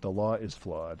interpretation, the law is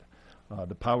flawed.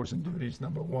 The powers and duties,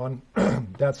 number 1,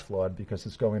 that's flawed because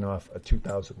it's going off a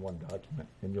 2001 document.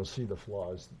 And you'll see the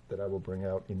flaws that I will bring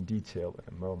out in detail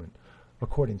in a moment,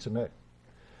 according to me.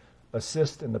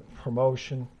 Assist in the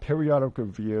promotion, periodic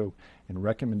review, and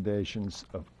recommendations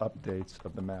of updates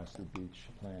of the Master Beach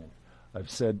Plan. I've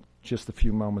said just a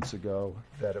few moments ago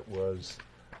that it was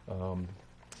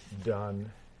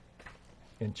done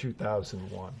in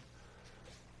 2001.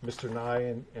 Mr.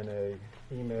 Nyan, in an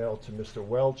email to Mr.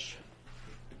 Welch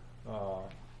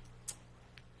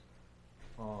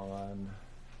on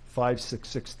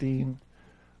 5/6/16,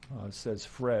 says,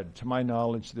 Fred, to my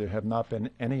knowledge, there have not been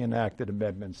any enacted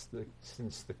amendments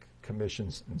since the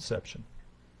commission's inception.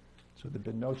 So there have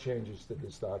been no changes to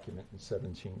this document in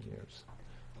 17 years.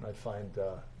 And I find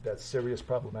that serious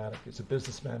problematic. As a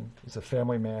businessman, as a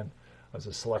family man, as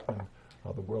a selectman,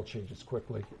 the world changes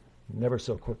quickly. never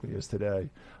so quickly as today,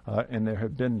 and there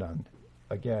have been none.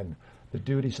 Again, the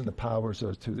duties and the powers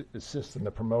are to assist in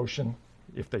the promotion.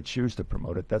 If they choose to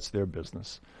promote it, that's their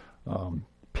business.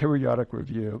 Periodic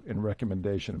review and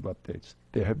recommendation of updates.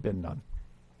 There have been none.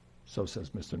 So says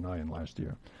Mr. Nyan last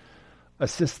year.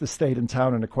 Assist the state and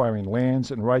town in acquiring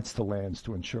lands and rights to lands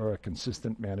to ensure a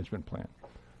consistent management plan.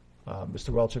 Mr.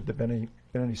 Welch, have there been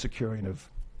any securing of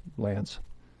lands?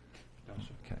 No,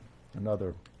 sir. Okay.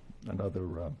 Another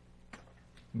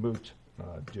moot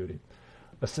duty.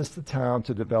 Assist the town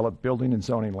to develop building and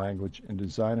zoning language and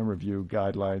design and review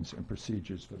guidelines and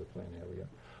procedures for the plan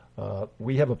area.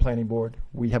 We have a planning board.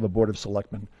 We have a board of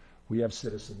selectmen. We have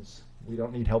citizens. We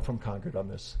don't need help from Concord on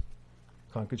this.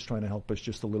 Concord's trying to help us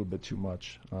just a little bit too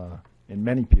much, in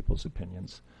many people's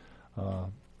opinions.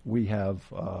 We have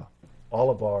all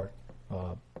of our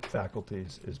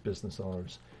faculties as business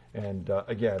owners. And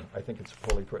again, I think it's a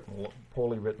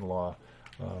poorly written law.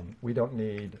 We don't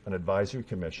need an advisory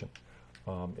commission,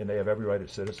 and they have every right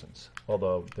as citizens,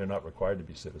 although they're not required to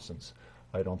be citizens.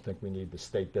 I don't think we need the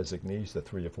state designees, the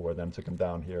 3 or 4 of them, to come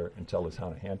down here and tell the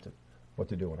town of Hampton what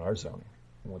to do in our zoning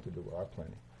and what to do with our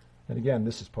planning. And again,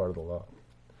 this is part of the law.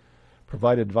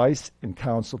 Provide advice and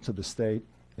counsel to the state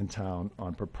and town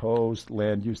on proposed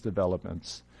land use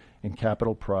developments and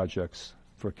capital projects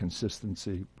for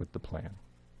consistency with the plan.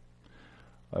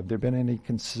 Have there been any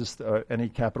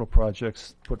capital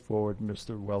projects put forward,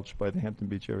 Mr. Welch, by the Hampton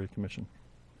Beach Area Commission?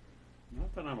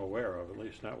 Not that I'm aware of, at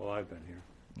least not while I've been here.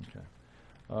 Okay.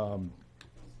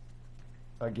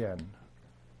 Again,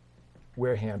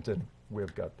 we're Hampton.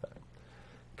 We've got that.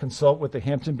 Consult with the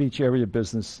Hampton Beach area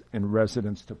business and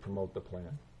residents to promote the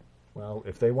plan. Well,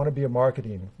 if they want to be a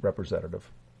marketing representative,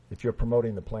 if you're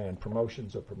promoting the plan,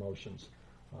 promotions are promotions.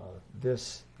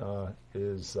 This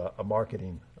is a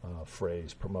marketing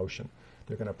phrase, promotion.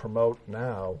 They're going to promote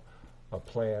now a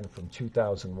plan from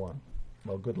 2001.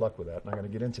 Well, good luck with that, and I'm going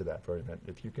to get into that for a minute.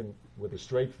 If you can, with a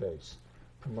straight face,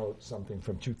 promote something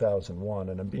from 2001,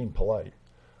 and I'm being polite,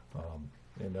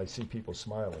 and I see people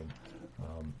smiling,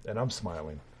 and I'm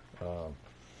smiling.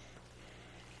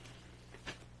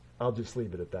 I'll just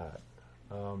leave it at that.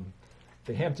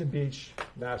 The Hampton Beach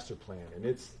Master Plan, and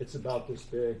it's about this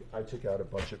big. I took out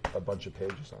a bunch of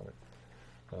pages on it.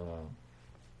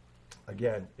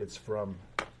 Again, it's from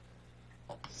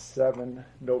 7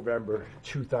 November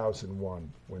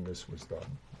 2001 when this was done.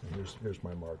 And here's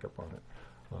my markup on it.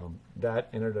 That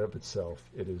in and of itself,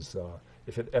 it is,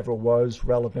 if it ever was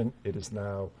relevant, it is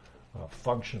now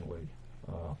functionally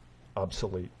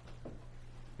obsolete,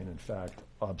 and in fact,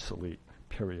 obsolete,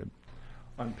 period.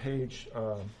 On page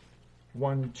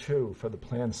 1-2 for the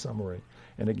plan summary,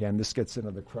 and again, this gets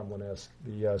into the Kremlin-esque,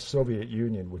 the Soviet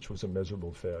Union, which was a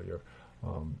miserable failure.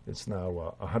 It's now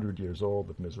 100 years old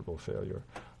of miserable failure.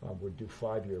 Would do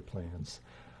 5-year plans.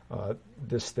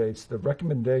 This states, the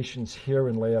recommendations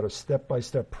herein lay out a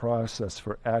step-by-step process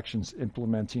for actions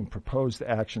implementing proposed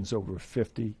actions over a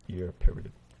 50-year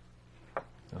period.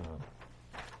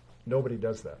 Nobody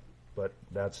does that, but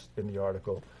that's in the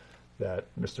article that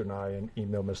Mr. Nyan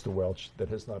emailed Mr. Welch that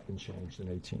has not been changed in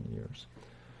 18 years.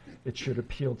 It should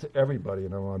appeal to everybody,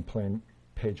 and I'm on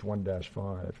page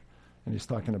 1-5, and he's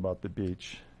talking about the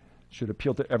beach. It should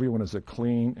appeal to everyone as a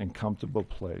clean and comfortable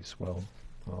place. Well,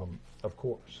 of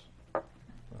course.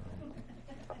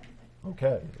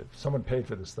 Okay, if someone paid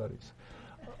for the studies.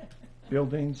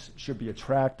 Buildings should be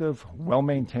attractive,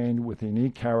 well-maintained, with a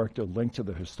unique character linked to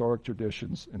the historic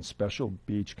traditions and special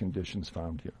beach conditions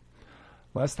found here.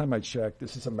 Last time I checked,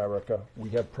 this is America. We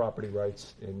have property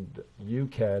rights, and you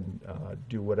can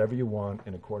do whatever you want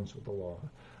in accordance with the law.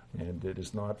 And it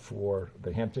is not for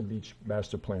the Hampton Beach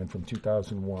Master Plan from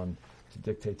 2001 to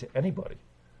dictate to anybody,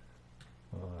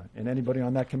 and anybody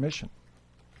on that commission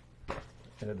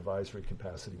in advisory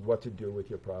capacity, what to do with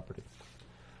your property.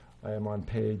 I am on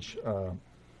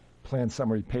plan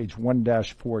summary, page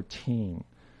 1-14,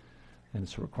 and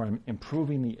it's a requirement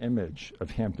improving the image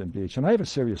of Hampton Beach. And I have a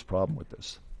serious problem with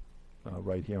this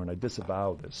right here, and I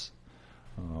disavow this.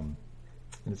 And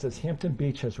it says, Hampton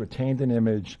Beach has retained an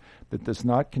image that does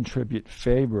not contribute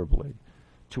favorably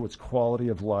to its quality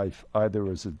of life, either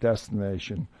as a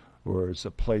destination or as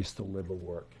a place to live or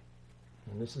work.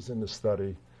 And this is in the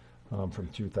study from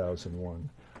 2001.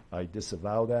 I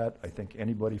disavow that. I think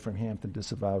anybody from Hampton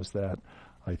disavows that.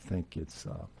 I think it's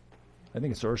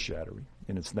earth-shattering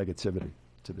in its negativity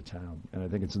to the town, and I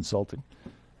think it's insulting.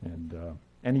 And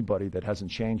anybody that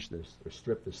hasn't changed this or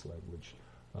stripped this language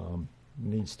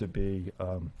needs to be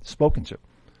spoken to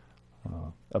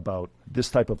about this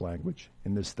type of language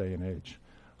in this day and age,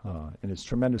 and it's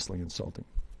tremendously insulting.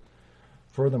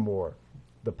 Furthermore,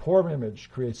 The poor image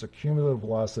creates a cumulative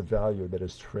loss of value that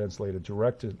is translated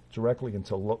directly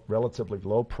into relatively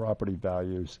low property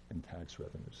values and tax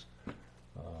revenues.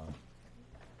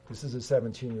 This is a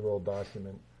 17-year-old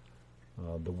document.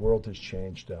 The world has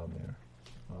changed down there.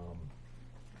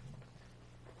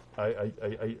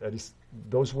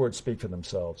 Those words speak for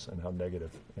themselves and how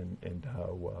negative and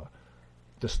how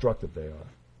destructive they are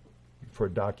for a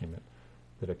document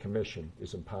that a commission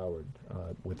is empowered,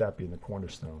 with that being the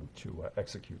cornerstone, to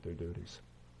execute their duties.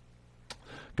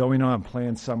 Going on,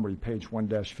 plan summary, page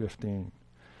 1-15.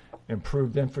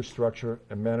 Improved infrastructure,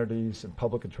 amenities, and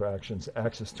public attractions,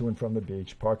 access to and from the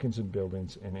beach, parkings and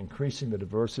buildings, and increasing the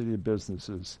diversity of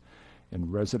businesses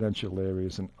in residential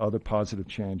areas and other positive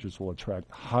changes will attract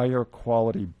higher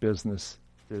quality businesses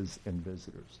and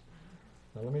visitors.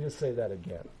 Now let me just say that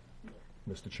again,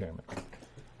 Mr. Chairman.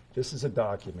 This is a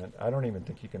document, I don't even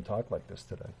think you can talk like this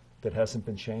today, that hasn't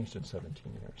been changed in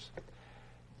 17 years.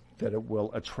 That it will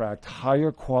attract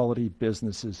higher quality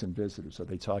businesses and visitors. Are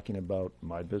they talking about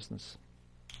my business?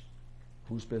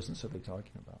 Whose business are they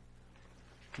talking about?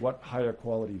 What higher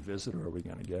quality visitor are we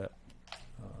going to get?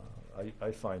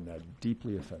 I find that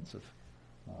deeply offensive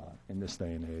in this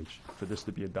day and age, for this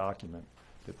to be a document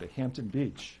that the Hampton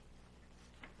Beach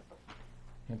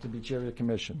Area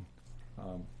Commission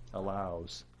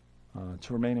allows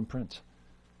to remain in print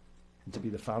and to be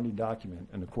the founding document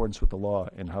in accordance with the law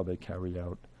and how they carry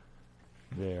out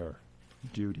their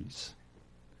duties.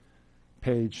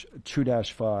 Page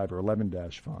 2-5 or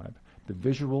 11-5. The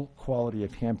visual quality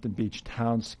of Hampton Beach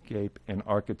townscape and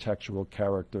architectural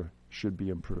character should be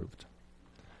improved.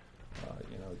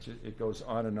 It goes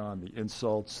on and on. The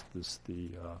insults, the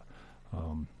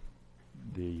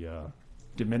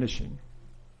diminishing,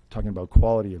 talking about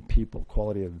quality of people,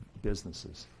 quality of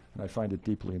businesses, and I find it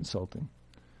deeply insulting.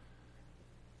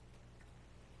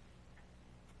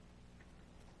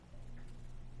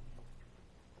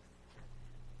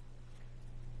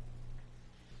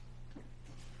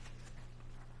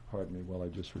 Pardon me while I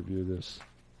just review this.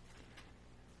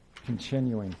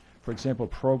 Continuing. For example,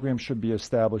 programs should be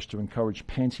established to encourage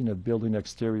painting of building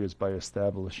exteriors by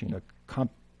establishing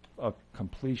a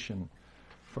completion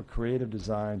for creative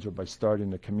designs, or by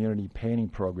starting a community painting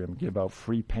program, give out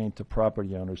free paint to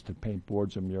property owners to paint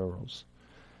boards or murals.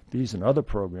 These and other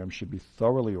programs should be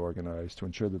thoroughly organized to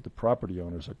ensure that the property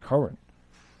owners are current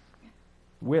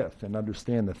with and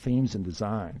understand the themes and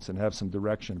designs and have some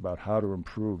direction about how to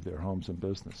improve their homes and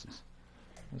businesses.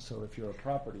 And so if you're a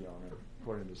property owner,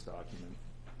 according to this document,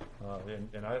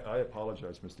 and I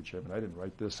apologize, Mr. Chairman, I didn't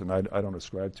write this and I don't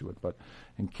ascribe to it, but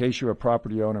in case you're a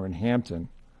property owner in Hampton,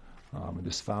 in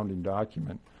this founding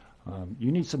document,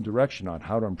 you need some direction on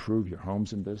how to improve your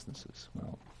homes and businesses.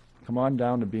 Well, come on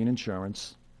down to Bean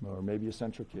Insurance or maybe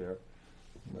Essential Care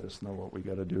and let us know what we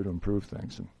got to do to improve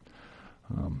things,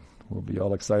 and we'll be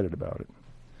all excited about it.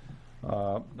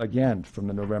 Again, from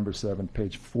the November 7th,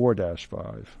 page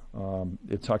 4-5,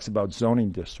 it talks about zoning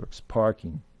districts,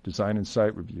 parking, design and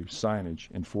site review, signage,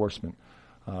 enforcement.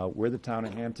 We're the town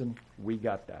of Hampton. We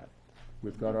got that.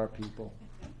 We've got our people.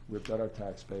 We've got our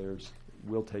taxpayers.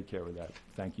 We'll take care of that.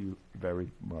 Thank you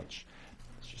very much.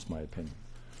 It's just my opinion.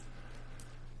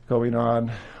 Going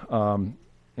on,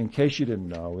 in case you didn't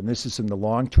know, and this is in the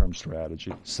long-term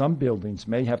strategy, some buildings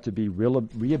may have to be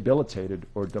rehabilitated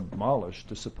or demolished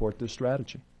to support this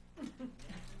strategy.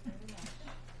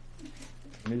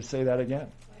 Let me just say that again.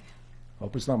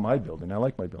 Hope it's not my building. I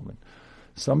like my building.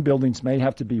 Some buildings may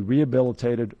have to be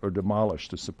rehabilitated or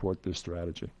demolished to support this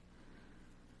strategy.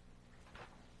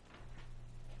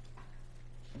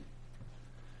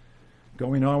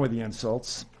 Going on with the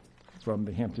insults from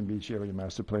the Hampton Beach Area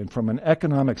Master Plan. From an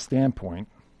economic standpoint,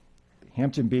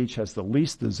 Hampton Beach has the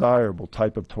least desirable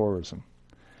type of tourism,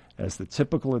 as the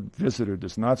typical visitor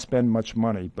does not spend much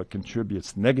money but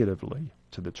contributes negatively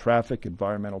to the traffic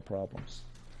environmental problems.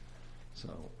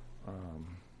 So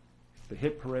the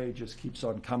hit parade just keeps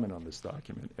on coming on this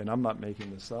document, and I'm not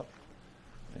making this up.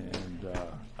 And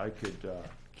I could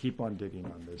keep on digging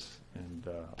on this, and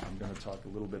I'm going to talk a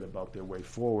little bit about their way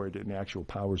forward and the actual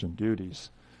powers and duties.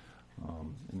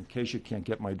 In case you can't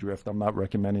get my drift, I'm not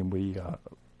recommending we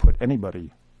put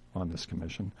anybody on this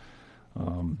commission.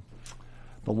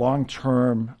 The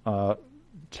long-term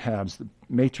tabs, the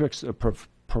matrix of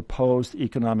proposed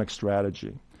economic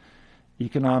strategy,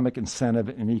 economic incentive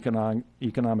and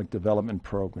economic development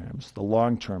programs, the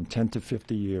long-term, 10 to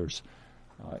 50 years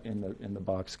in the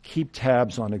box. Keep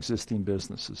tabs on existing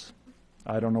businesses.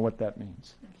 I don't know what that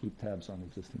means. Keep tabs on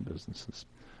existing businesses.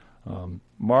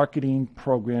 Marketing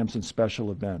programs and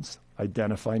special events.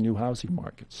 Identify new housing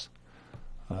markets.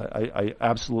 I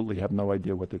absolutely have no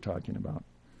idea what they're talking about.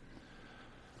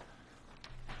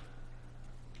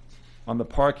 On the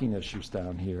parking issues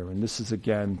down here, and this is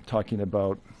again talking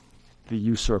about the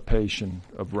usurpation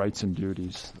of rights and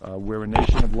duties. We're a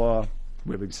nation of law.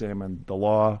 We've examined the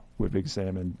law. We've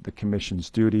examined the commission's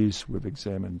duties. We've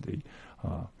examined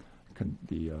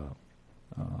the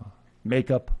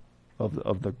makeup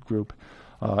of the group.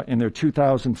 In their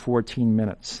 2014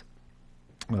 minutes,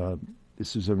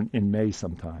 this was in May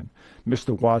sometime,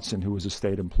 Mr. Watson, who was a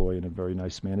state employee and a very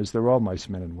nice man, as they're all nice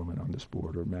men and women on this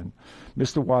board, or men,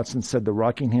 Mr. Watson said the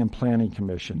Rockingham Planning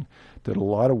Commission did a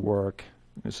lot of work,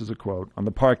 this is a quote, on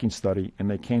the parking study,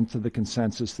 and they came to the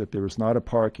consensus that there is not a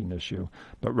parking issue,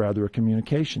 but rather a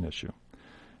communication issue.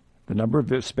 The number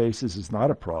of spaces is not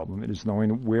a problem. It is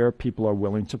knowing where people are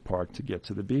willing to park to get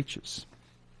to the beaches.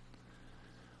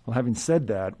 Well, having said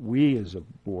that, we as a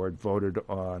board voted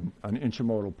on an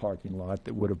intermodal parking lot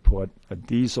that would have put a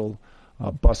diesel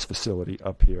bus facility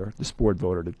up here. This board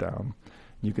voted it down.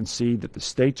 You can see that the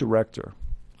state director,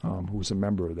 who was a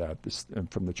member of that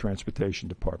from the transportation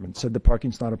department, said the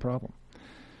parking's not a problem.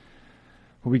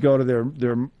 We go to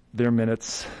their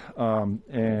minutes,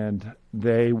 and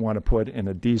they want to put in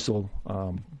a diesel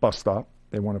bus stop.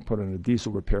 They want to put in a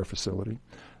diesel repair facility.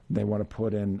 They want to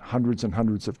put in hundreds and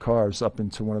hundreds of cars up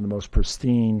into one of the most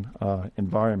pristine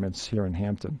environments here in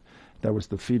Hampton. That was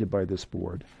defeated by this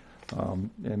board. And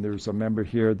there's a member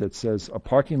here that says a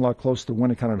parking lot close to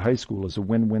Winnicott High School is a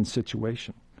win-win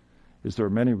situation. There are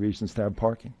many reasons to have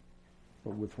parking.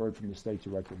 But we've heard from the state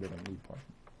director they don't need parking.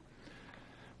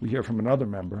 We hear from another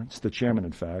member, it's the chairman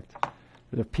in fact,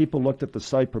 that if people looked at the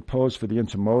site proposed for the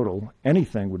intermodal,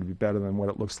 anything would be better than what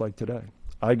it looks like today.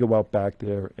 I go out back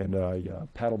there and I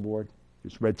paddleboard.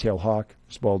 There's red-tailed hawk,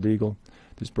 there's bald eagle,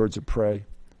 there's birds of prey,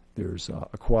 there's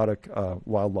aquatic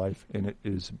wildlife, and it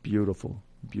is beautiful,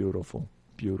 beautiful,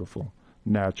 beautiful,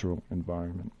 natural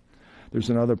environment.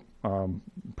 There's another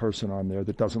person on there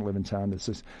that doesn't live in town that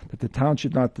says that the town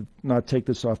should not take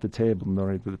this off the table,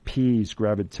 knowing that the P's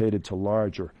gravitated to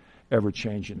larger,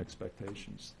 ever-changing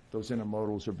expectations. Those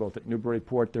intermodals are both at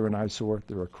Newburyport, they're an eyesore,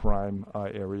 they're a crime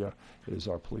area, as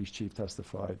our police chief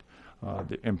testified.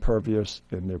 They're impervious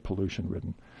and they're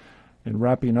pollution-ridden. In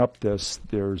wrapping up this,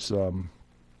 there's a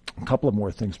couple of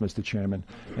more things, Mr. Chairman.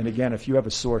 And again, if you have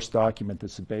a source document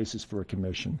that's the basis for a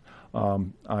commission,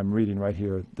 I'm reading right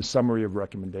here the summary of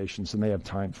recommendations, and they have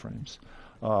time frames.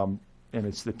 And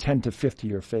it's the 10 to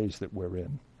 50-year phase that we're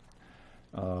in.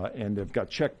 And they've got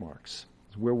check marks.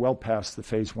 We're well past the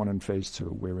phase 1 and phase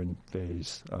 2. We're in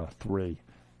phase 3.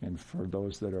 And for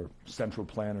those that are central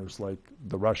planners like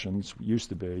the Russians used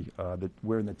to be, that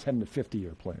we're in the 10 to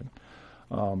 50-year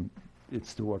plan.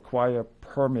 It's to acquire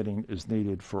permitting is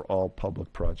needed for all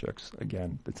public projects.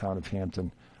 Again, the town of Hampton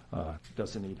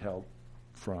doesn't need help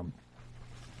from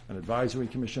an advisory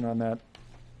commission on that,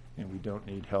 and we don't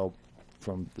need help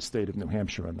from the state of New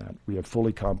Hampshire on that. We have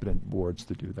fully competent boards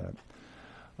to do that.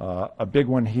 A big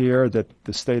one here that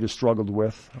the state has struggled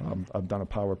with, I've done a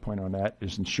PowerPoint on that,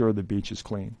 is ensure the beach is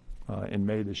clean. In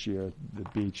May this year, the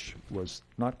beach was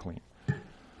not clean.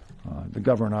 The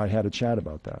governor and I had a chat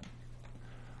about that.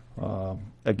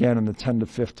 Again, in the 10 to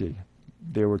 50,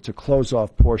 they were to close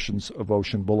off portions of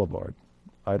Ocean Boulevard.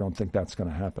 I don't think that's going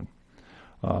to happen.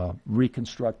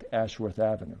 Reconstruct Ashworth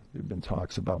Avenue. There have been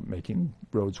talks about making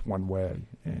roads one way.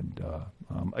 And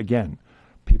again,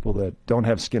 people that don't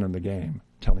have skin in the game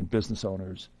telling business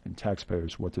owners and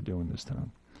taxpayers what to do in this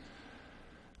town.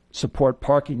 Support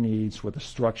parking needs with a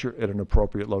structure at an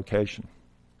appropriate location.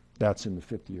 That's in the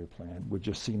 50-year plan. We're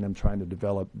just seeing them trying to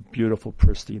develop beautiful,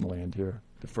 pristine land here.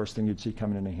 The first thing you'd see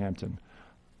coming into Hampton.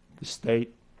 The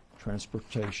state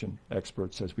transportation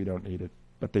expert says we don't need it,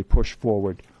 but they push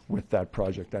forward with that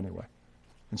project anyway,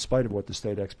 in spite of what the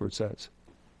state expert says,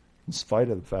 in spite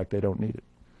of the fact they don't need it.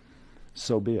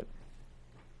 So be it.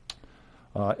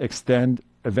 Extend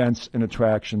events and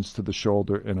attractions to the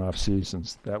shoulder and off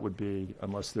seasons. That would be,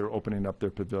 unless they're opening up their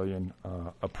pavilion,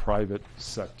 a private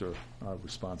sector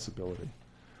responsibility.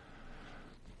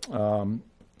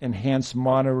 Enhance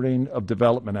monitoring of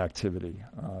development activity.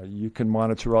 You can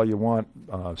monitor all you want,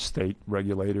 state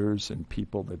regulators and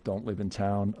people that don't live in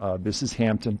town. This is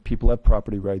Hampton. People have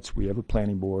property rights. We have a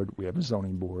planning board. We have a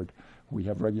zoning board. We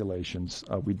have regulations.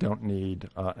 We don't need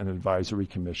an advisory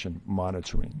commission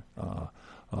monitoring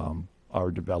our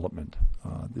development.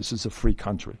 This is a free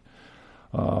country.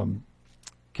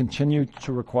 Continue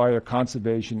to require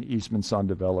conservation easements on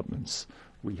developments.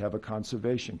 We have a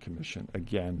conservation commission.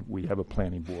 Again, we have a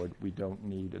planning board. We don't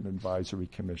need an advisory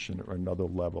commission or another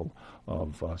level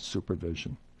of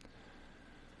supervision.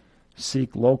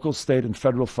 Seek local, state, and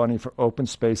federal funding for open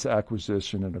space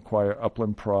acquisition and acquire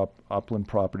upland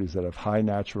properties that have high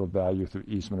natural value through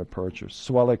easement of purchase.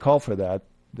 So while they call for that,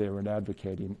 they're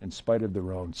advocating, in spite of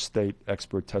their own state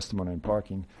expert testimony on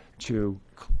parking, to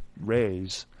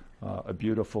raise a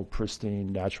beautiful,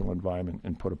 pristine, natural environment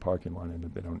and put a parking lot in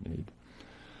that they don't need.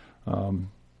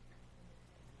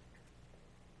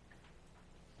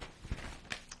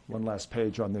 One last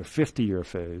page on their 50-year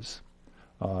phase,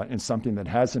 and something that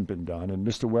hasn't been done. And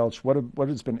Mr. Welch, what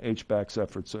has been HBAC's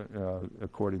efforts,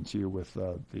 according to you, with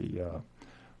the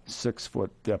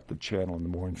 6-foot depth of channel in the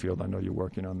mooring field? I know you're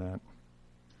working on that.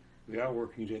 We are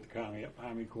working with the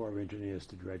Army Corps of Engineers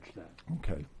to dredge that.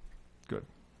 Okay, good.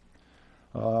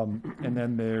 And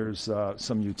then there's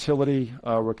some utility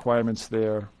requirements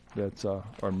there that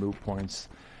are moot points.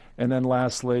 And then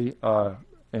lastly,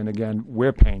 and again,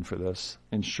 we're paying for this,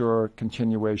 ensure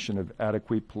continuation of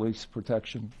adequate police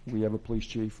protection. We have a police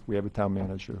chief, we have a town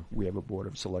manager, we have a board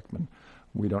of selectmen.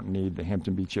 We don't need the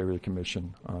Hampton Beach Area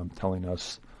Commission telling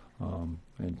us,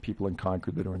 and people in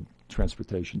Concord that are in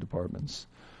transportation departments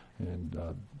and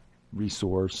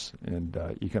resource and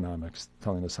economics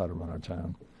telling us how to run our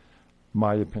town.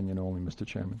 My opinion only, Mr.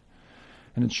 Chairman.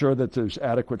 And ensure that there's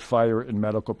adequate fire and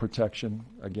medical protection.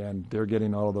 Again, they're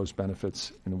getting all of those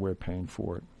benefits, and we're paying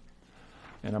for it.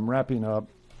 And I'm wrapping up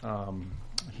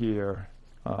here,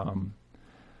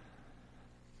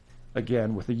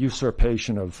 again, with the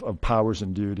usurpation of powers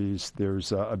and duties.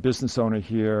 There's a business owner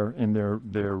here in their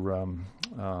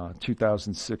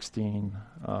 2016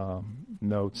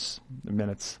 minutes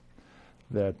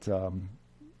that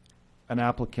an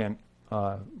applicant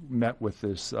met with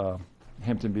this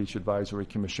Hampton Beach Advisory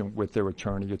Commission with their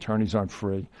attorney. Attorneys aren't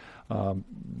free.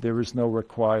 There is no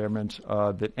requirement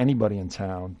that anybody in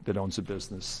town that owns a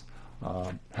business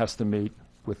has to meet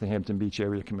with the Hampton Beach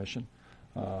Area Commission.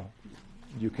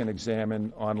 You can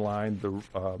examine online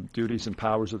the duties and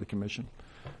powers of the commission.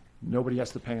 Nobody has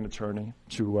to pay an attorney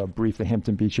to brief the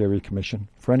Hampton Beach Area Commission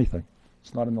for anything.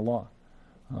 It's not in the law,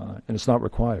 and it's not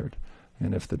required.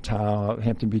 And if the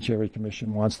Hampton Beach Area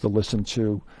Commission wants to listen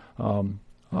to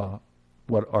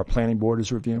what our planning board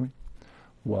is reviewing,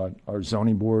 what our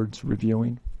zoning board's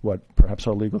reviewing, what perhaps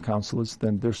our legal counsel is,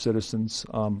 then they're citizens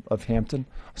of Hampton.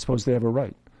 I suppose they have a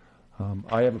right.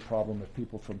 I have a problem if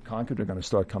people from Concord are going to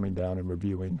start coming down and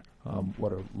reviewing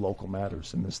what are local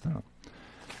matters in this town.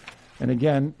 And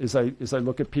again, as I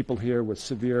look at people here with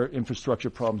severe infrastructure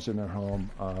problems in their home,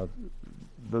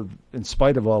 in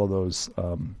spite of all of those,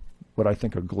 what I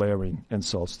think are glaring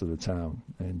insults to the town,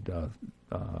 and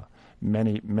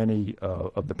many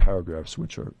of the paragraphs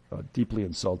which are deeply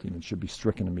insulting and should be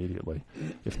stricken immediately,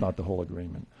 if not the whole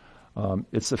agreement.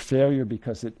 It's a failure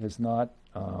because it has not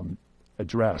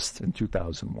addressed in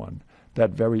 2001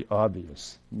 that very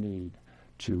obvious need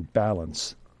to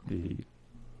balance the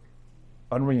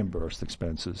unreimbursed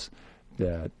expenses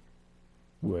that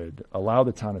would allow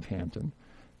the town of Hampton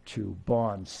to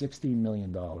bond $16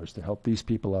 million to help these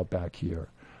people out back here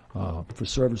for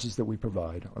services that we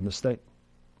provide on the state.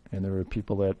 And there are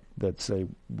people that say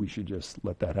we should just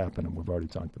let that happen, and we've already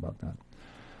talked about that.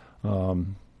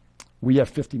 We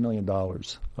have $50 million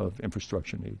of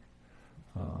infrastructure need.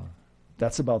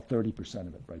 That's about 30%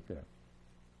 of it right there.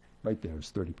 Right there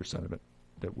is 30% of it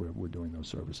that we're doing those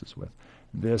services with.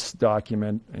 This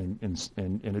document,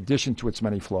 in addition to its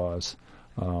many flaws,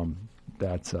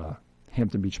 that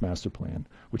Hampton Beach Master Plan,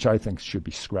 which I think should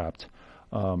be scrapped,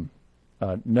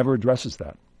 never addresses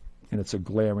that. And it's a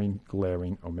glaring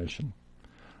omission.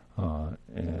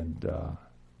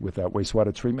 With that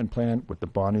wastewater treatment plant, with the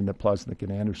bonding that Plosnick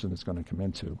and Anderson is going to come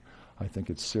into, I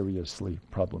think it's seriously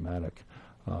problematic.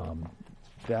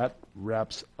 That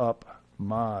wraps up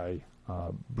my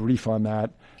brief on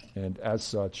that, and as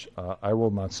such, I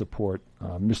will not support.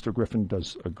 Mr. Griffin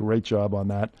does a great job on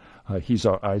that. He's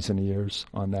our eyes and ears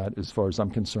on that as far as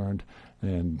I'm concerned,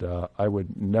 and I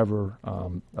would never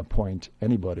appoint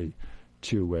anybody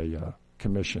to a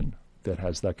commission that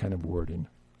has that kind of wording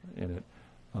in it,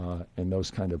 and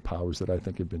those kind of powers that I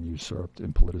think have been usurped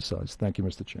and politicized. Thank you,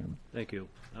 Mr. Chairman. Thank you.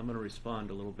 I'm going to respond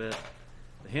a little bit.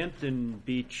 The Hampton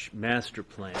Beach Master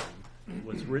Plan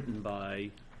was written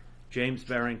by James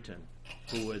Barrington,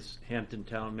 who was Hampton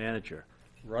Town Manager,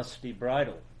 Rusty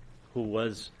Bridle, who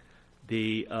was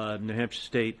the New Hampshire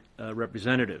State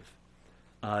Representative,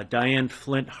 Diane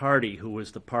Flint Hardy, who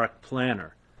was the Park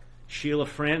Planner, Sheila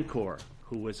Francoeur,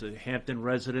 who was a Hampton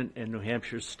resident and New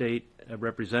Hampshire State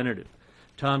Representative,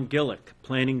 Tom Gillick,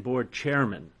 Planning Board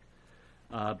Chairman,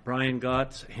 Brian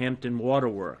Gotts, Hampton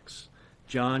Waterworks,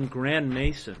 John Grand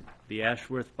Mason, the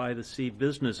Ashworth by the Sea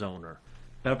business owner,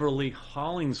 Beverly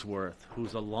Hollingsworth,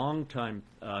 who's a longtime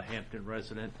Hampton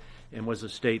resident and was a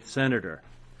state senator,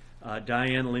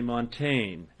 Diane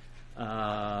LeMontagne,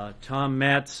 Tom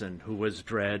Matson, who was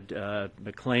Dredd,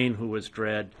 McLean, who was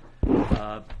Dredd,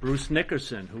 Bruce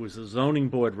Nickerson, who was the zoning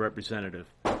board representative,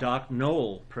 Doc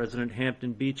Knoll, President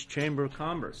Hampton Beach Chamber of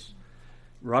Commerce,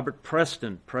 Robert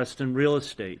Preston, Preston Real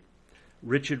Estate,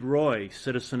 Richard Roy,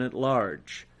 citizen at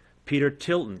large, Peter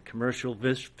Tilton, commercial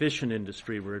fishing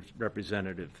industry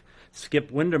representative,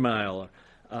 Skip Windermile,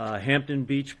 Hampton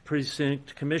Beach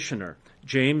Precinct Commissioner,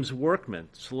 James Workman,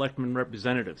 selectman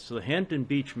representative. So the Hampton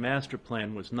Beach Master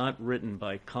Plan was not written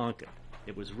by Concord.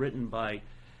 It was written by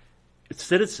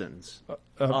citizens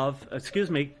of,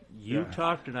 excuse me, you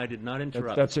talked and I did not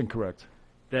interrupt. That's incorrect.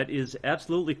 That is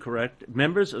absolutely correct.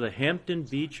 Members of the Hampton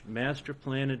Beach Master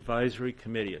Plan Advisory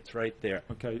Committee. It's right there.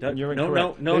 Okay, That- you're no,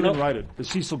 incorrect. no, They no, didn't no. write it. The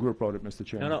Cecil Group wrote it, Mr.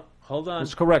 Chairman. No, hold on.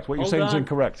 It's correct. What you're Hold saying is on.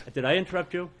 incorrect. Did I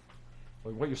interrupt you?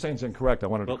 What you're saying is incorrect. I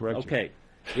wanted to correct you. Okay.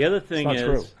 The other thing not is,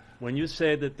 true. when you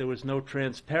say that there was no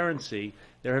transparency,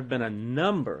 there have been a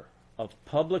number of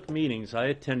public meetings. I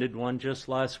attended one just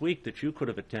last week that you could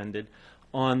have attended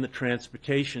on the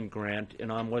transportation grant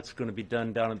and on what's going to be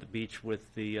done down at the beach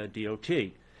with the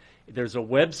DOT. There's a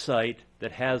website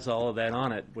that has all of that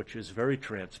on it, which is very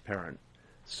transparent.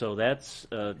 So that's,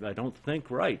 I don't think,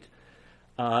 right.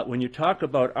 When you talk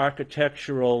about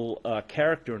architectural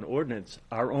character and ordinance,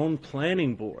 our own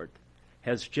planning board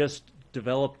has just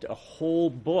developed a whole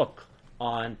book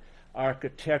on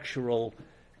architectural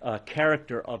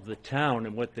character of the town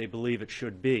and what they believe it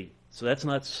should be. So that's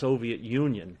not Soviet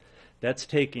Union. That's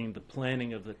taking the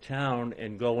planning of the town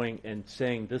and going and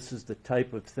saying this is the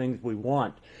type of things we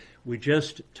want. We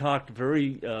just talked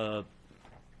very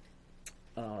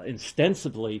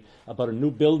extensively about a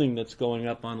new building that's going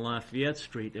up on Lafayette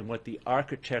Street and what the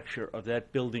architecture of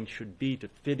that building should be to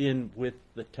fit in with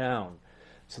the town.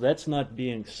 So that's not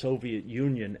being Soviet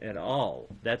Union at all.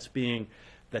 That's being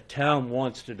the town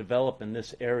wants to develop in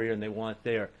this area and they want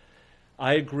there.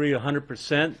 I agree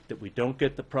 100% that we don't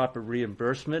get the proper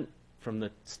reimbursement from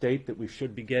the state that we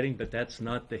should be getting, but that's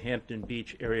not the Hampton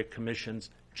Beach Area Commission's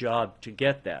job to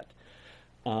get that.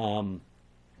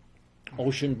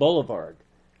 Ocean Boulevard.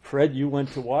 Fred, you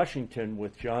went to Washington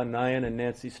with John Nyan and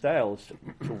Nancy Stiles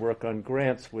to work on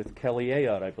grants with Kelly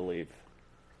Ayotte, I believe.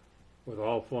 With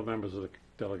all 4 members of the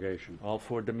delegation. All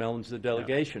 4 members of the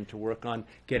delegation to work on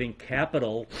getting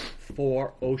capital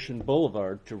for Ocean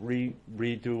Boulevard to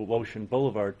redo Ocean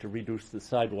Boulevard to reduce the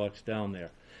sidewalks down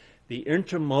there. The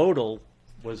intermodal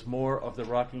was more of the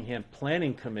Rockingham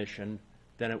Planning Commission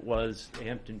than it was the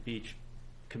Hampton Beach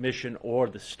Commission or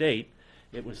the state.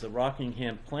 It was the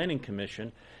Rockingham Planning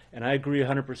Commission, and I agree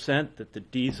 100% that the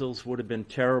diesels would have been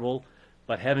terrible,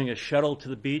 but having a shuttle to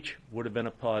the beach would have been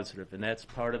a positive, and that's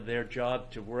part of their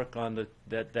job to work on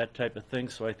that type of thing,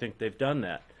 so I think they've done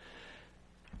that.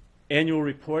 Annual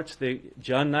reports,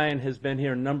 John Nyan has been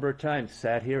here a number of times,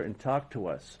 sat here and talked to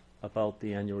us about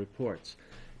the annual reports.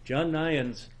 John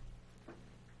Nyan's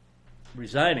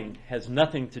resigning has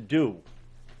nothing to do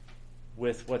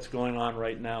with what's going on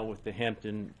right now with the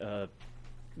Hampton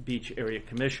Beach Area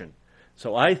Commission.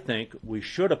 So I think we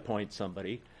should appoint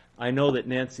somebody. I know that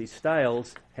Nancy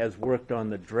Stiles has worked on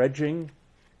the dredging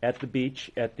at the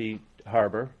beach, at the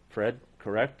harbor. Fred,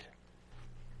 correct?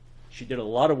 She did a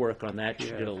lot of work on that.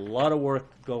 She did a lot of work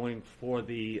going for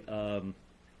the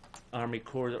Army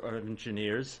Corps of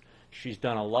Engineers. She's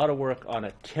done a lot of work on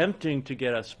attempting to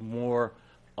get us more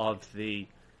of the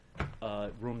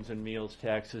rooms and meals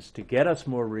taxes, to get us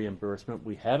more reimbursement.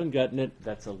 We haven't gotten it.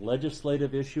 That's a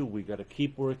legislative issue. We've got to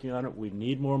keep working on it. We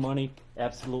need more money,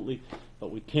 absolutely.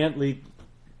 But we can't leave,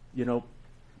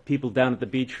 people down at the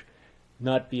beach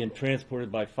not being transported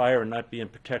by fire and not being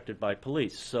protected by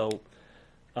police. So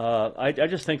I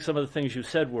just think some of the things you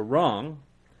said were wrong.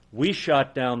 We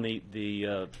shot down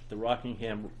the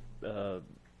Rockingham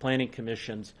Planning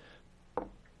Commission's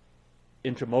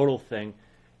intermodal thing,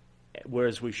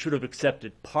 whereas we should have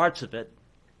accepted parts of it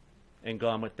and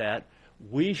gone with that.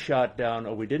 We shot down,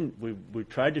 or we didn't, we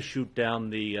tried to shoot down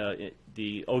the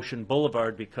Ocean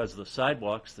Boulevard because of the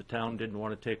sidewalks. The town didn't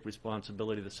want to take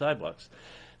responsibility of the sidewalks.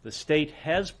 The state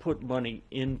has put money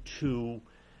into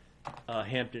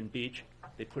Hampton Beach.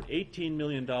 They put $18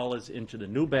 million into the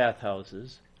new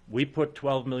bathhouses. We put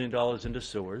 $12 million into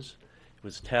sewers. It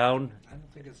was town. I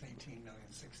don't think it's 18 million,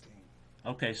 16.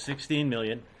 Okay, 16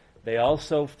 million. They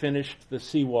also finished the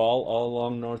seawall all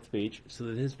along North Beach. So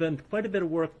there has been quite a bit of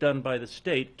work done by the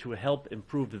state to help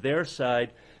improve their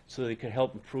side so they could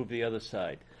help improve the other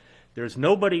side. There's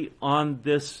nobody on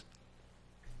this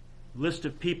list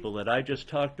of people that I just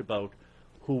talked about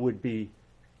who would be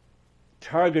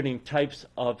targeting types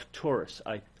of tourists.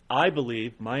 I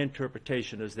believe, my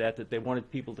interpretation is that they wanted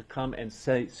people to come and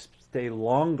stay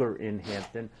longer in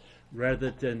Hampton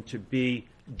rather than to be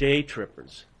day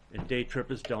trippers. And day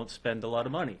trippers don't spend a lot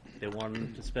of money. They want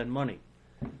them to spend money.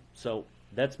 So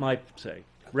that's my say.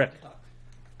 Rick.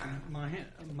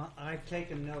 I've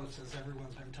taken notes as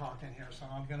everyone's been talking here, so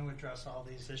I'm going to address all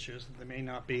these issues. They may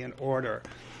not be in order.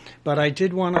 But I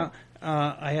did want to,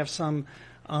 I have some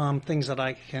things that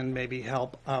I can maybe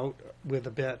help out with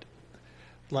a bit.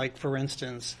 Like, for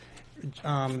instance,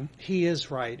 he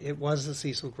is right. It was the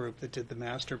Cecil Group that did the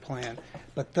master plan.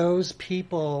 But those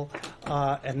people,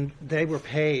 and they were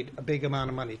paid a big amount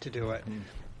of money to do it.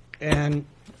 And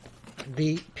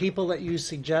the people that you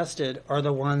suggested are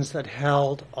the ones that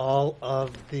held all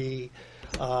of the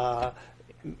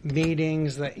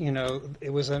meetings. That, you know,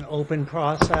 it was an open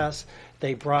process.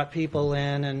 They brought people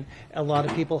in, and a lot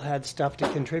of people had stuff to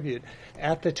contribute.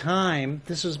 At the time,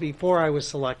 this was before I was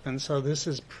selectman, so this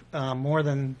is more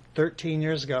than 13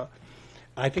 years ago.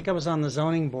 I think I was on the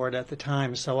zoning board at the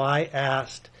time, so I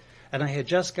asked, and I had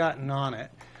just gotten on it,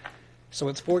 so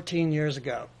it's 14 years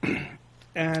ago.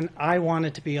 And I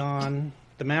wanted to be on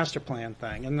the master plan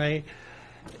thing. And they,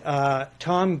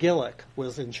 Tom Gillick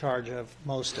was in charge of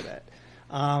most of it,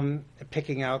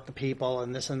 picking out the people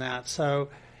and this and that. So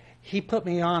he put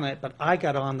me on it, but I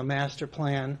got on the master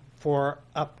plan for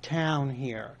uptown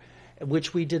here,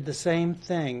 which we did the same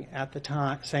thing at the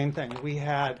time. Same thing. We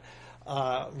had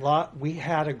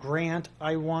a grant.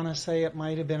 I want to say it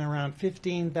might have been around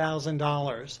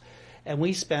 $15,000, and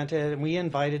we spent it. And we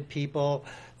invited people.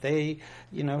 They,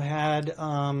 you know, had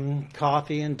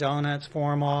coffee and donuts for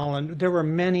them all, and there were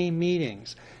many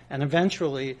meetings. And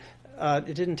eventually,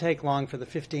 it didn't take long for the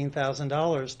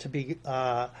 $15,000 to be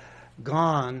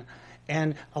gone.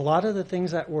 And a lot of the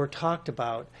things that were talked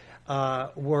about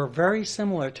were very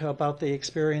similar to about the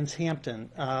Experience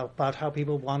Hampton, about how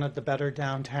people wanted the better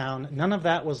downtown. None of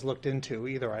that was looked into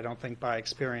either, I don't think, by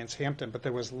Experience Hampton, but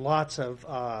there was lots of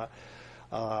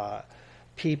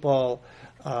people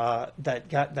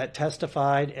that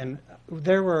testified, and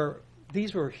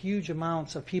these were huge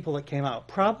amounts of people that came out,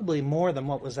 probably more than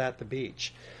what was at the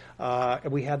beach.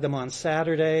 We had them on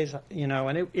Saturdays, you know,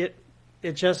 and it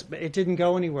didn't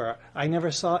go anywhere. I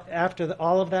never saw, after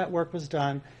all of that work was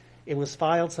done, it was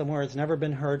filed somewhere. It's never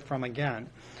been heard from again.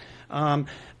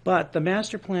 But the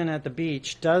master plan at the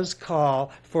beach does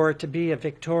call for it to be a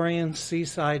Victorian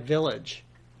seaside village.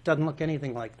 Doesn't look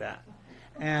anything like that.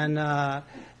 And that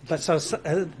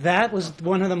was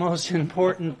one of the most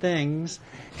important things.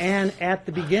 And at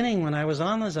the beginning, when I was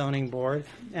on the zoning board,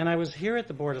 and I was here at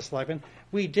the Board of Selectmen,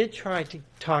 we did try to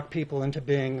talk people into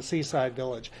being a seaside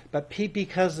village. But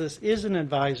because this is an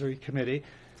advisory committee,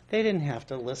 they didn't have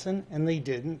to listen, and they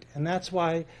didn't. And that's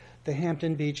why the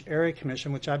Hampton Beach Area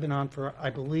Commission, which I've been on for, I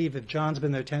believe, if John's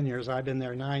been there 10 years, I've been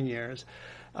there 9 years,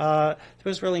 there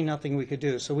was really nothing we could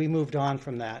do. So we moved on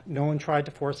from that. No one tried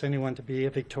to force anyone to be a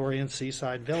Victorian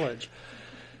seaside village.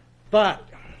 But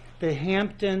the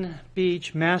Hampton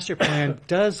Beach Master Plan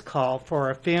does call for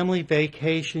a family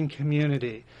vacation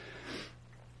community,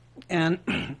 and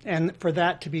for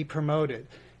that to be promoted.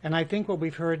 And I think what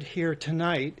we've heard here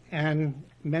tonight and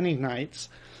many nights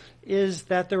is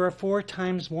that there are 4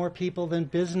 times more people than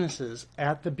businesses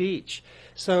at the beach.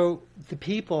 So the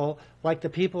people, like the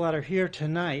people that are here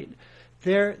tonight,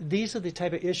 these are the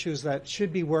type of issues that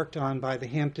should be worked on by the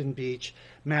Hampton Beach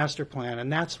Master Plan.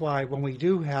 And that's why when we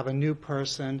do have a new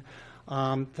person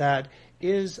that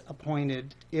is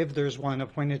appointed, if there's one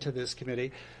appointed to this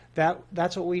committee,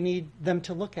 that's what we need them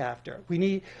to look after.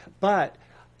 But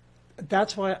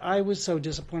that's why I was so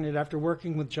disappointed after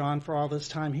working with John for all this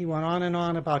time. He went on and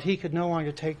on about he could no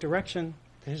longer take direction.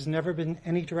 There's never been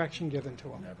any direction given to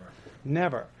him.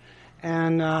 Never.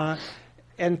 And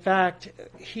in fact,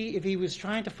 if he was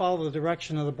trying to follow the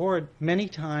direction of the board, many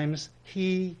times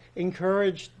he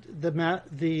encouraged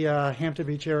the Hampton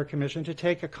Beach Area Commission to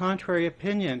take a contrary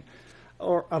opinion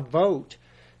or a vote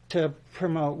to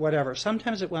promote whatever.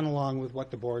 Sometimes it went along with what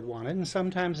the board wanted, and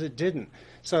sometimes it didn't.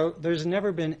 So there's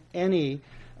never been any.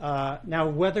 Now,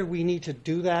 whether we need to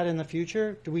do that in the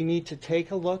future, do we need to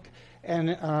take a look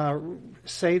and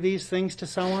say these things to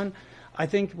someone? I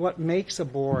think what makes a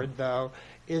board, though,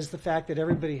 is the fact that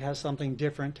everybody has something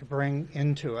different to bring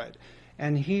into it.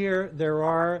 And here there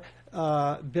are,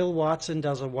 Bill Watson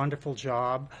does a wonderful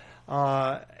job,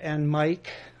 and Mike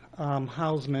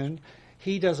Hausman,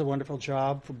 he does a wonderful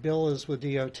job. Bill is with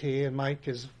DOT, and Mike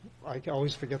is, I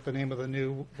always forget the name of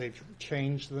they've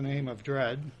changed the name of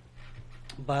DRED.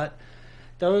 But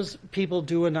those people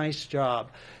do a nice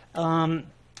job.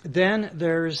 Then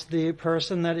there's the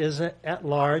person that is at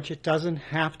large. It doesn't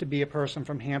have to be a person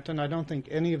from Hampton. I don't think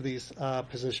any of these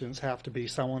positions have to be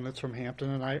someone that's from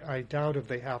Hampton, and I doubt if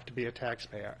they have to be a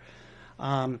taxpayer.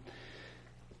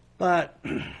 But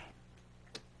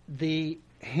the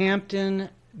Hampton,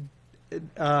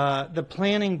 the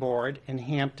planning board in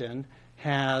Hampton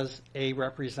has a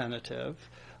representative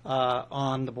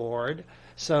on the board.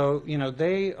 So,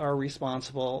 they are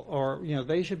responsible, or,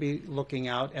 they should be looking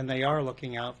out, and they are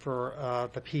looking out for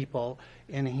the people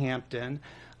in Hampton.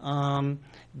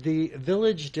 The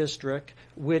village district,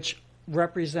 which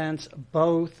represents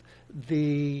both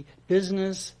the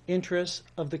business interests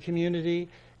of the community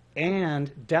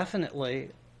and definitely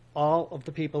all of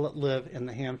the people that live in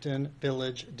the Hampton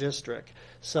Village District.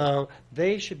 So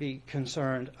they should be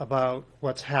concerned about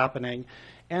what's happening.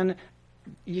 And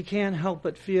you can't help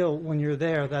but feel when you're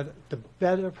there that the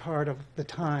better part of the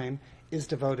time is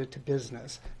devoted to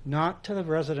business, not to the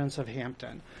residents of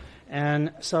Hampton.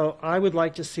 And so I would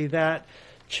like to see that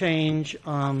change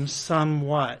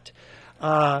somewhat.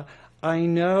 I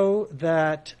know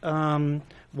that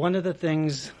one of the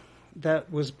things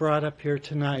that was brought up here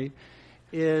tonight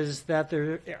is that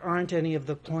there aren't any of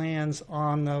the plans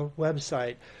on the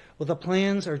website. Well, the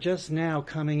plans are just now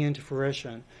coming into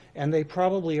fruition, and they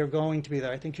probably are going to be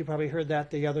there. I think you probably heard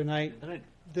that the other night.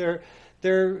 They're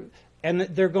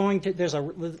going to. There's a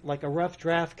rough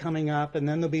draft coming up, and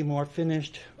then there'll be more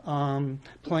finished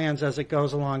plans as it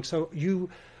goes along. So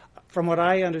from what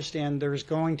I understand, there's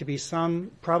going to be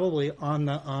some probably on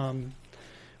the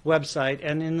website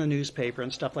and in the newspaper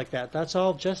and stuff like that. That's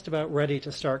all just about ready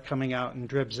to start coming out in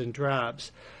dribs and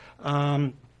drabs.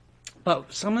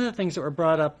 But some of the things that were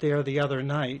brought up there the other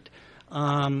night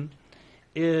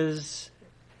is,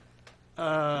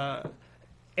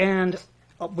 and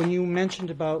when you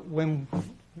mentioned about when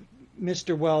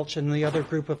Mr. Welch and the other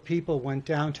group of people went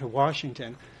down to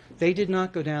Washington, they did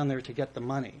not go down there to get the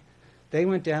money. They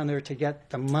went down there to get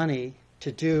the money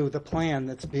to do the plan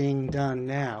that's being done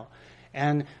now.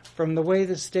 And from the way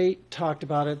the state talked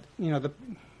about it, the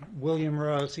William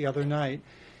Rose the other night,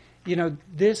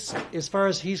 this, as far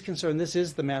as he's concerned, this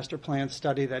is the master plan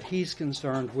study that he's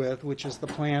concerned with, which is the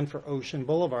plan for Ocean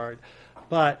Boulevard.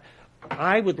 But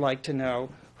I would like to know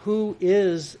who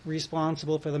is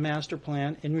responsible for the master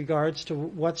plan in regards to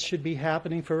what should be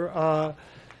happening for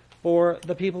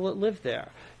the people that live there.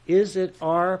 Is it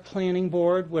our planning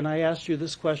board? When I asked you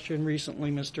this question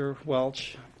recently, Mr.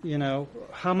 Welch,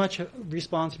 how much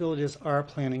responsibility does our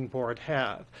planning board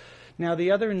have? Now,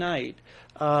 the other night,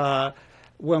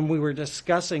 when we were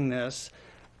discussing this,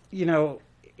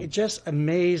 it just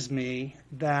amazed me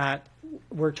that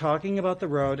we're talking about the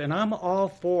road, and I'm all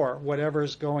for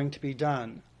whatever's going to be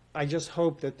done. I just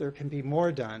hope that there can be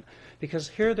more done, because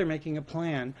here they're making a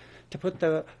plan to put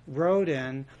the road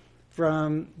in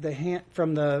from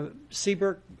the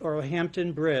Seabrook or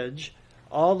Hampton Bridge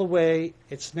all the way.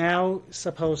 It's now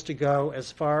supposed to go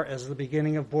as far as the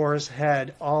beginning of Boar's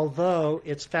Head, although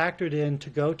it's factored in to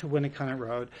go to Winnicott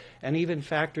Road and even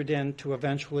factored in to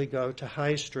eventually go to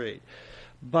High Street.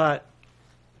 But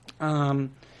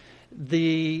when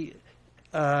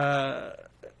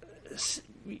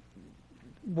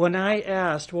I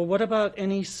asked, well, what about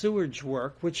any sewage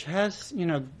work, which has,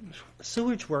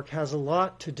 sewage work has a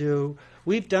lot to do.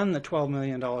 We've done the $12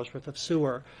 million worth of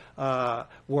sewer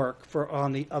work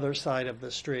on the other side of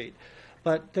the street.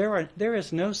 But there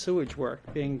is no sewage work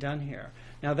being done here.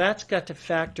 Now, that's got to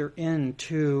factor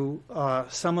into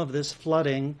some of this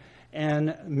flooding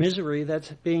and misery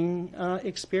that's being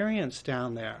experienced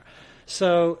down there.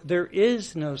 So there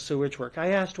is no sewage work. I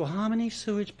asked, well, how many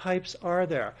sewage pipes are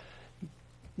there?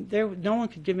 No one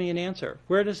could give me an answer.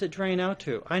 Where does it drain out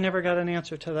to? I never got an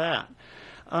answer to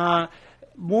that.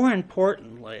 More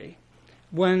importantly,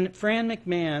 when Fran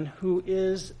McMahon, who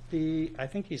is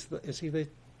is he the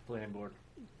planning board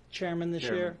chairman this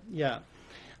year? Yeah.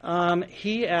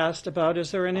 He asked about,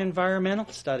 is there an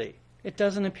environmental study? It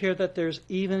doesn't appear that there's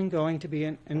even going to be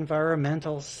an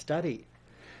environmental study.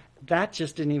 That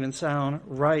just didn't even sound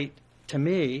right to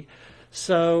me.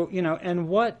 So, and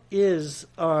what is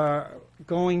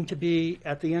going to be,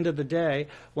 at the end of the day,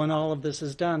 when all of this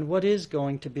is done, what is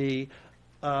going to be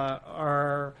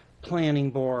our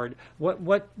planning board?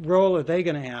 What role are they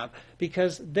going to have?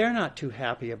 Because they're not too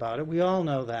happy about it. We all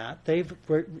know that. They've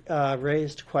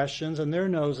raised questions, and their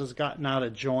nose has gotten out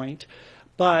of joint.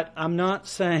 But I'm not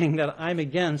saying that I'm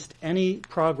against any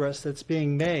progress that's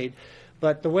being made.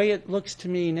 But the way it looks to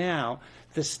me now,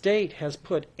 the state has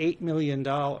put $8 million.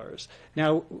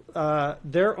 Now,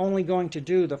 they're only going to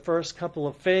do the first couple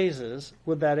of phases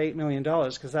with that $8 million,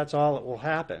 because that's all that will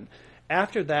happen.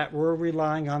 After that, we're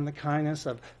relying on the kindness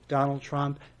of Donald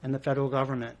Trump and the federal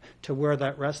government to where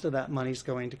that rest of that money is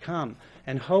going to come.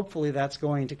 And hopefully that's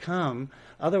going to come.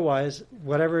 Otherwise,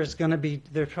 whatever is going to be,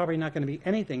 there's probably not going to be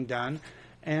anything done.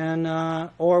 and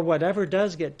or whatever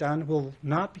does get done will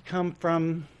not come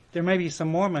from. There may be some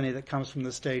more money that comes from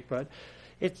the state, but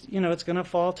it's it's going to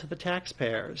fall to the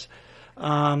taxpayers,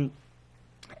 and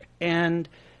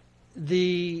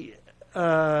the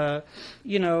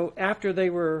after they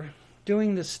were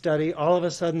doing this study, all of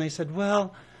a sudden they said,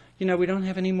 well, we don't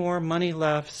have any more money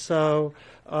left, so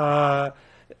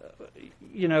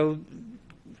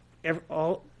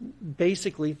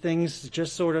basically things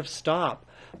just sort of stop,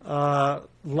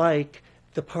 like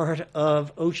the part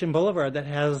of Ocean Boulevard that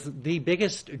has the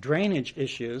biggest drainage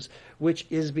issues, which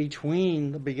is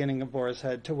between the beginning of Boar's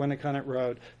Head to Winnicott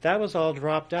Road. That was all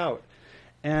dropped out.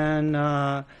 And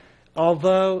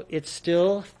although it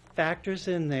still factors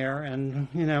in there, and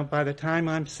by the time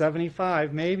I'm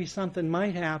 75, maybe something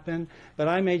might happen, but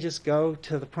I may just go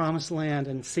to the promised land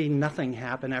and see nothing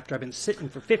happen after I've been sitting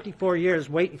for 54 years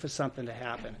waiting for something to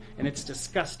happen, and it's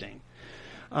disgusting.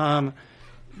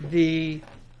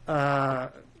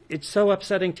 It's so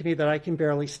upsetting to me that I can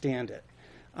barely stand it.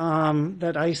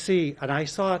 That I see, and I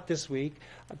saw it this week,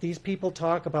 these people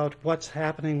talk about what's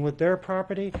happening with their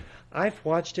property. I've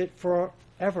watched it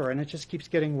forever, and it just keeps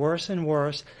getting worse and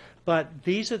worse. But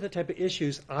these are the type of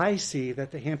issues I see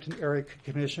that the Hampton Area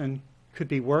Commission could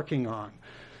be working on.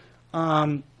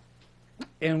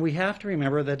 And we have to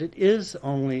remember that it is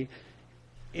only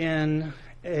an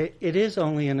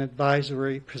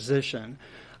advisory position.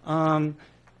 And,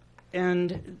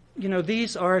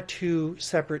 these are two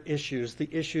separate issues. The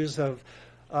issues of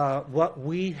what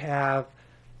we have,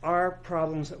 our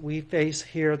problems that we face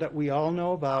here that we all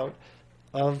know about,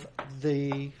 of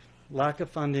the lack of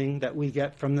funding that we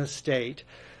get from the state.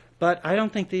 But I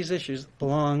don't think these issues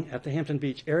belong at the Hampton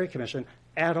Beach Area Commission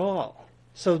at all.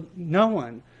 So no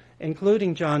one,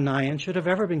 including John Nyan, should have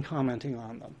ever been commenting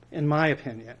on them, in my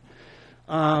opinion.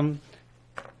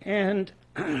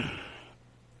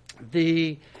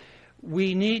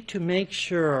 We need to make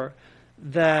sure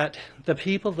that the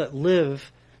people that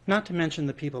live, not to mention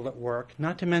the people that work,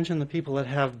 not to mention the people that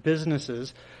have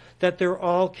businesses, that they're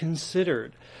all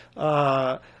considered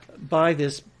by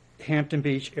this Hampton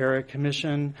Beach Area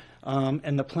Commission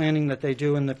and the planning that they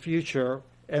do in the future,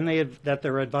 and that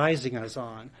they're advising us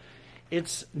on.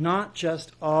 It's not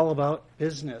just all about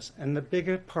business, and the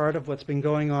bigger part of what's been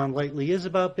going on lately is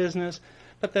about business,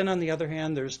 but then on the other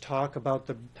hand, there's talk about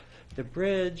the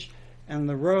bridge and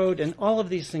the road, and all of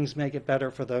these things make it better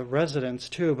for the residents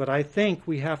too, but I think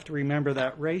we have to remember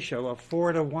that ratio of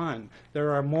 4 to 1.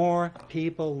 There are more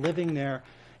people living there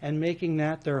and making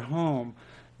that their home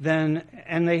and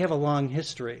they have a long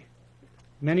history.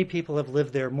 Many people have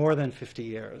lived there more than 50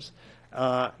 years,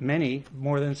 many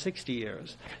more than 60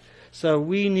 years. So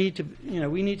we need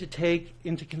to take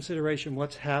into consideration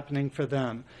what's happening for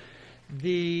them.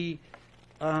 We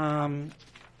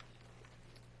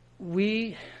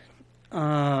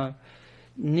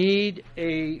need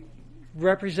a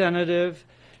representative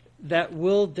that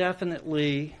will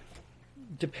definitely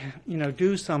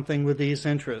do something with these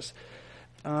interests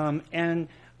and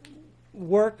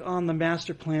work on the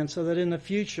master plan so that in the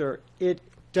future it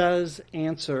does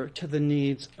answer to the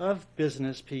needs of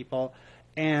business people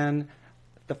and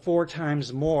the 4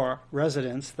 times more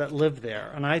residents that live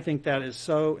there. And I think that is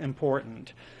so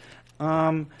important.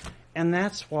 And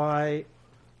that's why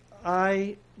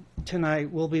I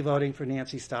tonight will be voting for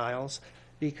Nancy Stiles,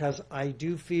 because I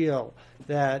do feel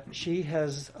that she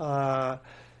has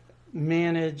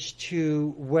managed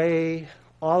to weigh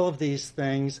all of these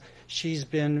things. She's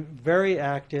been very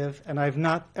active, and I've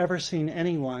not ever seen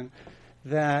anyone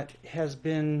that has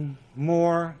been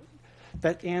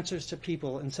that answers to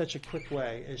people in such a quick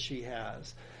way as she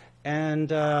has.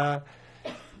 And I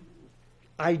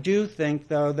do think,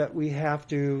 though, that we have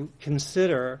to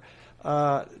consider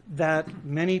that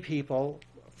many people,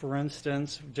 for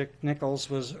instance, Dick Nichols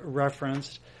was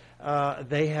referenced,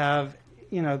 they have,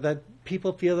 that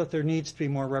people feel that there needs to be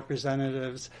more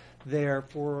representatives there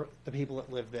for the people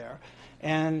that live there.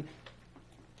 And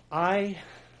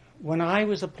when I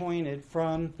was appointed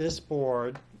from this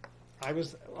board, I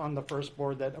was on the first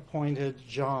board that appointed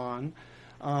John,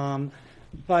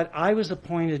 but I was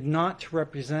appointed not to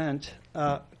represent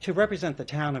the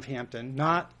town of Hampton,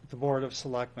 not the Board of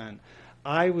Selectmen.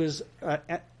 I was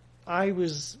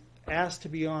asked to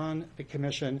be on the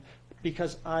commission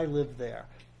because I live there.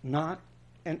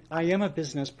 And I am a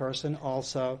business person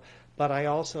also, but I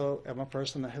also am a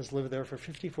person that has lived there for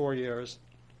 54 years,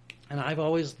 and I've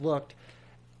always looked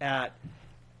at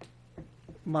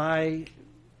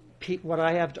what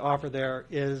I have to offer there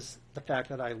is the fact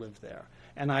that I live there.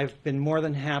 and I've been more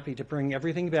than happy to bring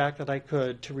everything back that I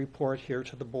could to report here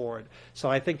to the board. So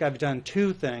I think I've done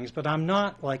two things, but I'm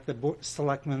not like the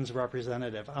selectman's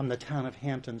representative. I'm the town of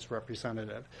Hampton's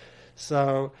representative.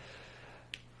 So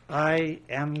I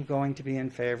am going to be in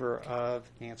favor of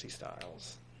Nancy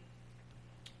Stiles.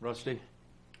 Rusty?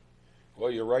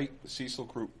 Well, you're right. The Cecil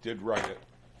Group did write it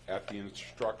at the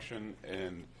instruction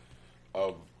and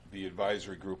of the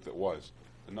advisory group that was.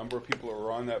 The number of people that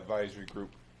were on that advisory group,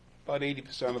 about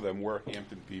 80% of them were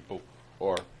Hampton people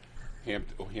or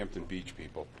Hampton Beach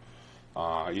people.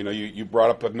 You brought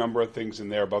up a number of things in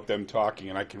there about them talking,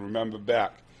 and I can remember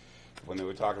back when they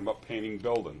were talking about painting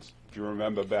buildings. If you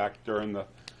remember back during the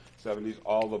 70s,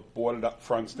 all the boarded up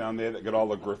fronts down there that got all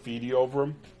the graffiti over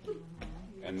them,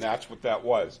 and that's what that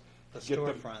was. The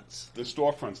storefronts. The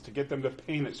storefronts, to get them to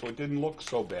paint it so it didn't look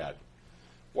so bad.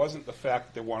 Wasn't the fact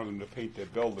that they wanted them to paint their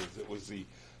buildings, it was the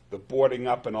boarding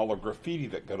up and all the graffiti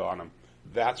that got on them.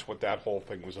 That's what that whole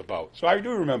thing was about. So I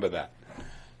do remember that.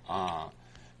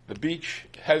 The beach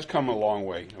has come a long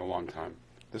way in a long time.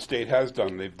 The state has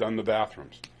done. They've done the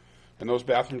bathrooms. And those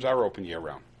bathrooms are open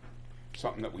year-round.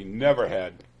 Something that we never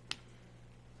had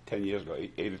 10 years ago,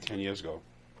 8 or 10 years ago.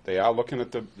 They are looking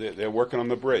at they're working on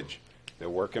the bridge. They're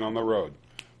working on the road.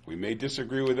 We may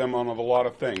disagree with them on a lot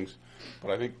of things, but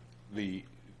I think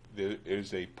there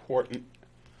is a important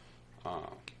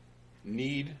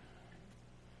need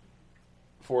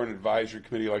for an advisory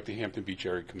committee like the Hampton Beach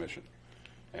Area Commission.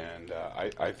 And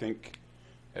I think,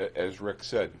 as Rick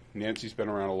said, Nancy's been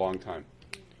around a long time.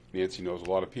 Nancy knows a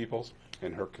lot of people,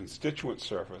 and her constituent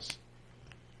surface,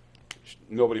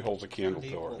 nobody holds a candle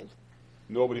to her.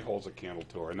 Nobody holds a candle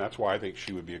to her, and that's why I think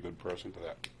she would be a good person for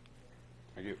that.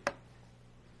 Thank you.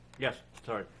 Yes,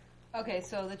 sorry. Okay,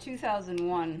 so the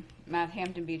 2001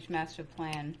 Hampton Beach Master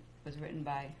Plan was written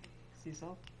by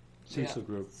Cecil? Cecil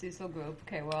Group. Cecil Group.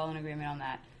 Okay, we're all in agreement on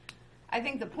that. I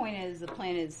think the point is the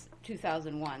plan is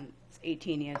 2001. It's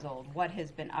 18 years old. What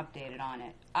has been updated on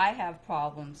it? I have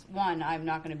problems. One, I'm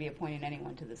not going to be appointing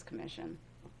anyone to this commission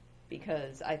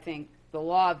because I think the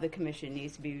law of the commission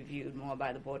needs to be reviewed more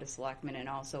by the Board of Selectmen and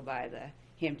also by the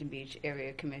Hampton Beach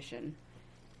Area Commission.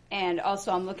 And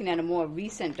also I'm looking at a more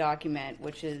recent document,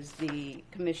 which is the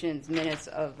commission's minutes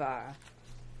of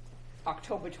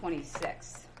October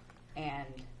 26th. And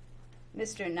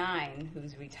Mr. Nine,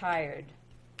 who's retired,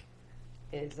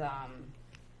 is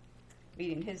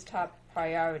reading his top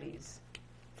priorities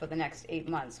for the next 8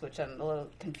 months, which I'm a little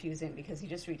confusing because he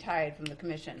just retired from the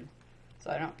commission. So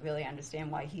I don't really understand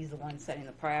why he's the one setting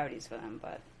the priorities for them,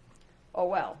 but oh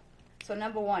well. So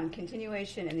number one,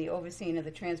 continuation in the overseeing of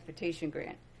the transportation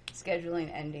grant,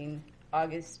 scheduling ending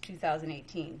August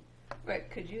 2018. Rick,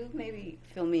 could you maybe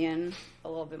fill me in a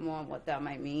little bit more on what that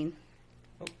might mean?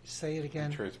 Oh, say it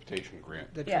again. Transportation grant.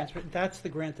 That's the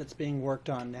grant that's being worked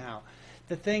on now.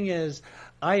 The thing is,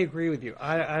 I agree with you.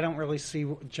 I don't really see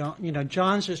John.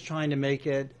 John's just trying to make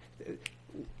it.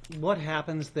 What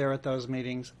happens there at those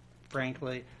meetings?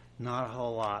 Frankly, not a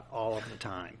whole lot all of the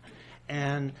time,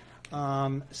 and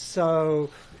so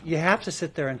you have to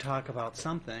sit there and talk about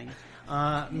something.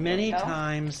 Many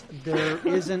times there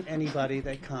isn't anybody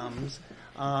that comes.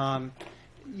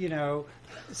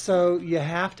 So you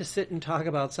have to sit and talk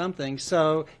about something.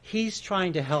 So he's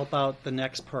trying to help out the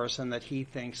next person that he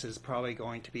thinks is probably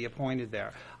going to be appointed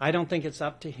there. I don't think it's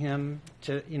up to him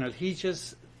to, he's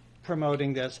just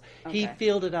promoting this. Okay. He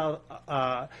fielded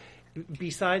out,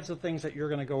 besides the things that you're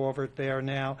going to go over there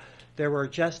now, there were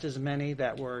just as many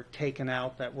that were taken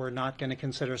out that we're not going to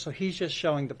consider. So he's just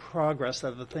showing the progress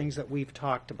of the things that we've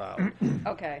talked about.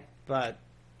 Okay. But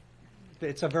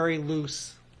it's a very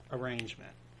loose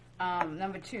arrangement.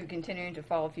 Number two, continuing to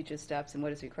follow future steps and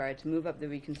what is required to move up the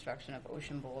reconstruction of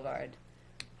Ocean Boulevard,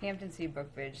 Hampton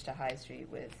Seabrook Bridge to High Street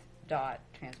with DOT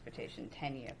Transportation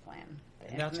 10-year plan.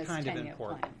 And that's kind of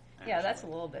important. Yeah, that's a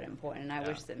little bit important, and I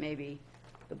wish that maybe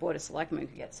the Board of Selectmen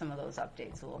could get some of those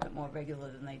updates a little bit more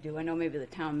regular than they do. I know maybe the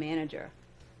town manager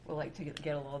would like to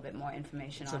get a little bit more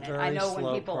information on it. I know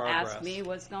when people ask me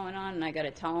what's going on, and I got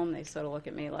to tell them, they sort of look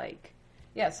at me like,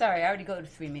 yeah, sorry, I already go to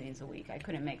 3 meetings a week. I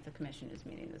couldn't make the commissioners'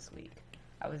 meeting this week.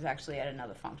 I was actually at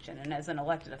another function. And as an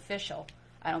elected official,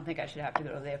 I don't think I should have to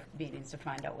go to their meetings to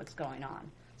find out what's going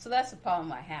on. So that's the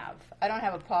problem I have. I don't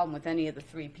have a problem with any of the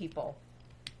 3 people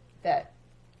that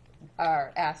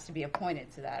are asked to be appointed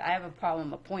to that. I have a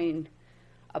problem appointing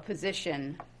a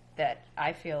position that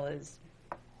I feel is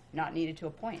not needed to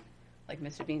appoint. Like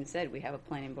Mr. Bean said, we have a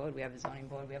planning board, we have a zoning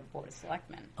board, we have a board of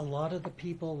selectmen. A lot of the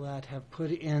people that have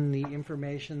put in the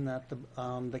information that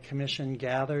the commission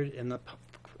gathered in the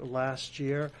last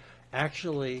year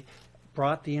actually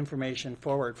brought the information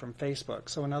forward from Facebook.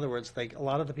 So in other words, a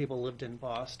lot of the people lived in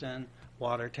Boston,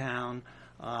 Watertown,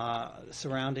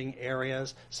 surrounding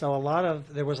areas. So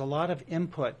there was a lot of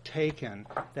input taken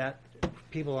that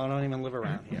people don't even live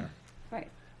around here. Right.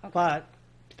 Okay. But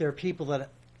there are people that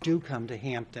do come to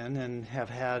Hampton and have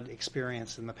had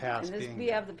experience in the past. And we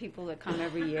have the people that come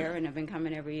every year and have been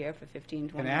coming every year for 15,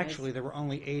 20 And years. actually, there were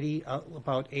only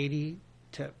about 80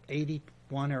 to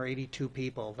 81 or 82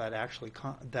 people that actually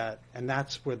and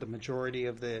that's where the majority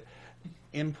of the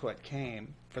input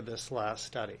came for this last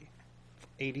study.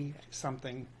 80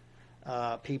 something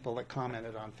people that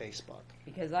commented on Facebook.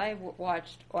 Because I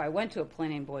I went to a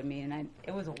planning board meeting, and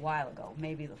it was a while ago,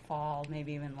 maybe the fall,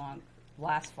 maybe even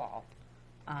last fall.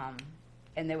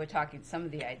 And they were talking some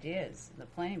of the ideas, the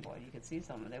planning board, you could see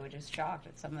some of them. They were just shocked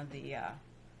at some of the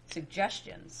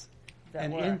suggestions that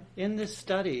And were. in this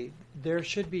study, there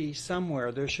should be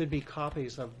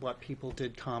copies of what people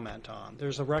did comment on.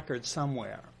 There's a record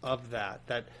somewhere of that.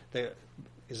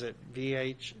 Is it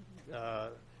VH,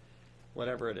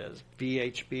 whatever it is,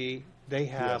 VHB? They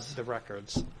have the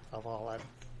records of all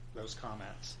those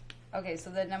comments. Okay, so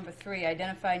then number 3,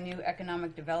 identify new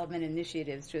economic development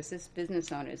initiatives to assist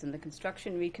business owners in the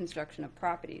construction, reconstruction of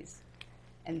properties,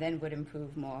 and then would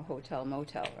improve more hotel,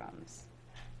 motel rooms.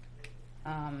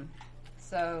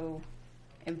 So,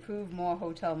 improve more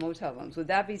hotel, motel rooms. Would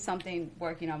that be something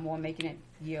working on more, making it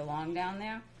year-long down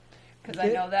there? Because I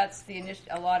know that's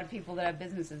a lot of people that have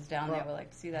businesses down there would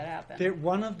like to see that happen.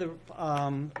 One of the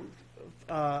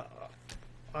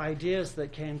ideas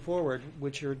that came forward,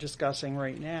 which you're discussing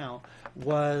right now,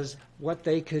 was what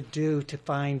they could do to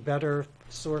find better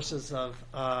sources of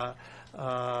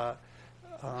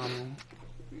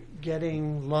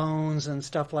getting loans and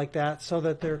stuff like that, so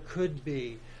that there could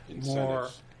be more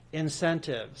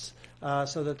incentives,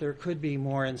 so that there could be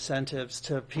more incentives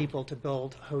to people to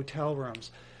build hotel rooms.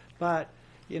 But,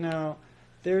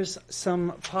 there's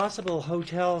some possible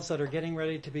hotels that are getting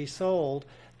ready to be sold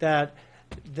that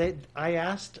I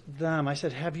asked them, I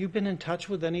said, have you been in touch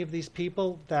with any of these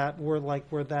people that were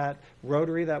that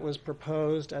Rotary that was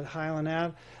proposed at Highland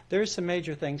Ave? There's some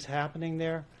major things happening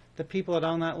there. The people that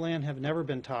own that land have never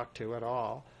been talked to at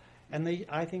all. And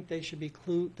I think they should be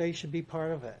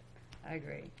part of it. I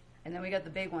agree. And then we got the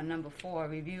big one, number 4,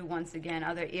 review once again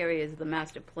other areas of the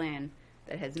master plan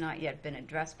that has not yet been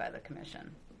addressed by the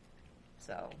commission.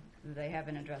 So they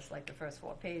haven't addressed like the first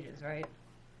 4 pages, right?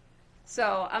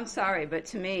 So I'm sorry, but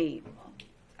to me,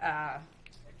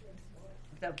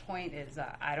 the point is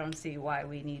I don't see why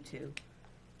we need to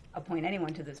appoint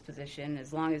anyone to this position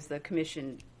as long as the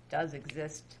commission does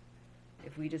exist.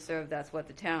 If we deserve that's what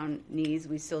the town needs,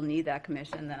 we still need that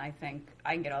commission, then I think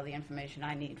I can get all the information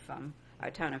I need from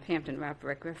our Town of Hampton rep,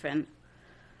 Rick Griffin.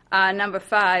 Number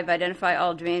 5, identify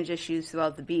all drainage issues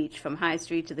throughout the beach from High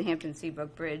Street to the Hampton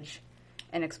Seabrook Bridge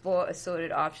and explore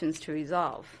assorted options to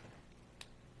resolve.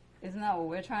 Isn't that what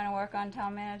we're trying to work on,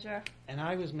 Town Manager? And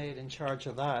I was made in charge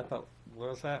of that, but what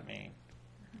does that mean?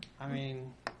 I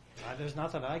mean, there's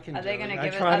nothing I can do. Are they going to I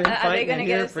give tried are they going to fighting get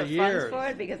here us for the funds years. for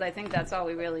it? Because I think that's all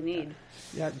we really need.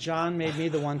 Yeah, John made me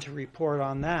the one to report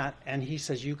on that, and he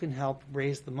says you can help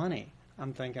raise the money.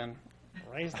 I'm thinking,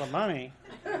 raise the money?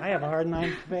 I have a hard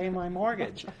time paying my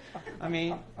mortgage. I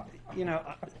mean,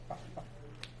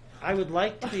 I would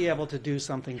like to be able to do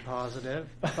something positive,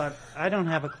 but I don't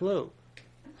have a clue.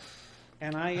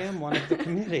 And I am one of the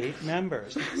committee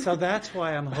members. So that's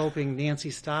why I'm hoping Nancy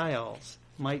Stiles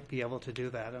might be able to do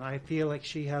that. And I feel like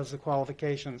she has the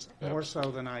qualifications more so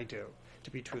than I do, to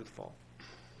be truthful.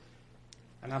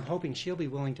 And I'm hoping she'll be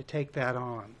willing to take that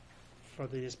on for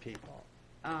these people.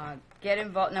 Get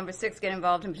involved. Number 6, get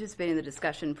involved and participate in the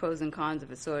discussion, pros and cons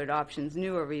of assorted options,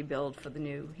 new or rebuild for the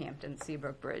new Hampton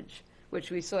Seabrook Bridge, which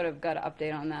we sort of got an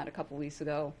update on that a couple weeks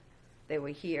ago. They were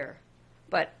here.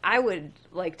 But I would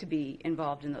like to be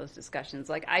involved in those discussions.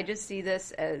 Like, I just see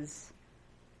this as,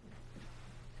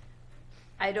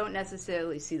 I don't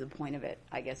necessarily see the point of it,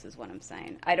 I guess is what I'm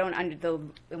saying.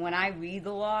 When I read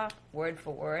the law, word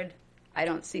for word, I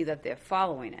don't see that they're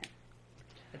following it.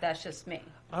 But that's just me.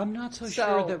 I'm not so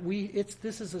sure that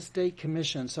this is a state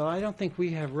commission, so I don't think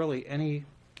we have really any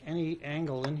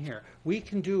angle in here. We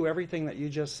can do everything that you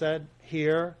just said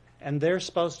here, and they're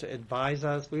supposed to advise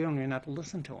us. We don't even have to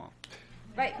listen to them.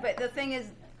 Right, but the thing is,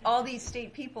 all these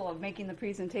state people are making the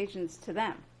presentations to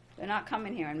them. They're not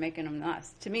coming here and making them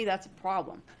us. To me, that's a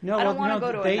problem. I don't want to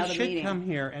go to they another should meeting. come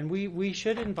here, and we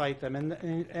should invite them.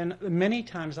 And many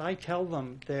times I tell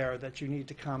them there that you need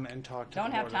to come and talk to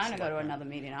Don't the have Board of time to go to Selectmen. another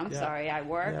meeting. I'm Yeah. sorry. I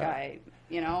work. Yeah.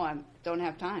 I don't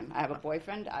have time. I have a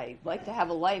boyfriend. I like to have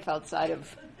a life outside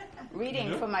of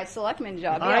reading for my selectman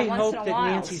job. I once hope in a that while,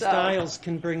 Nancy so. Stiles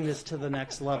can bring this to the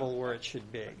next level where it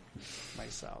should be,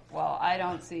 myself. Well, I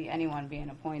don't see anyone being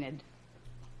appointed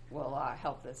will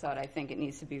help this out. I think it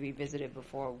needs to be revisited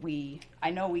before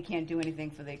I know we can't do anything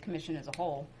for the commission as a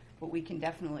whole, but we can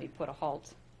definitely put a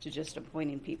halt to just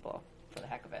appointing people for the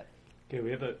heck of it. Okay,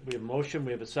 we have a motion,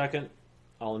 we have a second.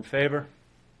 All in favor?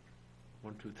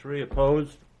 1, 2, 3.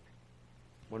 Opposed?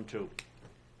 1, 2.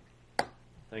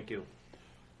 Thank you.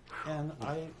 And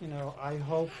I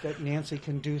hope that Nancy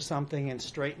can do something and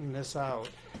straighten this out.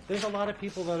 There's a lot of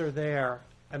people that are there,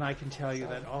 and I can tell you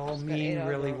that all mean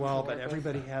really well, but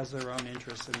everybody has their own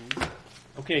interests.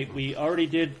 Okay, we already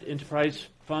did enterprise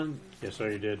fund. Yes,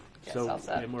 sir, you did. Yes, all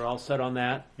set. And we're all set on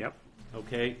that? Yep.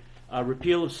 Okay.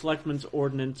 Repeal of Selectmen's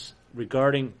Ordinance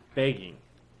regarding begging.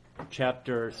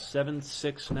 Chapter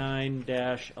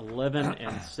 769-11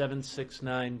 and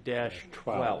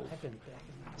 769-12.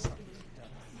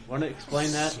 Want to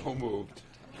explain that? So moved.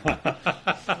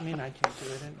 I mean, I can't do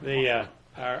it.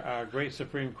 Our great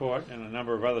Supreme Court and a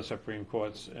number of other Supreme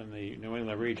Courts in the New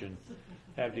England region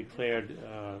have declared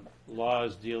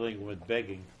laws dealing with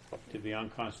begging to be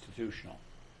unconstitutional.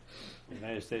 The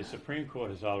United States Supreme Court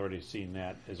has already seen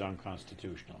that as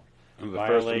unconstitutional. Under the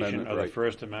First Violation Amendment of the right.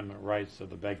 First Amendment rights of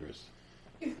the beggars.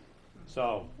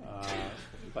 So,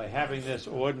 by having this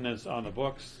ordinance on the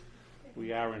books,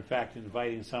 we are in fact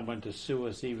inviting someone to sue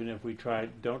us even if we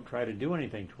don't try to do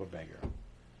anything to a beggar.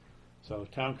 So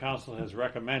Town Council has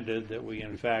recommended that we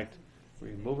in fact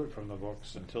remove it from the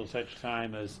books until such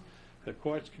time as the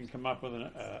courts can come up with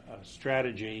a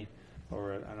strategy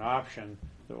or an option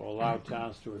that will allow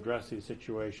towns to address these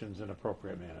situations in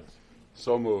appropriate manners.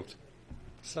 So moved.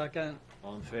 Second.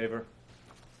 All in favor?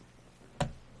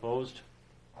 Opposed?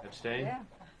 Abstained? Yeah.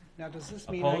 Now, does this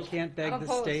mean Opposed? I can't beg I'm the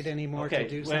opposed. state anymore Okay, to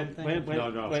do wait, something? wait,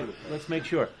 No. wait, let's make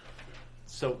sure.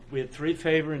 So we had 3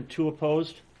 favor and 2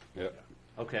 opposed? Yep.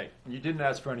 Okay. You didn't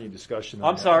ask for any discussion on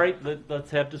I'm that. sorry. Let's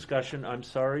have discussion. I'm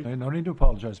sorry. No need to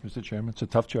apologize, Mr. Chairman. It's a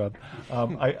tough job.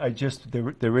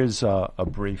 There is a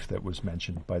brief that was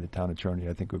mentioned by the town attorney.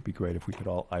 I think it would be great if we could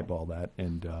all eyeball that.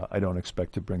 And I don't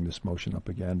expect to bring this motion up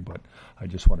again, but I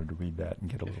just wanted to read that and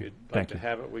get a If little. you'd like Thank to you.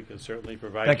 have it, we can certainly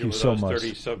provide Thank you you with so those much.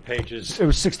 30-some pages. It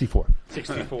was 64.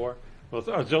 64? Well,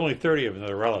 there's only 30 of them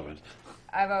that are relevant.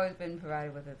 I've always been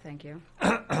provided with it. Thank you.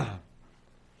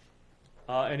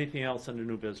 Anything else under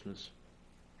new business?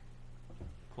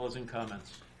 Closing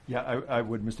comments. Yeah, I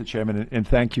would, Mr. Chairman, and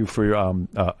thank you for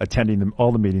attending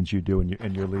all the meetings you do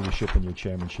and your leadership and your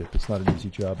chairmanship. It's not an easy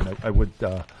job, and I would,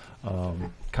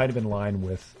 kind of in line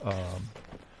with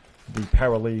the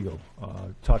paralegal,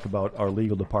 talk about our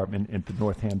legal department at the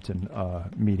Northampton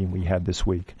meeting we had this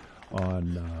week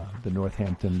on the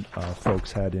Northampton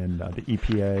folks had in the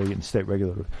EPA and state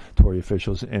regulatory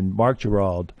officials, and Mark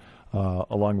Gerald,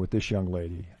 along with this young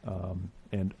lady,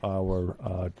 and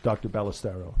our Dr.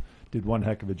 Ballestero did one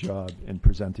heck of a job in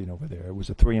presenting over there. It was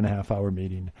a 3.5-hour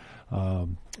meeting.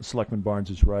 Selectman Barnes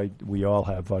is right. We all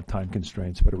have time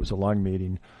constraints, but it was a long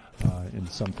meeting, and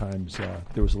sometimes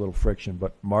there was a little friction.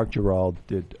 But Mark Gerald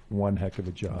did one heck of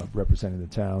a job representing the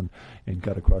town and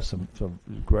got across some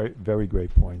great, very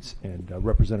great points. And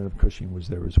Representative Cushing was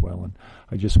there as well. And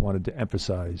I just wanted to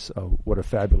emphasize what a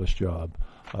fabulous job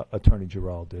Attorney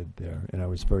Gerald did there. And I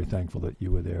was very thankful that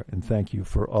you were there. And thank you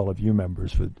for all of you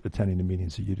members for attending the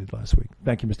meetings that you did last week.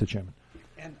 Thank you, Mr. Chairman.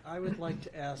 And I would like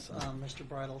to ask Mr.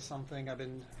 Bridle something.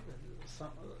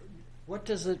 What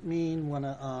does it mean when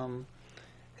a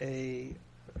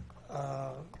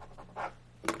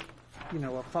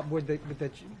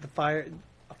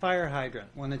fire hydrant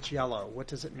when it's yellow? What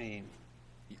does it mean?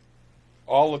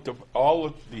 All of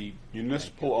the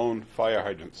municipal-owned fire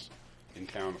hydrants in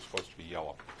town are supposed to be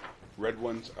yellow. Red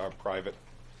ones are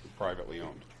privately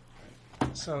owned.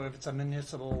 So if it's a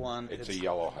municipal one, It's a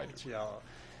yellow hydrant. It's yellow.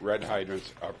 Red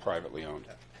hydrants are privately owned.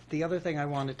 The other thing I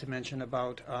wanted to mention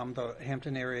about the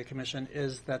Hampton Area Commission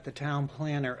is that the town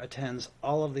planner attends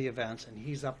all of the events, and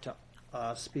he's up to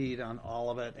speed on all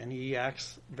of it, and he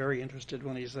acts very interested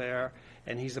when he's there,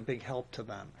 and he's a big help to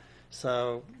them.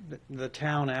 So the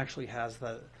town actually has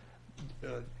the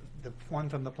one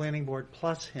from the planning board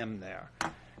plus him there,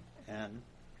 and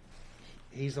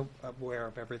he's aware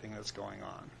of everything that's going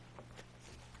on.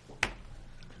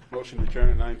 Motion to adjourn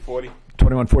at 9:40.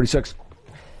 2146.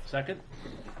 Second?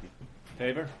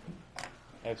 Favor?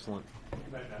 Excellent. I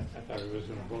thought he was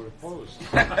going to vote opposed.